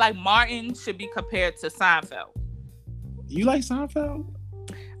 and I feel like Martin should be compared to Seinfeld. You like Seinfeld?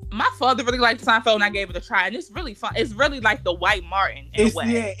 My father really liked Seinfeld, and I gave it a try, and it's really fun. It's really like the white Martin in a way.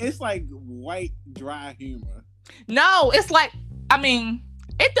 Yeah, it's like white dry humor. No, it's like, I mean,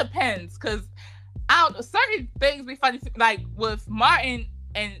 it depends, because certain things be funny, like with Martin.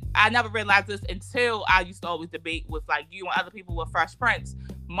 And I never realized this until I used to always debate with like you and other people with Fresh Prince.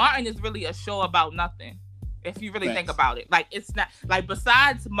 Martin is really a show about nothing, if you really think about it. Like it's not like,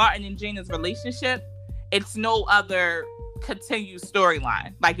 besides Martin and Gina's relationship, it's no other continued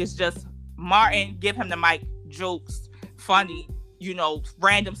storyline. Like it's just Martin, give him the mic, jokes, funny,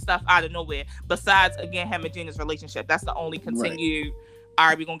 random stuff out of nowhere. Besides again him and Gina's relationship, that's the only continued. Right. All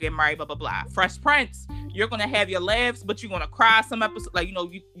right, we're gonna get married, blah blah blah. Fresh Prince, you're gonna have your laughs, but you're gonna cry some episodes. Like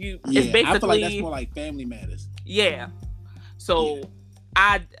you. It's basically. I feel like that's more like Family Matters. Yeah. So,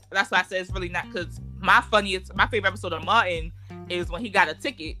 that's why I said it's really not, because my favorite episode of Martin is when he got a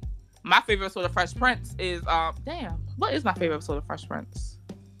ticket. My favorite episode of Fresh Prince is what is my favorite episode of Fresh Prince?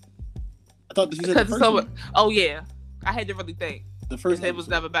 I thought you said the first one. Oh yeah, I had to really think. The first it was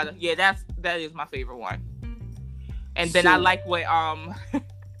never better. Yeah, that is my favorite one. And then I like what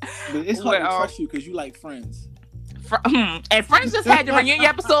But it's hard to trust you because you like Friends. And Friends just had the reunion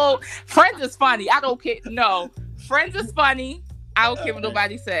episode. Friends is funny. I don't care. No, Friends is funny. I don't care what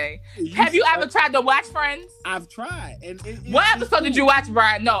nobody say. Have you ever tried to watch Friends? I've tried. And what episode did you watch,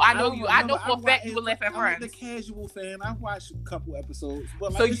 Brian? No, I know you. I know for a fact you would laugh at Friends. I'm the casual fan. I've watched a couple episodes.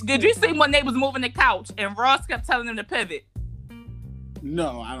 But so did you see when they was moving the couch and Ross kept telling them to pivot?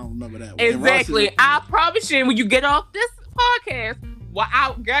 No, I don't remember that one. Exactly. I promise you, when you get off this podcast,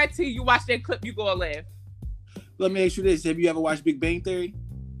 I guarantee you watch that clip, you gonna laugh. Let me ask you this: have you ever watched Big Bang Theory?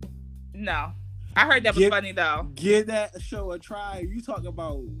 No, I heard that was funny though. Give that show a try. You talk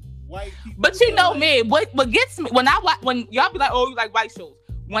about white people. But you know me, what gets me when y'all be like, oh, you like white shows.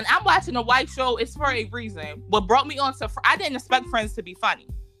 When I'm watching a white show, it's for a reason. What brought me on to, I didn't expect Friends to be funny.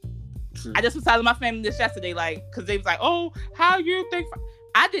 True. I just was telling my family this yesterday, like, because they was like, oh, how you think?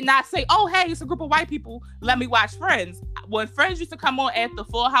 I did not say, oh, hey, it's a group of white people. Let me watch Friends. When Friends used to come on at the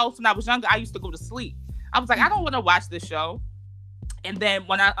Full House when I was younger, I used to go to sleep. I was like, I don't want to watch this show. And then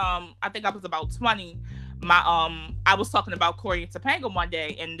when I think I was about 20, I was talking about Corey and Topanga one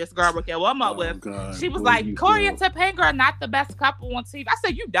day, and this girl I worked at Walmart with, she was like, Corey and Topanga are not the best couple on TV. I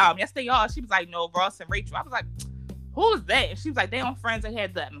said, you dumb. Yes, they are. She was like, no, Ross and Rachel. I was like, who is that? And she was like, they on Friends. They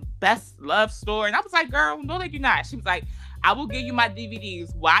had the best love story. And I was like, girl, no, they do not. She was like, I will give you my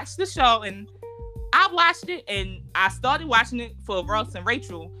DVDs. Watch the show. And I watched it, and I started watching it for Ross and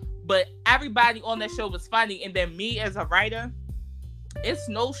Rachel. but everybody on that show was funny. And then me as a writer, it's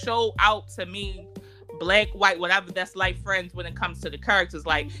no show out to me, black, white, whatever, that's like Friends when it comes to the characters.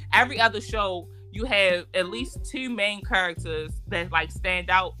 Like every other show, you have at least two main characters that like stand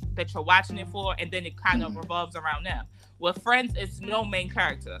out that you're watching it for, and then it kind of revolves around them. With Friends, it's no main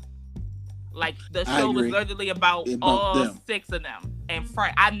character. Like the show was literally about all them. 6 of them. And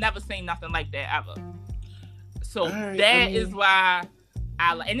I've never seen nothing like that ever. So is why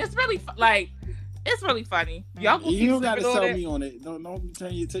I like, and it's really it's really funny. Y'all go you don't gotta sell me on it. Don't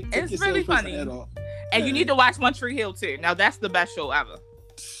turn your take it's really funny. And you need to watch One Tree Hill too. Now that's the best show ever.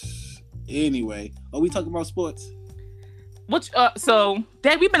 Anyway, are we talking about sports? So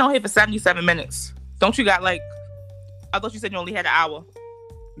Dad, we've been on here for 77 minutes. Don't you got like? I thought you said you only had an hour.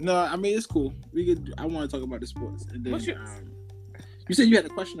 No, I mean it's cool. I want to talk about the sports. And then, you said you had a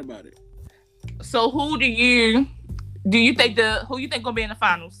question about it. So who do you think gonna be in the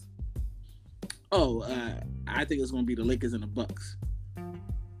finals? Oh, I think it's gonna be the Lakers and the Bucks.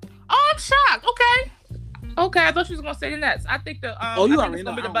 Oh, I'm shocked. Okay, I thought you was gonna say the Nets. I think the you already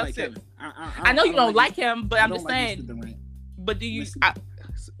know. Be the Bucks like I know you don't like him, but I'm just saying. But do you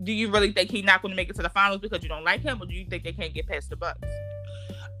really think he's not going to make it to the finals because you don't like him, or do you think they can't get past the Bucks?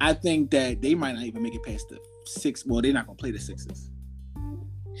 I think that they might not even make it past the 6. Well, they're not going to play the Sixers.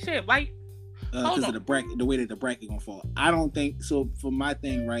 Shit, why? Because of the bracket, the way that the bracket gonna fall. I don't think so. For my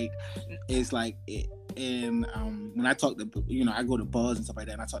thing, right, is like it. And when I talk to, I go to bars and stuff like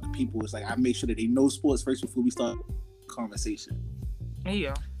that, and I talk to people, it's like I make sure that they know sports first before we start conversation.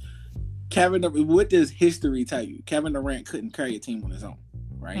 Yeah. What does history tell you? Kevin Durant couldn't carry a team on his own,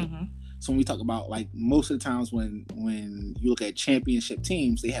 right? Mm-hmm. So when we talk about like most of the times when you look at championship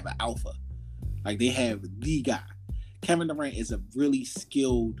teams, they have an alpha, like they have the guy. Kevin Durant is a really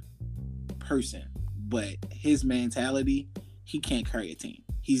skilled person, but his mentality, he can't carry a team.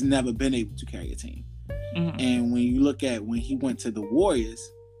 He's never been able to carry a team. Mm-hmm. And when you look at when he went to the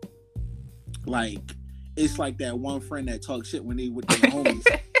Warriors, like it's like that one friend that talks shit when they with their homies.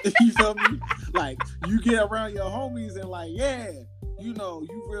 You feel me? Like you get around your homies and like, yeah, you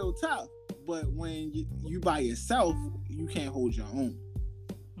real tough. But when you by yourself, you can't hold your own.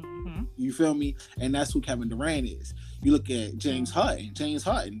 Mm-hmm. You feel me? And that's who Kevin Durant is. You look at James Harden. James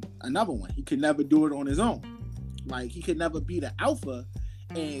Harden, another one. He could never do it on his own. Like he could never be the alpha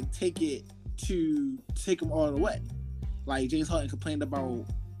and take him all the way. Like James Harden complained about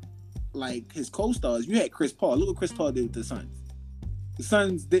like his co-stars. You had Chris Paul. Look what Chris Paul did with the Suns. The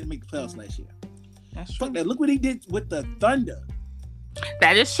Suns didn't make the playoffs last year. That's true. Fuck that. Look what he did with the Thunder.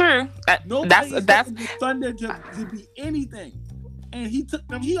 That is true. Nobody expected the Thunder to be anything. And he took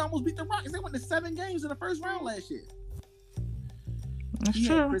them. He almost beat the Rockets. They went to 7 games in the first round last year. That's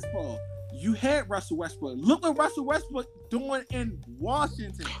true. Had Chris Paul. You had Russell Westbrook. Look what Russell Westbrook doing in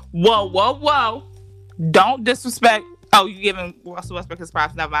Washington. Whoa. Don't disrespect. Oh, you giving Russell Westbrook his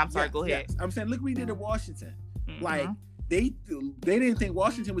props? Never mind. I'm sorry. Go ahead. Yes. I'm saying, look what he did in Washington. Mm-hmm. Like, they didn't think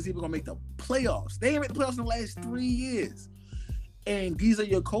Washington was even going to make the playoffs. They ain't made the playoffs in the last 3 years. And these are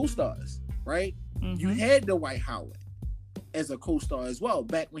your co-stars, right? Mm-hmm. You had Dwight Howard as a co-star as well,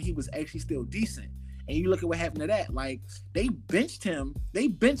 back when he was actually still decent. And you look at what happened to that. Like, they benched him. They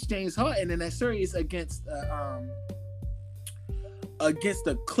benched James Harden in that series against the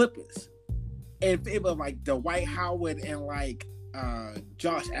Clippers. In favor of, like, Dwight Howard and, like,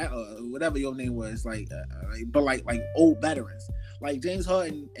 Josh Allen, whatever your name was, but old veterans. Like James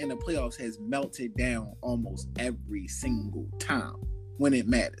Harden in the playoffs has melted down almost every single time when it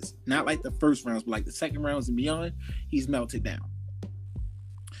matters. Not like the first rounds, but like the second rounds and beyond, he's melted down.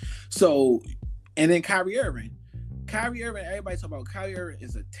 So, and then Kyrie Irving, everybody talk about Kyrie Irving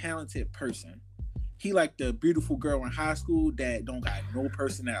is a talented person. He like the beautiful girl in high school that don't got no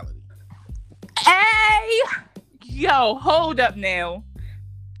personality. Hey, yo, hold up now.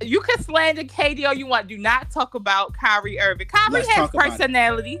 You can slander KD all you want. Do not talk about Kyrie Irving. Kyrie has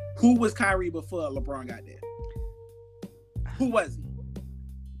personality. Who was Kyrie before LeBron got there? Who was he?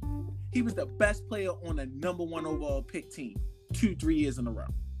 He was the best player on the number 1 overall pick team 2-3 years in a row.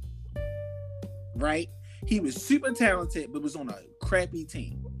 Right? He was super talented, but was on a crappy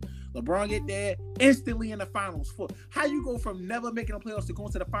team. LeBron get there instantly in the finals. How you go from never making the playoffs to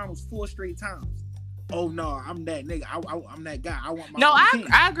going to the finals 4 straight times? Oh no, I'm that nigga. I'm that guy. I want my own team.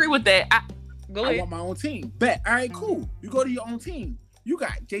 I agree with that. Go ahead. I want my own team. Bet. All right, cool. You go to your own team. You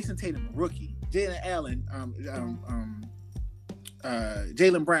got Jason Tatum, rookie. Jalen Allen,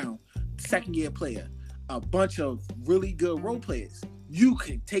 Jaylen Brown, 2nd-year player. A bunch of really good role players. You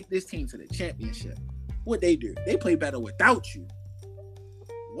can take this team to the championship. What they do? They play better without you.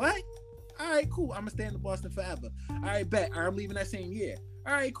 What? All right, cool. I'm gonna stay in Boston forever. All right, bet. I'm leaving that same year.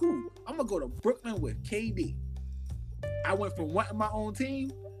 all right, cool. I'm gonna go to Brooklyn with KD. I went from wanting my own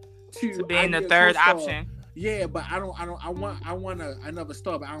team to being the third option. Yeah, but I want another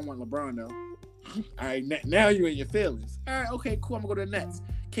star, but I don't want LeBron though. All right, now you're in your feelings. All right, okay, cool. I'm gonna go to the Nets.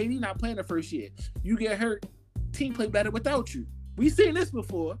 KD not playing the first year. You get hurt. Team play better without you. We seen this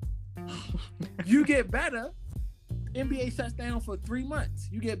before. You get better. NBA shuts down for 3 months.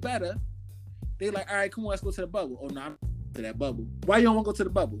 You get better. They like, all right, come on, let's go to the bubble. Oh no, I'm to that bubble. Why you don't want to go to the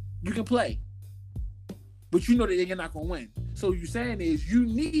bubble? You can play, but you know that you're not gonna win. So you saying is you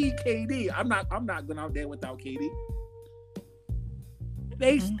need KD. I'm not going out there without KD.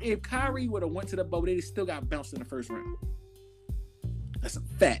 If Kyrie would have went to the bubble, they still got bounced in the first round. That's a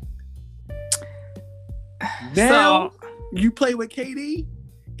fact. Now you play with KD,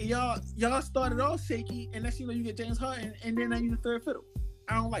 and y'all started off shaky, and next you know you get James Harden, and then now you the third fiddle.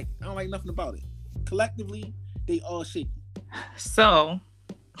 I don't like it. I don't like nothing about it. Collectively, they all shaky. So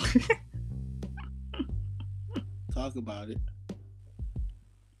talk about it.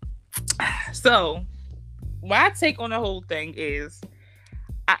 So my take on the whole thing is,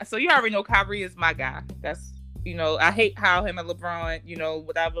 so you already know Kyrie is my guy. That's, you know, I hate how him and LeBron, you know,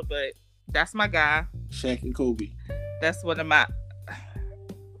 whatever, but that's my guy. Shaq and Kobe. That's one of my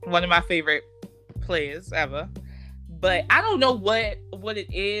favorite players ever. But I don't know what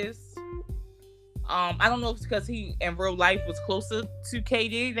it is. I don't know if it's because he in real life was closer to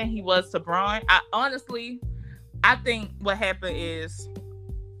KD than he was to Bron. I think what happened is,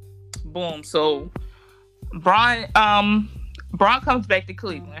 boom. So Bron comes back to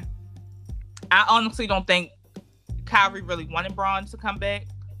Cleveland. I honestly don't think Kyrie really wanted Bron to come back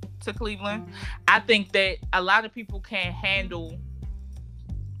to Cleveland. I think that a lot of people can't handle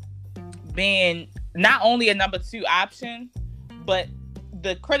being not only a number 2 option, but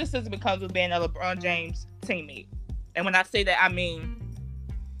the criticism comes with being a LeBron James teammate. And when I say that, I mean,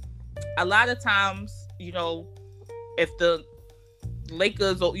 a lot of times, you know, if the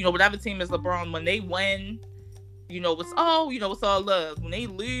Lakers or, you know, whatever team is LeBron, when they win, you know, it's all love. When they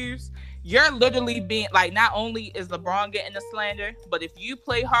lose, you're literally being like, not only is LeBron getting the slander, but if you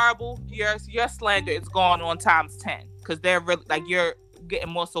play horrible, your slander is going on times 10, because they're really like, you're getting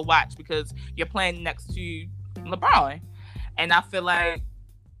more so watched because you're playing next to LeBron. And I feel like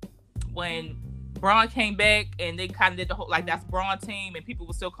when Bron came back and they kind of did the whole, like, that's Bron team, and people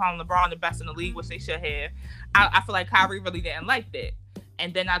were still calling LeBron the best in the league, which they should have. I feel like Kyrie really didn't like that.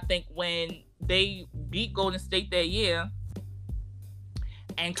 And then I think when they beat Golden State that year,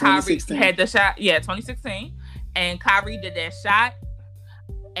 and Kyrie had the shot, 2016, and Kyrie did that shot,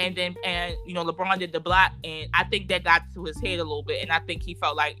 and you know, LeBron did the block, and I think that got to his head a little bit, and I think he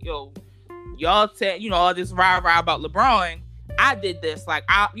felt like, yo, y'all said, you know, all this rah about LeBron, I did this, like,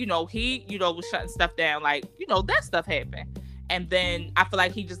 he was shutting stuff down, like, you know, that stuff happened. And then I feel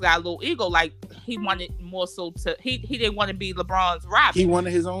like he just got a little ego, like he wanted more so to, he didn't want to be LeBron's rival. He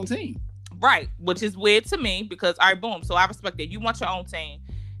wanted his own team. Right, which is weird to me because, all right, boom, so I respect that. You want your own team.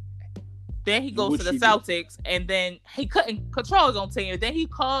 Then he goes to the Celtics, and then he couldn't control his own team. And then he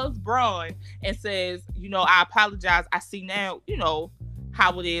calls Bron and says, you know, I apologize. I see now, you know,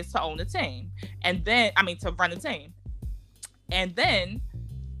 how it is to own a team. And then, to run a team. And then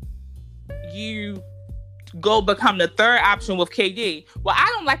you go become the third option with KD. What I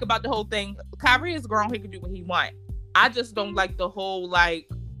don't like about the whole thing, Kyrie is grown. He can do what he wants. I just don't like the whole, like,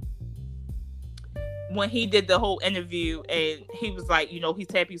 when he did the whole interview and he was like, you know, he's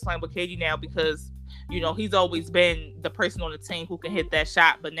happy he's playing with KD now because, you know, he's always been the person on the team who can hit that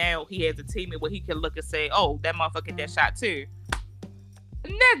shot, but now he has a teammate where he can look and say, oh, that motherfucker hit that shot too.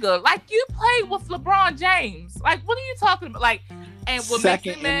 Nigga, like, you play with LeBron James. Like, what are you talking about? Like, and what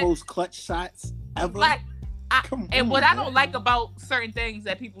second and most clutch shots ever. Like, what I don't like about certain things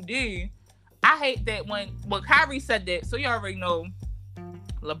that people do, I hate that when Kyrie said that, so you already know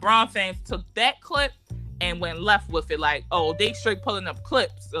LeBron fans took that clip and went left with it, like, oh, they straight pulling up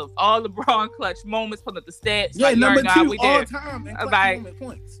clips of all LeBron clutch moments, pulling up the stats. Yeah, like, number 2 we all did. time and clutch Like, moment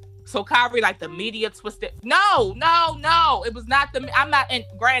points. So Kyrie, like, the media twisted. No, it was not the. I'm not. And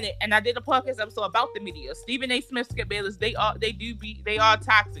granted, and I did a podcast episode about the media. Stephen A. Smith, Skip Bayless, they are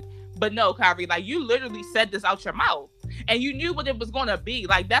toxic. But no, Kyrie, like, you literally said this out your mouth, and you knew what it was gonna be.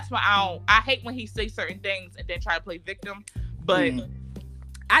 Like, that's why I hate when he says certain things and then try to play victim. But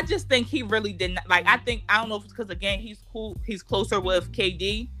I just think he really didn't. Like, I don't know if it's because, again, he's closer with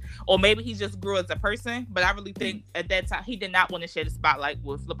KD, or maybe he just grew as a person. But I really think at that time he did not want to share the spotlight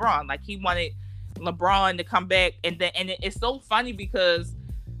with LeBron. Like, he wanted LeBron to come back, and it's so funny because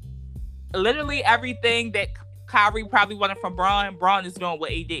literally everything that Kyrie probably wanted from Bron is doing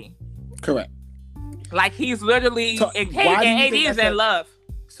with AD. Correct. Like he's literally So, and why do you AD think is that's in love.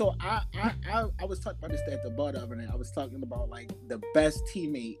 So I was talking about this at the bar the other night. I was talking about like the best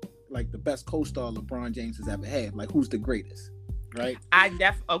teammate, like the best co-star LeBron James has ever had. Like who's the greatest, right?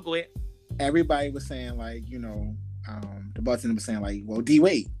 Go ahead. Everybody was saying like, you know, the bartender was saying like, well, D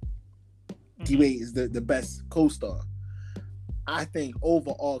Wade. Mm-hmm. D Wade is the best co-star. I think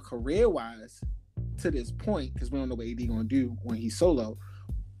overall career wise, to this point, because we don't know what AD gonna do when he's solo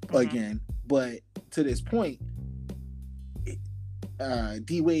again, but to this point,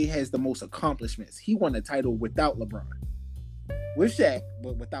 D Wade has the most accomplishments. He won a title without LeBron, with Shaq,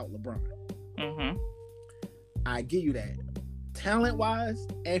 but without LeBron. Mm-hmm. I give you that. Talent wise,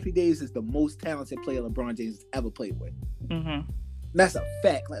 Anthony Davis is the most talented player LeBron James has ever played with. Mm-hmm. That's a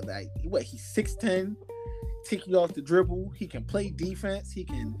fact. Like what? He's 6'10", take you off the dribble. He can play defense. He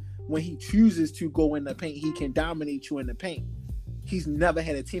can, when he chooses to go in the paint, he can dominate you in the paint. He's never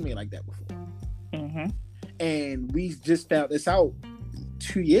had a teammate like that before. Mm-hmm. And we just found this out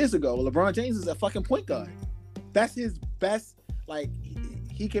 2 years ago. LeBron James is a fucking point guard. That's his best. Like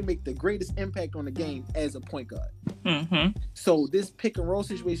he can make the greatest impact on the game as a point guard. Mm-hmm. So this pick and roll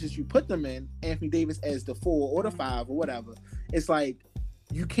situations you put them in, Anthony Davis as the 4 or the 5 or whatever, it's like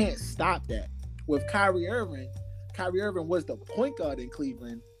you can't stop that. With Kyrie Irving was the point guard in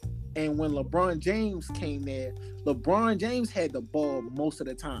Cleveland, and when LeBron James came there, LeBron James had the ball most of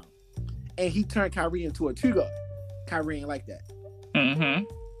the time, and he turned Kyrie into a 2 guard. Kyrie ain't like that. Mm-hmm.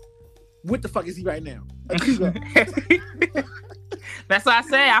 What the fuck is he right now? A 2 guard. That's what I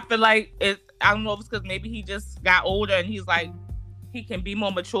say. I feel like I don't know if it's because maybe he just got older and he's like he can be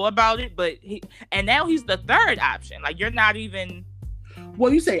more mature about it. But and now he's the third option. Like you're not even.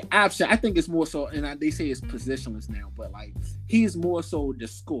 Well, you say option. I think it's more so, and they say it's positionless now. But like he's more so the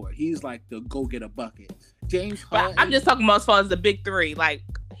scorer. He's like the go get a bucket. James Harden. But I'm just talking about as far as the big three. Like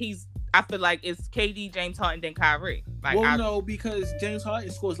I feel like it's KD, James Harden, then Kyrie. Like, no, because James Harden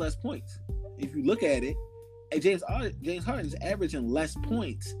scores less points. If you look at it, and James Harden is averaging less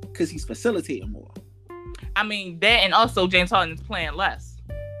points because he's facilitating more. I mean that, and also James Harden is playing less.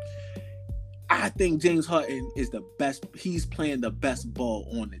 I think James Harden is the best. He's playing the best ball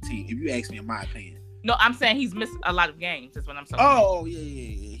on the team. If you ask me, in my opinion. No, I'm saying he's missed a lot of games. That's what I'm saying. Oh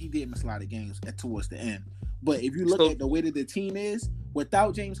yeah. He did miss a lot of games towards the end. But if you look at the way that the team is,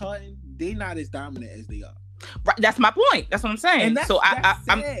 without James Harden, they're not as dominant as they are. Right, that's my point. That's what I'm saying. And that's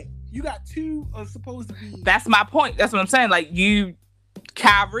I'm. You got two supposed to be. That's my point. That's what I'm saying. Like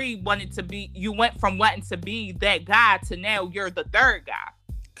Kyrie wanted to be. You went from wanting to be that guy to now you're the third guy.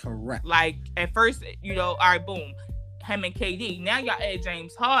 Correct. Like at first, all right, boom, him and KD. Now y'all add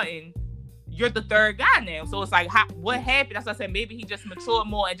James Harden. You're the third guy now. So it's like, what happened? That's what I said. Maybe he just matured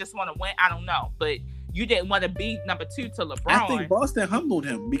more and just want to win. I don't know, but you didn't want to be number 2 to LeBron. I think Boston humbled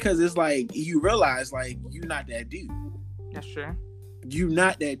him because it's like you realize like you're not that dude. That's true. You're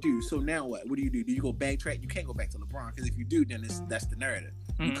not that dude. So now what? What do? Do you go backtrack? You can't go back to LeBron because if you do, then that's the narrative.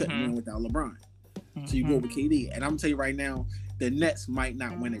 You couldn't win without LeBron. So you go with KD. And I'm gonna tell you right now, the Nets might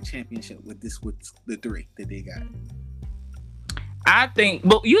not win a championship with the 3 that they got. I think.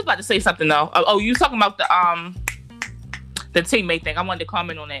 Well, you was about to say something though. Oh, you was talking about the teammate thing. I wanted to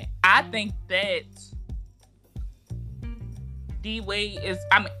comment on that. I think that D Wade is.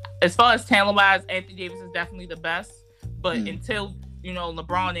 I mean, as far as talent wise, Anthony Davis is definitely the best. But until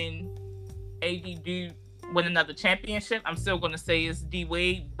LeBron and AD do win another championship, I'm still going to say it's D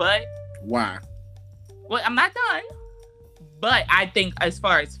Wade. But why? Well, I'm not done. But I think as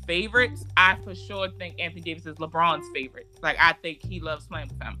far as favorites, I for sure think Anthony Davis is LeBron's favorite. Like I think he loves playing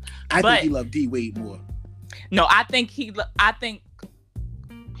with him. I think he loved D Wade more. No, I think he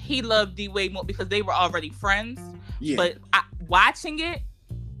loved D Wade more because they were already friends. Yeah. But watching it.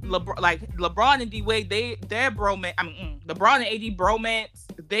 LeBron and D Wade, their bromance. I mean, LeBron and AD bromance.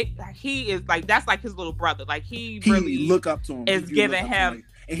 He is like that's like his little brother. Like he really look up to him. Is giving him,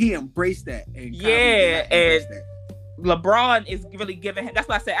 and he embraced that. And and LeBron is really giving him. That's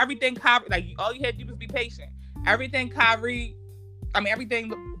why I said everything. Kyrie, like all you had to do was be patient. Everything everything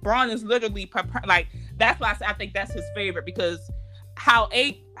LeBron is literally like. That's why I think that's his favorite because how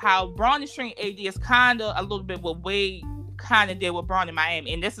Bron is treating AD is kind of a little bit what Wade kind of did with Bron in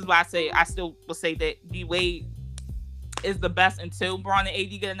Miami, and this is why I still will say that D Wade is the best until Bron and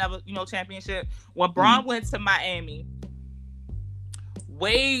AD get another championship. When Bron went to Miami,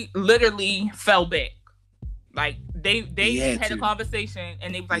 Wade literally fell back. Like they had a conversation,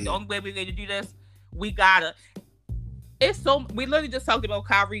 and they was like, the only way we're going to do this, we gotta. We literally just talked about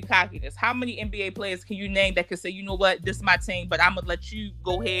Kyrie cockiness. How many NBA players can you name that can say, you know what, this is my team, but I'm gonna let you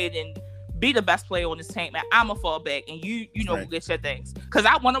go ahead and be the best player on this team, and I'm gonna fall back, and you know, Right. get your things. Because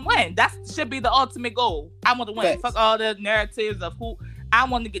I want to win. That should be the ultimate goal. I want to win. Facts. Fuck all the narratives of who I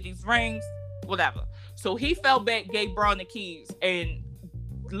want to get these rings, whatever. So he fell back, gave Braun the keys, and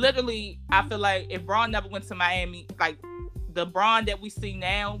literally, I feel like if Braun never went to Miami, like the Braun that we see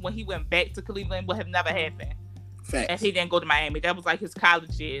now, when he went back to Cleveland, would have never happened. Facts. And he didn't go to Miami. That was like his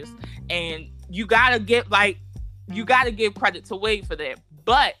college years. And you gotta give credit to Wade for that.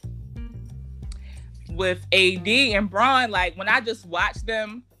 But with AD and Braun, like when I just watch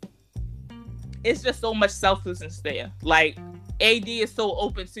them, it's just so much selflessness there. Like AD is so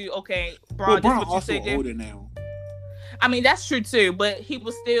open to, okay, Braun, Well, this is Braun what you also say. older now. I mean, that's true too, but he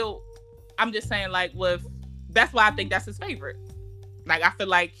was still, I'm just saying, like, that's why I think that's his favorite. Like, I feel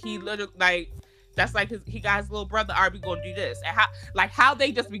like he literally, like, that's like he got his little brother, are we gonna do this? And how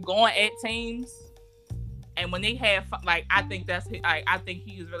they just be going at teams, and when they have fun, like, I think I think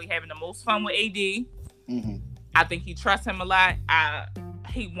he is really having the most fun with AD. Mm-hmm. I think he trusts him a lot.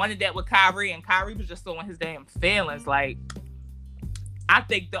 He wanted that with Kyrie, and Kyrie was just showing his damn feelings. Like, I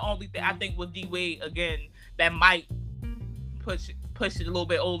think the only thing, I think with D Wade, again, that might push it a little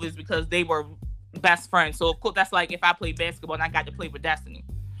bit over is because they were best friends. So of course, that's like if I play basketball and I got to play with Destiny,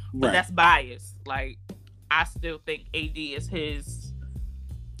 but Right. that's biased. Like, I still think AD is his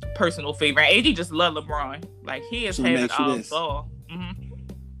personal favorite. AD just love LeBron. Like, he is So let me having ask you all this. ball.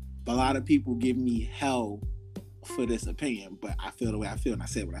 A lot of people give me hell for this opinion, but I feel the way I feel, and I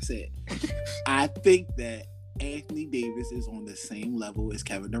said what I said. I think that Anthony Davis is on the same level as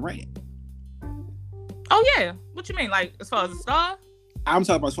Kevin Durant. Oh yeah, what you mean? Like, as far as a star? I'm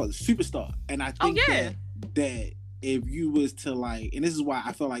talking about as far as a superstar, and I think yeah. that if you was to like, and this is why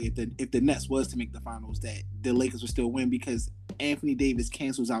I feel like if the Nets was to make the finals, that the Lakers would still win because Anthony Davis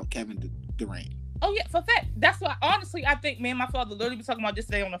cancels out Kevin Durant. Oh yeah, for fact. That's why, honestly, I think me and my father literally was talking about this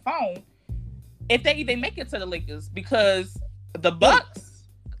today on the phone. If they even make it to the Lakers, because the Bucks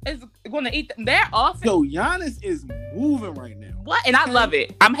is going to eat their offense. Yo, Giannis is moving right now. What? And I love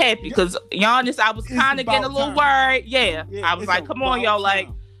it. I'm happy because Giannis, I was It's kind of getting a about little time. worried. Yeah. I was it's like, come on, about y'all. Like,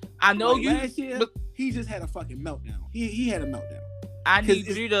 time. I know Like, you. last year, but he just had a fucking meltdown. He had a meltdown. I 'Cause need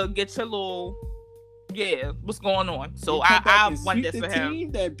it's- you to get your little. Yeah, what's going on? So You come back I and want sweep this the for him.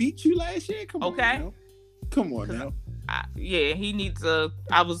 team that beat you last year. Come on, Okay. now. Come on now. Yeah, he needs to.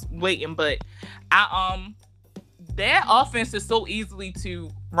 I was waiting, but their offense is so easily to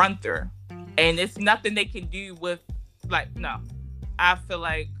run through, and it's nothing they can do with. Like, no, I feel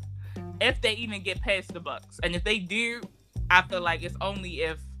like if they even get past the Bucks, and if they do, I feel like it's only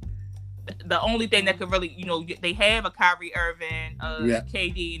if the only thing that could really, they have a Kyrie Irving,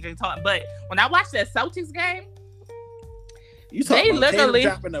 KD, and James Harden. But when I watched that Celtics game, You talking They about literally-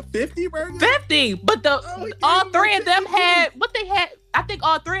 Tatum dropping a 50 burger? 50, but he all gave three him of them 50. had what they had. I think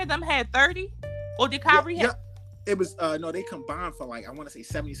all three of them had 30, or did Kyrie have? It was no, they combined for like I want to say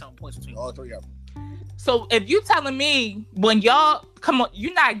 70 something points between all three of them. So if you telling me when y'all come on,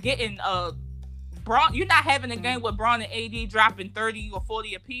 you're not getting Braun, you're not having a game with Braun and AD dropping 30 or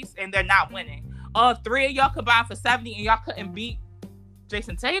 40 apiece, and they're not winning. All three of y'all combined for 70, and y'all couldn't beat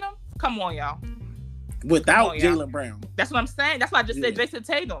Jason Tatum. Come on, y'all. Without y'all. Jaylen Brown. That's what I'm saying. That's why I just said Yeah. Jason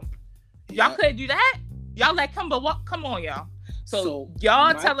Tatum. Yeah. Y'all couldn't do that. Y'all let come, but what? Come on, y'all. So my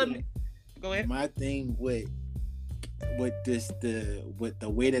y'all telling thing- me. Go ahead. My thing with the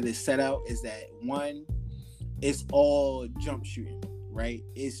way that it's set out is that one, it's all jump shooting, right?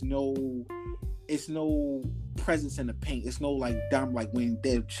 It's no presence in the paint. It's no like dumb like when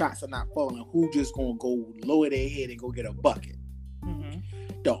their shots are not falling, who just gonna go lower their head and go get a bucket. Mm-hmm.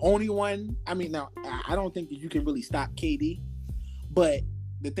 The only one, I mean, now I don't think that you can really stop KD, but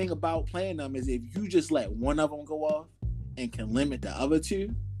the thing about playing them is if you just let one of them go off and can limit the other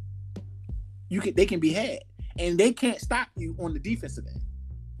two, they can be had, and they can't stop you on the defensive end.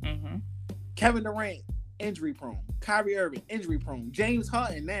 Mm-hmm. Kevin Durant, injury prone. Kyrie Irving, injury prone. James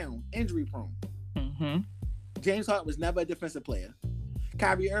Harden now injury prone. Mm-hmm. James Harden was never a defensive player.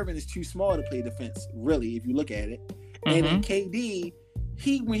 Kyrie Irving is too small to play defense, really, if you look at it. And then KD,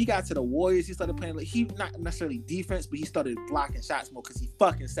 when he got to the Warriors, he started playing like he not necessarily defense, but he started blocking shots more because he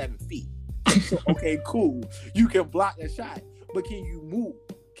fucking 7 feet. So okay, cool. You can block a shot, but can you move?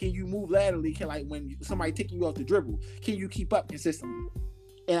 Can you move laterally? Can like when somebody taking you off the dribble, can you keep up consistently?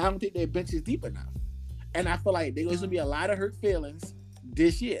 And I don't think their bench is deep enough. And I feel like there's gonna be a lot of hurt feelings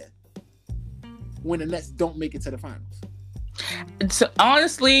this year when the Nets don't make it to the finals. So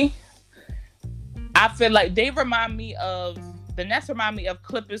honestly, I feel like the Nets remind me of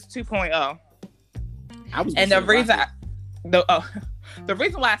Clippers 2.0. And The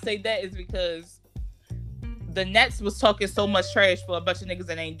reason why I say that is because the Nets was talking so much trash for a bunch of niggas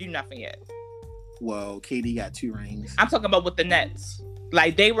that ain't do nothing yet. Well, KD got 2 rings. I'm talking about with the Nets.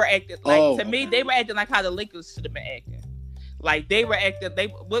 Like, they were acting like, to me, they were acting like how the Lakers should have been acting. Like, they were acting,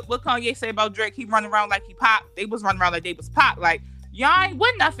 what Kanye say about Drake, he running around like he pop. They was running around like they was pop. Like, y'all ain't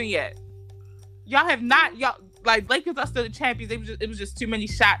win nothing yet. Y'all have not, like, Lakers are still the champions. It was just too many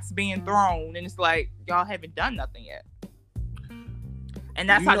shots being thrown. And it's like, y'all haven't done nothing yet. And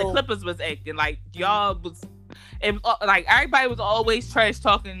that's how the Clippers was acting. Like, y'all was, it was like, everybody was always trash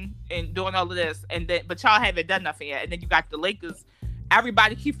talking and doing all of this. But y'all haven't done nothing yet. And then you got the Lakers.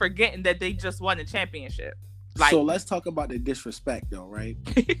 Everybody keep forgetting that they just won the championship. Like, so let's talk about the disrespect, though, right?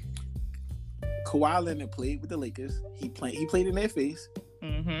 Kawhi Leonard played with the Lakers. He played in their face.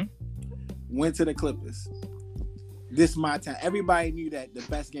 Mm-hmm. Went to the Clippers. This is my time. Everybody knew that the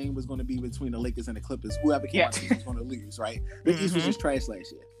best game was going to be between the Lakers and the Clippers. Whoever came out was going to lose, right? The East was just trash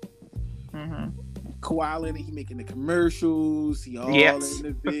last year. Mm-hmm. Kawhi Leonard, he making the commercials. He all in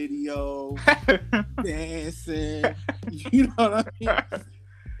the video, dancing. You know what I mean?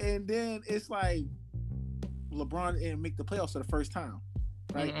 And then it's like LeBron didn't make the playoffs for the first time,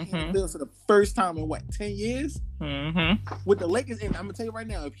 right? Mm-hmm. He made the playoffs for the first time in 10 years? Mm-hmm. With the Lakers, and I'm gonna tell you right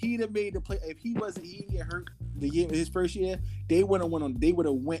now, if he'd have made the play, if he didn't get hurt his first year, they would have went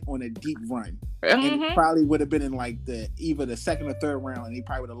on a deep run, and it probably would have been in like either the second or third round, and they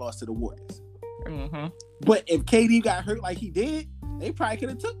probably would have lost to the Warriors. Mm-hmm. But if KD got hurt like he did, they probably could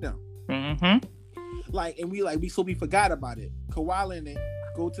have took them. Mm-hmm. Like, and we forgot about it. Kawhi Leonard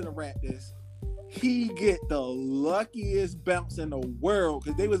go to the Raptors. He get the luckiest bounce in the world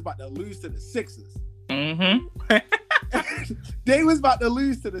because they was about to lose to the Sixers. Mm-hmm. They was about to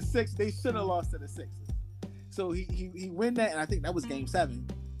lose to the Sixers. They should have lost to the Sixers. So he win that, and I think that was Game 7.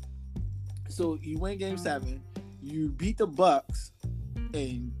 So you win Game 7, you beat the Bucks,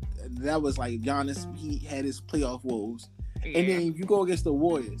 and that was like Giannis. He had his playoff woes, and then you go against the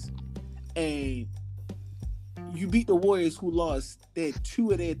Warriors, and you beat the Warriors, who lost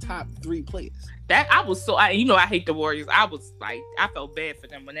 2 of their top 3 players. That I was so, I hate the Warriors. I was like, I felt bad for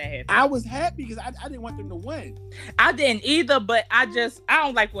them when that happened. I was happy because I didn't want them to win. I didn't either, but I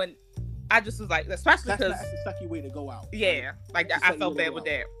don't like when I just was like, especially because that's a sucky way to go out. Yeah, like I felt bad with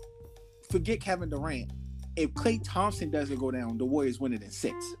that. Forget Kevin Durant. If Klay Thompson doesn't go down, the Warriors win it in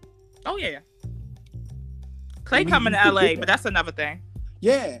 6. Oh yeah, Klay coming to LA, but that's another thing.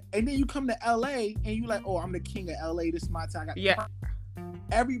 Yeah, and then you come to LA and you like, oh, I'm the king of LA. This is my time.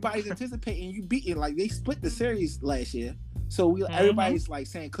 Everybody's anticipating you beating. Like, they split the series last year, so everybody's like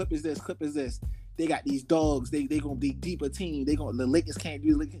saying Clippers this, Clippers this. They got these dogs. They gonna be deeper team. The Lakers can't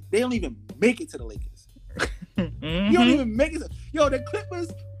do. They don't even make it to the Lakers. You don't even make it. Yo, the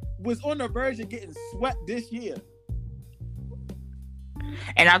Clippers was on the verge of getting swept this year.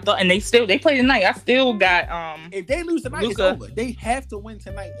 And I thought, and they play tonight. I still got if they lose tonight, Luka. It's over. They have to win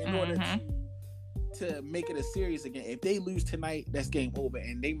tonight in order to make it a series again. If they lose tonight, that's game over,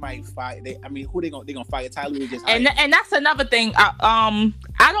 and they might fire. Who they gonna fire? Tyler Lue and that's another thing. I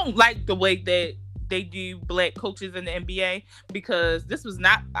don't like the way that they do black coaches in the NBA, because this was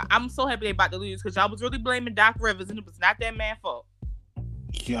not. I'm so happy they about to lose, because y'all was really blaming Doc Rivers, and it was not that man's fault.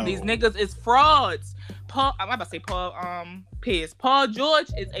 Yo. These niggas is frauds. I'm about to say Paul Pierce. Paul George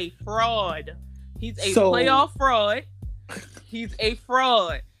is a fraud. He's a playoff fraud. He's a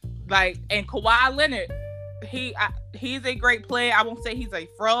fraud. Like, and Kawhi Leonard, he's a great player. I won't say he's a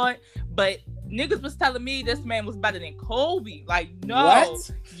fraud, but niggas was telling me this man was better than Kobe. Like, no.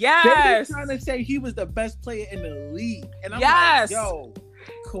 What? Yes. They were trying to say he was the best player in the league. And I'm like, yo,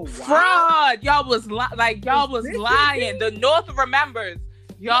 Kawhi? Fraud. Y'all was lying. The North remembers.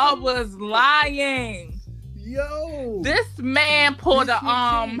 Y'all was lying. Yo. This man pulled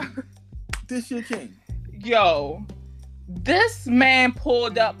This your king. Yo. This man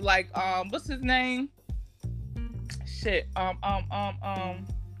pulled up like what's his name? Shit. Damn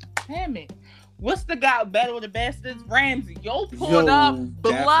it. What's the guy, Battle of the Bastards? Ramsey. Yo pulled up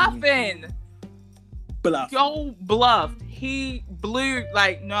bluffing. Yo bluffed. He blew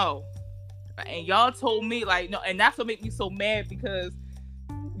like no. And y'all told me like no, and that's what made me so mad, because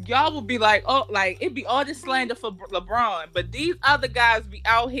y'all would be like, oh, like it'd be all this slander for LeBron, but these other guys be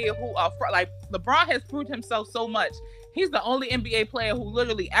out here who are like, LeBron has proved himself so much. He's the only NBA player who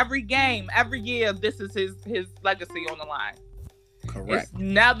literally every game, every year, this is his legacy on the line. Correct. It's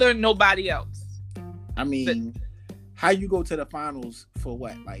never nobody else. I mean, how you go to the finals for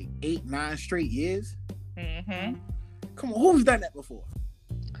what, like 8-9 straight years? Mm-hmm. Come on, who's done that before?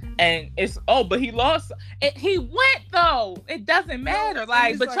 And but he lost. He went though. It doesn't matter.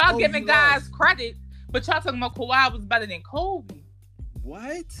 But y'all giving guys credit. But y'all talking about Kawhi was better than Kobe.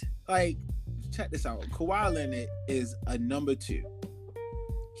 What? Like, check this out. Kawhi Leonard is a number 2.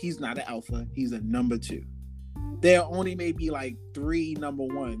 He's not an alpha. He's a number 2. There are only maybe like 3 number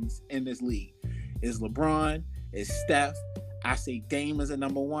 1s in this league. It's LeBron, it's Steph. I say Dame is a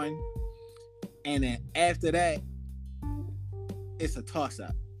number 1. And then after that, it's a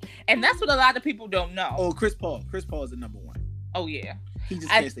toss-up. And that's what a lot of people don't know. Oh, Chris Paul. Chris Paul is the number 1. Oh, yeah. He just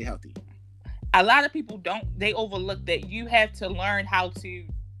can't stay healthy. A lot of people they overlook that you have to learn how to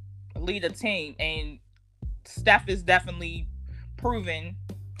lead a team. And Steph is definitely proven.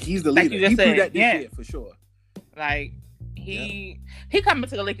 He's the leader. He proved that this year, for sure. Like, he coming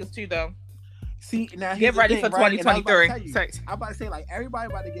to the Lakers too, though. See, now get ready for 2023. I'm about to say, like, everybody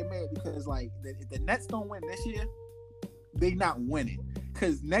about to get mad because, like, if the Nets don't win this year, they not winning.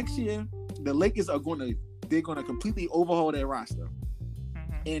 Because next year, the Lakers they're gonna completely overhaul their roster,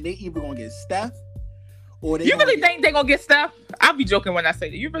 and they either gonna get Steph or they. You really think they're gonna get Steph? I'll be joking when I say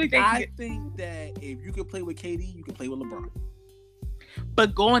that. You really think? I think that if you can play with KD, you can play with LeBron.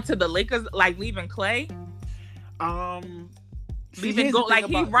 But going to the Lakers, like leaving Clay, leaving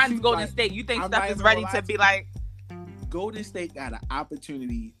he runs Golden State. You think Steph is ready to be like? Golden State got an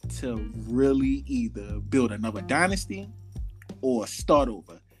opportunity to really either build another dynasty or start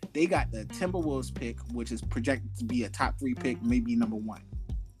over. They got the Timberwolves pick, which is projected to be a top 3 pick, maybe number 1,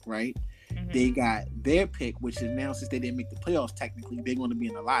 right? Mm-hmm. They got their pick, which is now, since they didn't make the playoffs, technically, they're going to be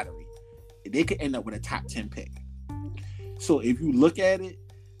in the lottery. They could end up with a top 10 pick. So if you look at it,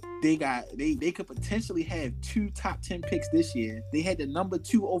 they could potentially have 2 top 10 picks this year. They had the number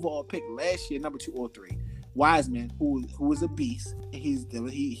 2 overall pick last year, number 2 or 3. Wiseman, who is a beast, he's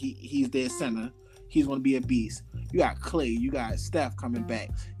their center. He's going to be a beast. You got Clay. You got Steph coming back.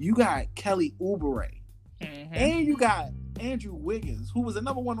 You got Kelly Oubre. Mm-hmm. And you got Andrew Wiggins, who was a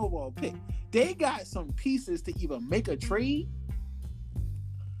number 1 overall pick. They got some pieces to either make a trade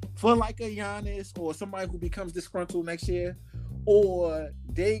for like a Giannis or somebody who becomes disgruntled next year, or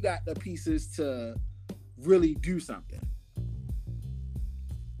they got the pieces to really do something.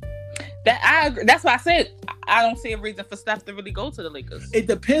 That's why I said I don't see a reason for Steph to really go to the Lakers. It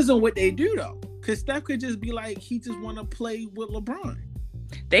depends on what they do, though. Because Steph could just be like, he just want to play with LeBron.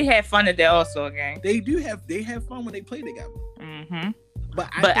 They had fun at their All-Star game. They have fun when they play together. Mm-hmm. But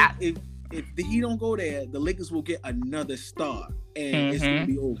I think if he don't go there, the Lakers will get another star, and it's going to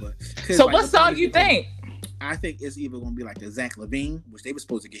be over. So what star do you think? I think it's either going to be like the Zach LaVine, which they were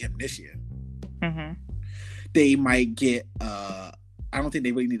supposed to get him this year. Mm-hmm. They might get, I don't think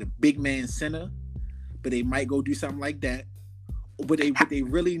they really need a big man center, but they might go do something like that. What they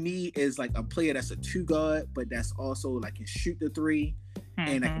really need is like a player that's a 2 guard, but that's also like can shoot the 3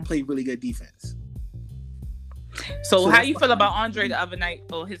 and that can play really good defense. So how you feel about Andre the other night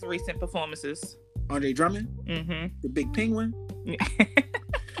or his recent performances? Andre Drummond, the big penguin.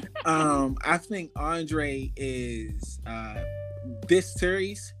 I think Andre is this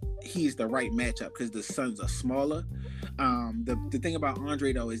series. He's the right matchup because the Suns are smaller. The thing about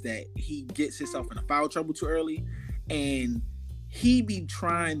Andre though is that he gets himself in a foul trouble too early, and he be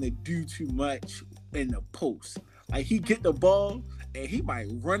trying to do too much in the post. Like he get the ball and he might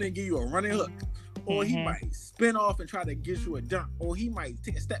run and give you a running hook, or he might spin off and try to get you a dunk, or he might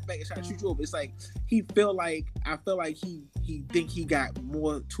take a step back and try to shoot you over. It's like I feel like he think he got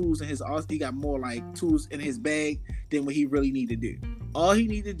more tools in his arsenal. He got more like tools in his bag than what he really need to do. All he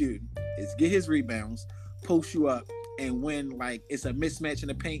need to do is get his rebounds, post you up, and when like it's a mismatch in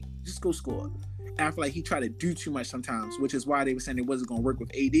the paint, just go score. And I feel like he tried to do too much sometimes, which is why they were saying it wasn't going to work with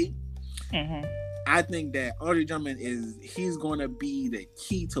AD. I think that Andre Drummond he's going to be the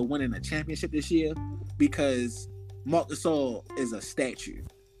key to winning a championship this year, because Marc Gasol is a statue,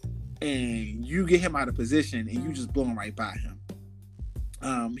 and you get him out of position and you just blow him right by him.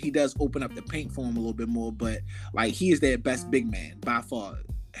 He does open up the paint for him a little bit more, but like he is their best big man by far.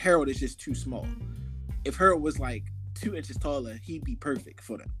 Harold is just too small. If Harold was like 2 inches taller, he'd be perfect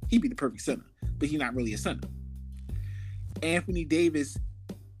for them. He'd be the perfect center, but he's not really a center. Anthony Davis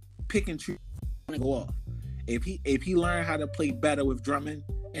pick and choose to go off. If he learned how to play better with Drummond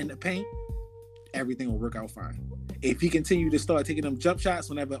in the paint, everything will work out fine. If he continue to start taking them jump shots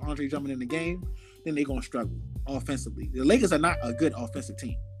whenever Andre Drummond in the game, then they're gonna struggle offensively. The Lakers are not a good offensive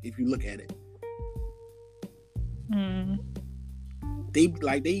team if you look at it.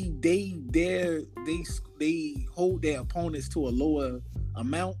 They hold their opponents to a lower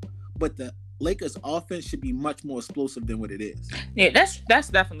amount, but the Lakers offense should be much more explosive than what it is. Yeah, that's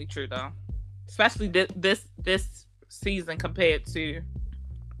definitely true though. Especially this season compared to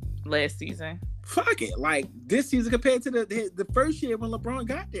last season. Fuck it. Like this season compared to the first year when LeBron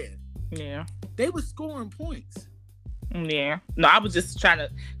got there. Yeah. They were scoring points. Yeah. No, I was just trying to,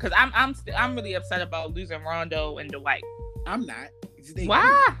 cause I'm really upset about losing Rondo and Dwight. I'm not.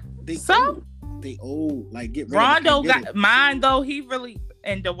 Why? They So? old. They old. Like get rid Rondo of it. got mine though. He really,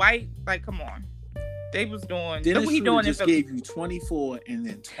 and Dwight, like, come on. They was doing. Dennis Look what he Schroeder doing. just gave you 24 and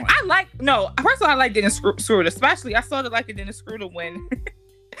then 20. I like First of all, I like Dennis Schroeder, especially. I started liking Dennis Schroeder when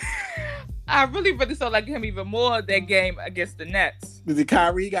I really, really started liking him even more that game against the Nets. Was it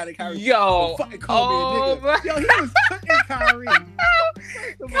Kyrie? Got it, Kyrie. Yo, Fucking call me a nigga. Yo, he was cooking Kyrie.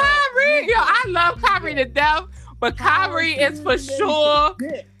 Kyrie, yo, I love Kyrie to death, but Kyrie is for sure.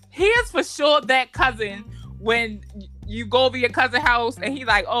 He is for sure that cousin when you go over your cousin's house and he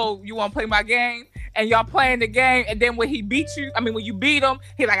like, oh, you want to play my game? And y'all playing the game, and then when he beat you, when you beat him,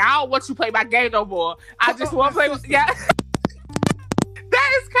 he like, I don't want you to play my game no more. I just want to play with, yeah.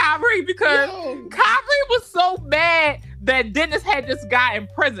 That is Kyrie, because Kyrie was so bad that Dennis had this guy in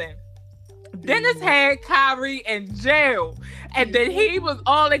prison. Dennis had Kyrie in jail, and then he was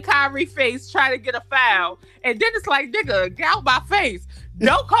all in Kyrie's face trying to get a foul. And Dennis like, nigga, get out my face.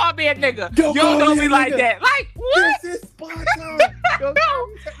 Don't call me a nigga. You don't know me like that. Like, what? This is Sparta. Yo,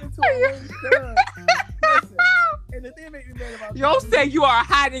 and the thing make me mad about Yo say you are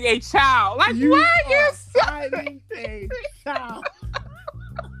hiding a child. Like, you why are you hiding a child?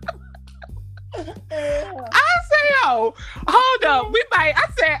 I say, yo, hold up. I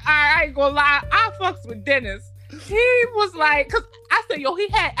said, I ain't gonna lie. I fucks with Dennis. He was like, cause I said, yo, he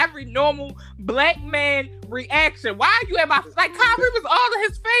had every normal black man reaction. Why are you at my, like, Kyrie was all in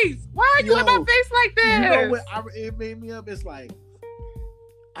his face. Why are you at my face like this? You know what it made me up? It's like,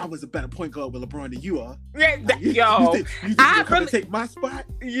 I was a better point guard with LeBron than you are. Yeah, you think you're gonna take my spot?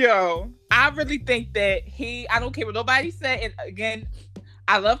 Yo, I really think that I don't care what nobody said. And again,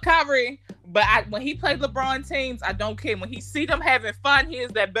 I love Kyrie, but when he played LeBron teams, I don't care. When he see them having fun, he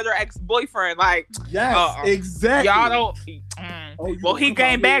is that bitter ex-boyfriend. Like, yes, exactly. Y'all don't. Well, he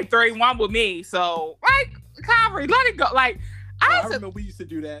came back 3-1 with me, so like, Kyrie, let it go. Like, I remember we used to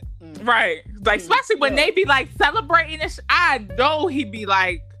do that. Right. Like, especially when they be like celebrating this. I know he be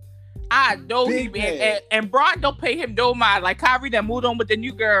like, and Bron don't pay him no mind. Like, Kyrie that moved on with the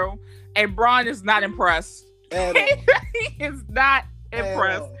new girl, and Bron is not impressed. He is not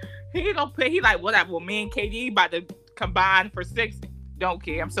impressed. He don't pay. He like, whatever. Well, me and KD about to combine for 60. Don't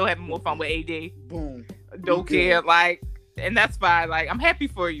care. I'm still having more fun with AD. Boom. Don't care. Like, and that's fine. Like, I'm happy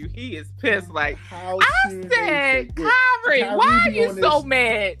for you. He is pissed. Like, I said, Kyrie, why are you so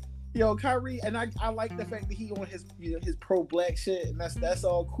mad? Yo, Kyrie, and I like the fact that he on his his pro black shit, and that's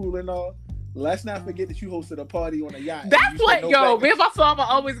all cool and all. Let's not forget that you hosted a party on a yacht. That's what, yo, me and my father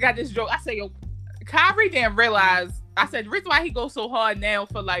always got this joke. I said, yo, Kyrie didn't realize. I said, the reason why he goes so hard now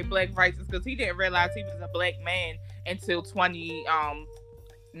for like black rights is because he didn't realize he was a black man until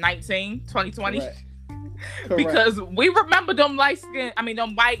 2020. Correct. Because we remember them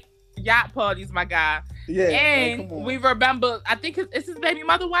them white yacht parties, my guy. Yeah. And we remember, I think is his baby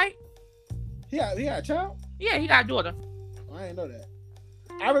mother white? Yeah, he got a child? Yeah, he got a daughter. Oh, I didn't know that.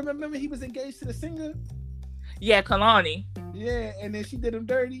 I remember he was engaged to the singer. Yeah, Kalani. Yeah, and then she did him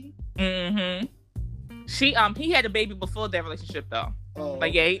dirty. Mm-hmm. He had a baby before that relationship though. Oh.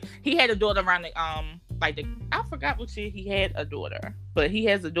 Like, yeah, he had a daughter around the I forgot what year he had a daughter, but he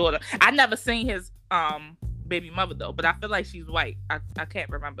has a daughter. I never seen his baby mother though, but I feel like she's white. I can't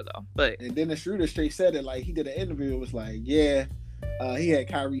remember though. But and then the Schroeder straight said it, like he did an interview. It was like, yeah, he had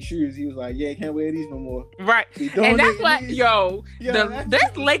Kyrie shoes. He was like, yeah, can't wear these no more. Right, and that's what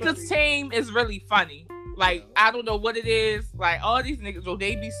this Lakers funny. Team is really funny. Like, I don't know what it is. Like, all these niggas,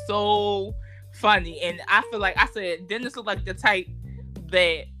 they be so funny, and I feel like I said Dennis look like the type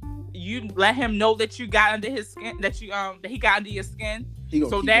that you let him know that you got under his skin, that he got under your skin.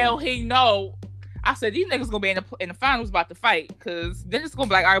 So now he know. I said these niggas gonna be in the finals about to fight, because Dennis gonna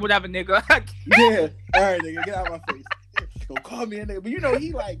be like, all right, whatever, nigga. Yeah, all right, nigga, get out of my face. Don't call me a nigga, but you know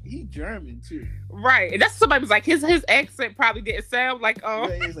he German too. Right, and that's somebody was like his accent probably didn't sound like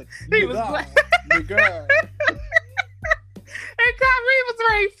yeah, he's like, he was like nigga. And Kyrie was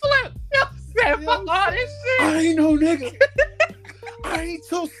ready to flip. Said, fuck all this shit. I ain't no nigga. I ain't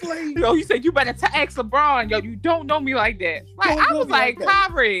so slave. Yo, you said you better ask LeBron. Yo, you don't know me like that. Like, I was like,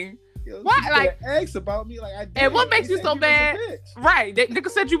 Kyrie, why? Like, ask about me like I did. And what makes you so bad? Right, that nigga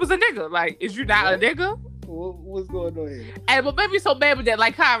said you was a nigga. Like, is you not a nigga? What's going on here? And what made me so bad with that,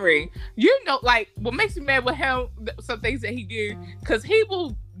 like, Kyrie, you know, like, what makes me mad with him, some things that he do, because he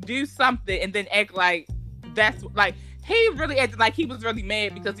will do something and then act like that's like. He really acted like he was really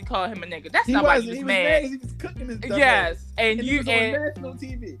mad because he called him a nigga. That's not why he was mad. He was cooking his stuff. Yes, and he was on national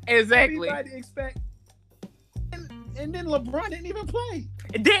TV. Exactly. Everybody expect. And then LeBron didn't even play.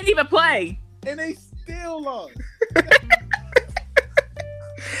 It didn't even play. And they still lost.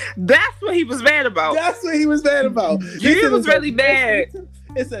 That's what he was mad about. That's what he was mad about. He was really mad.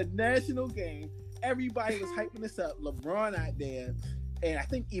 It's a national game. Everybody was hyping this up. LeBron out there, and I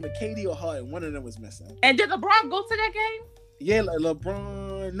think even KD or Harden, one of them was missing. And did LeBron go to that game? Yeah,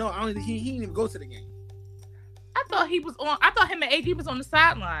 LeBron. No, I don't. He didn't even go to the game. I thought he was on. I thought him and AD was on the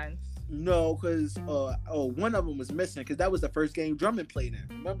sidelines. No, because one of them was missing because that was the first game Drummond played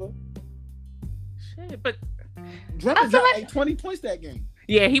in. Remember? Shit, but Drummond got like 20 points that game.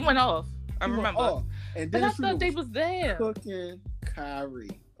 Yeah, he went off. I remember. And but then I thought they was there. Cooking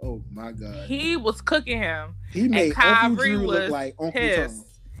Kyrie. Oh my God. He was cooking him. He made Kyrie Uncle Drew was look like Uncle pissed. Tom.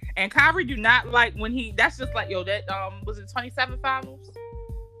 And Kyrie do not like when he. That's just like that. Was it 27 finals?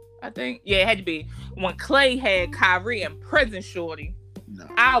 I think. Yeah, it had to be when Clay had Kyrie in prison, shorty. No.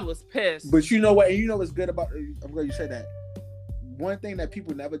 I was pissed. But you know what? You know what's good about? I'm glad you said that. One thing that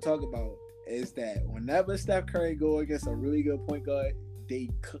people never talk about is that whenever Steph Curry go against a really good point guard, they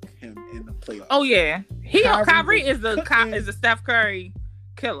cook him in the playoffs. Oh yeah, Kyrie is the Steph Curry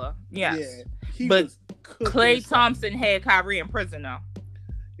killer. Yes. Yeah. But Klay Thompson had Kyrie in prison though.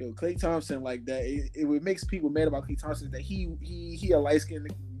 Yo, Klay Thompson like that. It what makes people mad about Klay Thompson is that he a light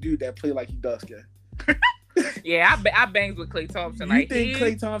skinned dude that play like he dark skinned. Yeah, I bangs with Klay Thompson. You think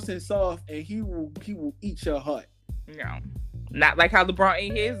Klay Thompson soft and he will eat your heart? No. Not like how LeBron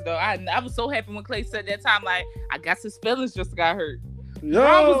ate his though. I was so happy when Klay said that time, like, I guess his feelings just got hurt.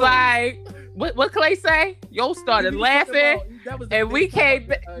 LeBron was like, what Klay say? Yo started laughing, and we came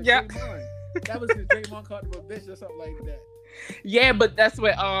back. Yeah, that was his Draymond called him a bitch or something like that. Yeah, but that's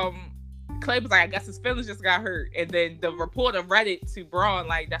what Klay was like. I guess his feelings just got hurt, and then the reporter read it to Braun,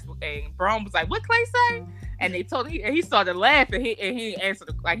 like that's what. And Braun was like, "What Klay say?" And they told him, and he started laughing. He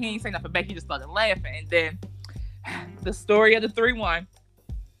answered like he ain't saying nothing back. He just started laughing, and then the story of the 3-1.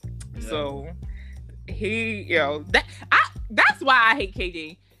 Yeah. So that's why I hate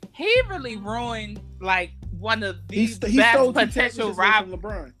KD. He really ruined like one of the best potential rivals.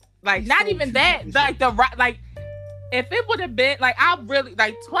 LeBron. Like not even that. Like if it would have been like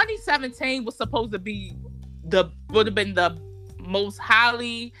 2017 was supposed to be would have been the most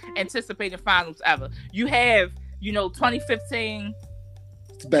highly anticipated finals ever. You have 2015.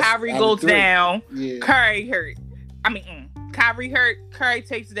 Kyrie goes down. Yeah. Curry hurt. Kyrie hurt. Curry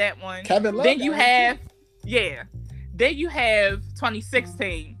takes that one. Then you have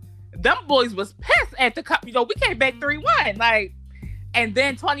 2016. Them boys was pissed at the cup. We came back 3-1. Like, and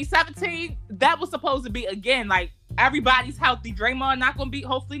then 2017, that was supposed to be again like everybody's healthy. Draymond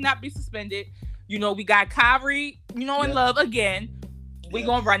hopefully not be suspended. We got Kyrie, in love again. We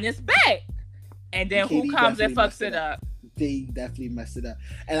gonna run this back. And then who comes and fucks it up? They definitely messed it up.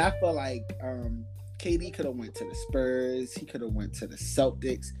 And I feel like KD could have went to the Spurs. He could have went to the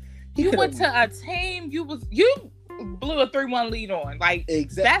Celtics. You went to a team you blew a 3-1 lead on. Like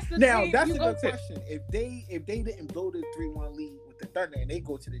exactly. That's a good question. If they didn't blow the 3-1 lead with the Thunder and they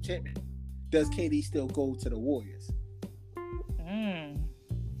go to the championship, does KD still go to the Warriors?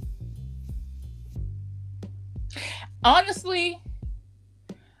 Honestly,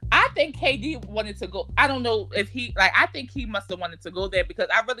 I think KD wanted to go. I don't know if I think he must have wanted to go there because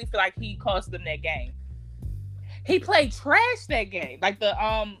I really feel like he cost them that game. He played trash that game, like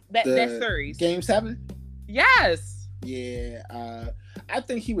that series. Game 7? Yes. Yeah, I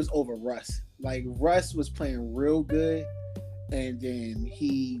think he was over Russ. Like Russ was playing real good, and then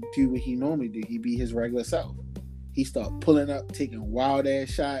he do what he normally do. He be his regular self. He start pulling up, taking wild ass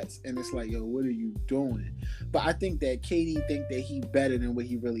shots, and it's like, yo, what are you doing? But I think that KD think that he better than what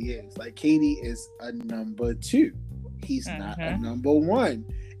he really is. Like KD is a number 2. He's not a number 1.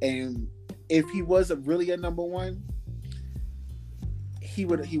 And if he was really a number 1, he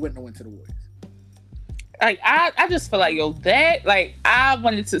wouldn't have went to the Warriors. Like I just feel like that like I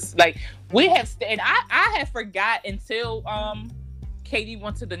wanted to like we have and I had forgot until KD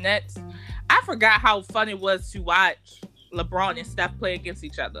went to the Nets. I forgot how fun it was to watch LeBron and Steph play against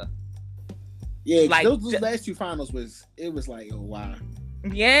each other. Yeah, like those last 2 finals was like, oh wow.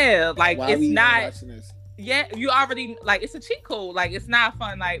 Yeah, like why it's not. Watching this? Yeah, you already like it's a cheat code. Like it's not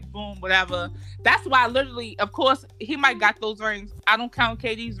fun. Like boom, whatever. That's why literally, of course, he might got those rings. I don't count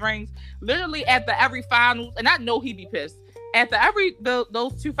KD's rings. Literally after every finals, and I know he'd be pissed. After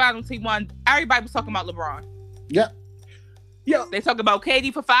those 2 finals he won, everybody was talking about LeBron. Yep. Yeah. They talk about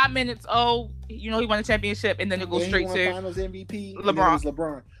KD for 5 minutes. Oh, he won a championship, and then it goes straight to Finals MVP. LeBron.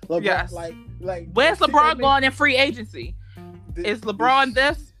 LeBron. Yes. Like. Where's LeBron going in free agency? Is LeBron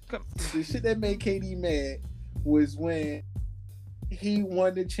this? The shit that made KD mad was when he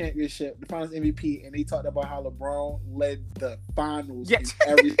won the championship, the Finals MVP, and they talked about how LeBron led the Finals Yeah. in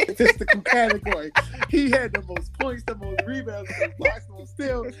every statistical category. He had the most points, the most rebounds, the most blocks, the most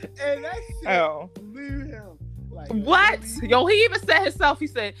steals, and that shit blew him. Like, What? really? Yo, he even said himself, he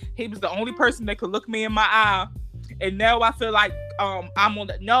said he was the only person that could look me in my eye. And now I feel like I'm on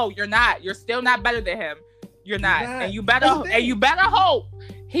the no, you're not. You're still not better than him. You're not. not. And you That's better the thing. hope.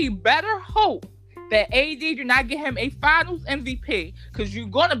 He better hope that AD do not get him a finals MVP. Because you're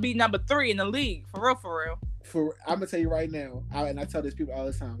gonna be number 3 in the league. For real. I'm gonna tell you right now, and I tell this people all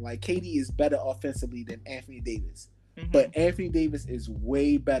the time, like KD is better offensively than Anthony Davis, Mhm. but Anthony Davis is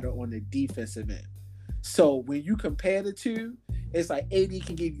way better on the defensive end. So when you compare the two, it's like AD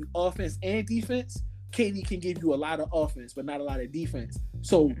can give you offense and defense. KD can give you a lot of offense, but not a lot of defense.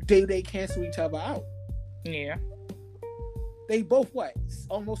 So they cancel each other out. Yeah. They both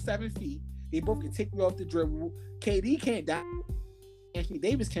almost 7 feet. They both can take you off the dribble. KD can't die. Anthony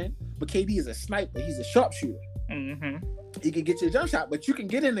Davis can, but KD is a sniper. He's a sharpshooter. Mm-hmm. He can get you a jump shot, but you can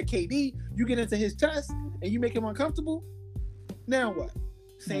get into KD, you get into his chest, and you make him uncomfortable. Now what?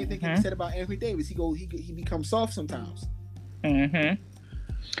 Same thing can be said about Anthony Davis. He becomes soft sometimes. Mm-hmm.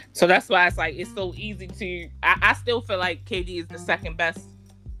 So that's why it's like it's so easy to. I still feel like KD is the second best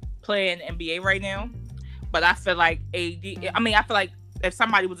player in the NBA right now, but I feel like AD. I mean, I feel like if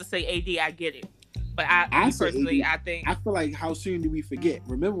somebody was to say AD, I get it. But I me say personally, AD. I think I feel like how soon do we forget?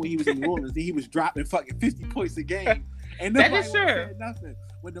 Remember when he was in New Orleans, he was dropping fucking 50 points a game, and That nobody is true. said nothing.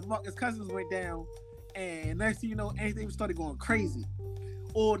 When DeMarcus Cousins went down, and next thing you know, Anthony Davis started going crazy.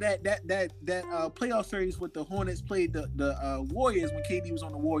 Or that playoff series with the Hornets played the Warriors when KD was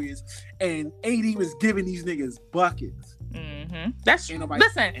on the Warriors, and AD was giving these niggas buckets. That's Ain't nobody-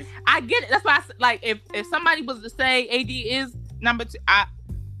 listen. I get it. That's why if somebody was to say AD is number 2,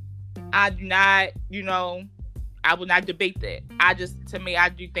 I do not. I will not debate that. I do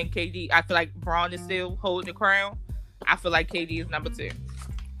think KD. I feel like Braun is still holding the crown. I feel like KD is number 2.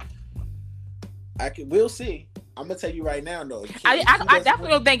 We'll see. I'm gonna tell you right now, though. I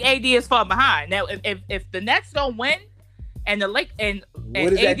definitely don't think AD is far behind. Now, if the Nets don't win, and and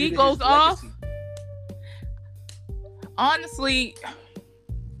AD goes off, honestly,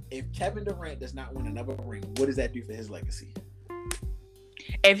 if Kevin Durant does not win another ring, what does that do for his legacy?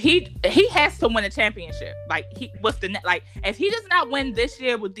 if he has to win a championship, if he does not win this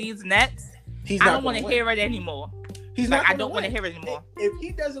year with these Nets, I don't want to hear it anymore. I don't want to hear it anymore. If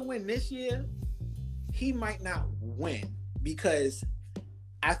he doesn't win this year, he might not win because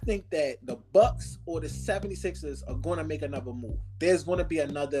I think that the Bucks or the 76ers are going to make another move. There's going to be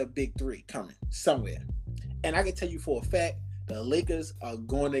another big 3 coming somewhere. And I can tell you for a fact, the Lakers are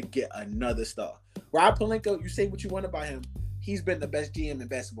going to get another star. Rob Pelinka, you say what you want about him. He's been the best GM in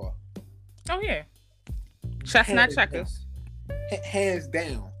basketball. Oh, yeah. Chestnut checkers. Hands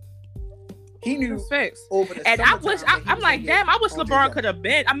down. He knew Respects. over the And I summertime wish, that he I'm was like, gonna damn, get I wish Andre LeBron Drummond. could have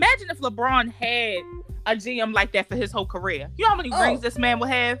been. Imagine if LeBron had a GM like that for his whole career. You know how many rings this man would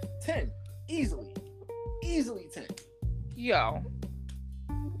have? 10. Easily 10. Yo.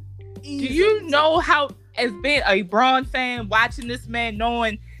 Easily Do you 10. know how, as being a Braun fan, watching this man,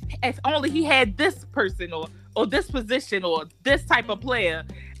 knowing if only he had this person or this position or this type of player,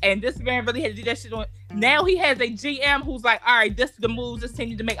 and this man really had to do that shit on. Now he has a GM who's like, all right, this is the moves this team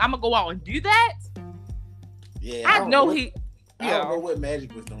need to make. I'm gonna go out and do that. Yeah, I know I don't know what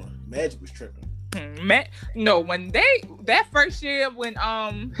Magic was doing. Magic was tripping. When that first year when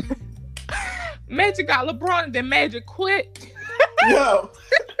Magic got LeBron and then Magic quit. Yo,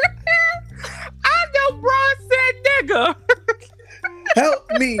 I know Braun said nigga. help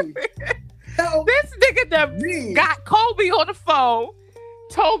me. Help This nigga that me. got Kobe on the phone.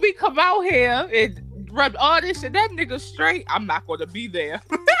 Toby come out here and rub all this shit. That nigga straight. I'm not gonna be there.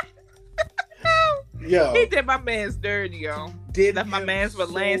 Yo, He did my man's dirty, yo. did Left my him man's with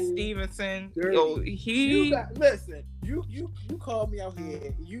so Lance Stevenson. dirty. Yo, Listen. You called me out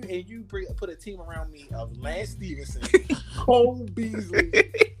here. You put a team around me of Lance Stevenson, Cole Beasley,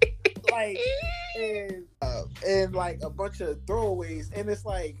 and like a bunch of throwaways, and it's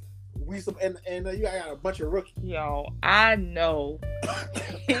like you got a bunch of rookies. Yo, I know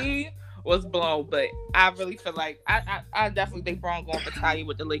he was blown, but I really feel like I definitely think Braun going to retire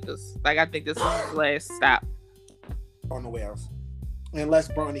with the Lakers. Like, I think this is his last stop. On the way else. Unless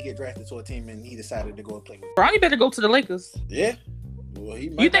Bronny get drafted to a team and he decided to go and play with. Bronny better go to the Lakers. Yeah. Well, he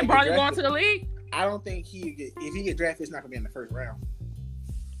might You think not get Bronny going drafted. to the league? I don't think if he get drafted, it's not gonna be in the first round.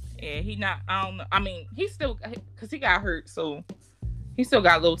 Yeah, he not. I don't know. I mean, he still, because he got hurt, so he still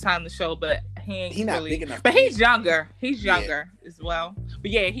got a little time to show, but he ain't He not really, big enough but to he's be- younger. He's younger as well.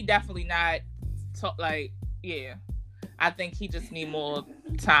 But yeah, he definitely not. Yeah, I think he just need more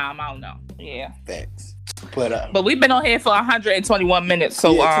time. I don't know. Yeah. Facts. But we've been on here for 121 minutes,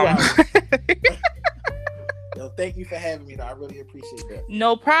 so 2 hours. Yo, thank you for having me, though. I really appreciate that.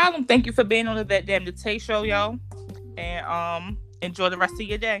 No problem. Thank you for being on the That Damn the Tay show, yo. And enjoy the rest of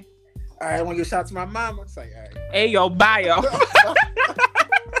your day. All right, I want to give a shout out to my mama. It's like, all right. Hey, yo, bye, yo.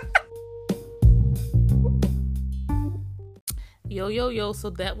 Yo, so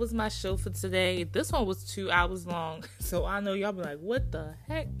that was my show for today. This one was 2 hours long, so I know y'all be like, what the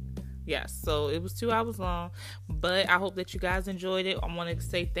heck? Yes, so it was 2 hours long, but I hope that you guys enjoyed it. I want to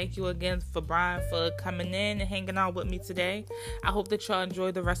say thank you again for Brian for coming in and hanging out with me today. I hope that y'all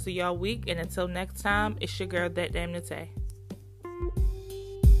enjoy the rest of y'all week, and until next time, it's your girl, That Damn the Tay.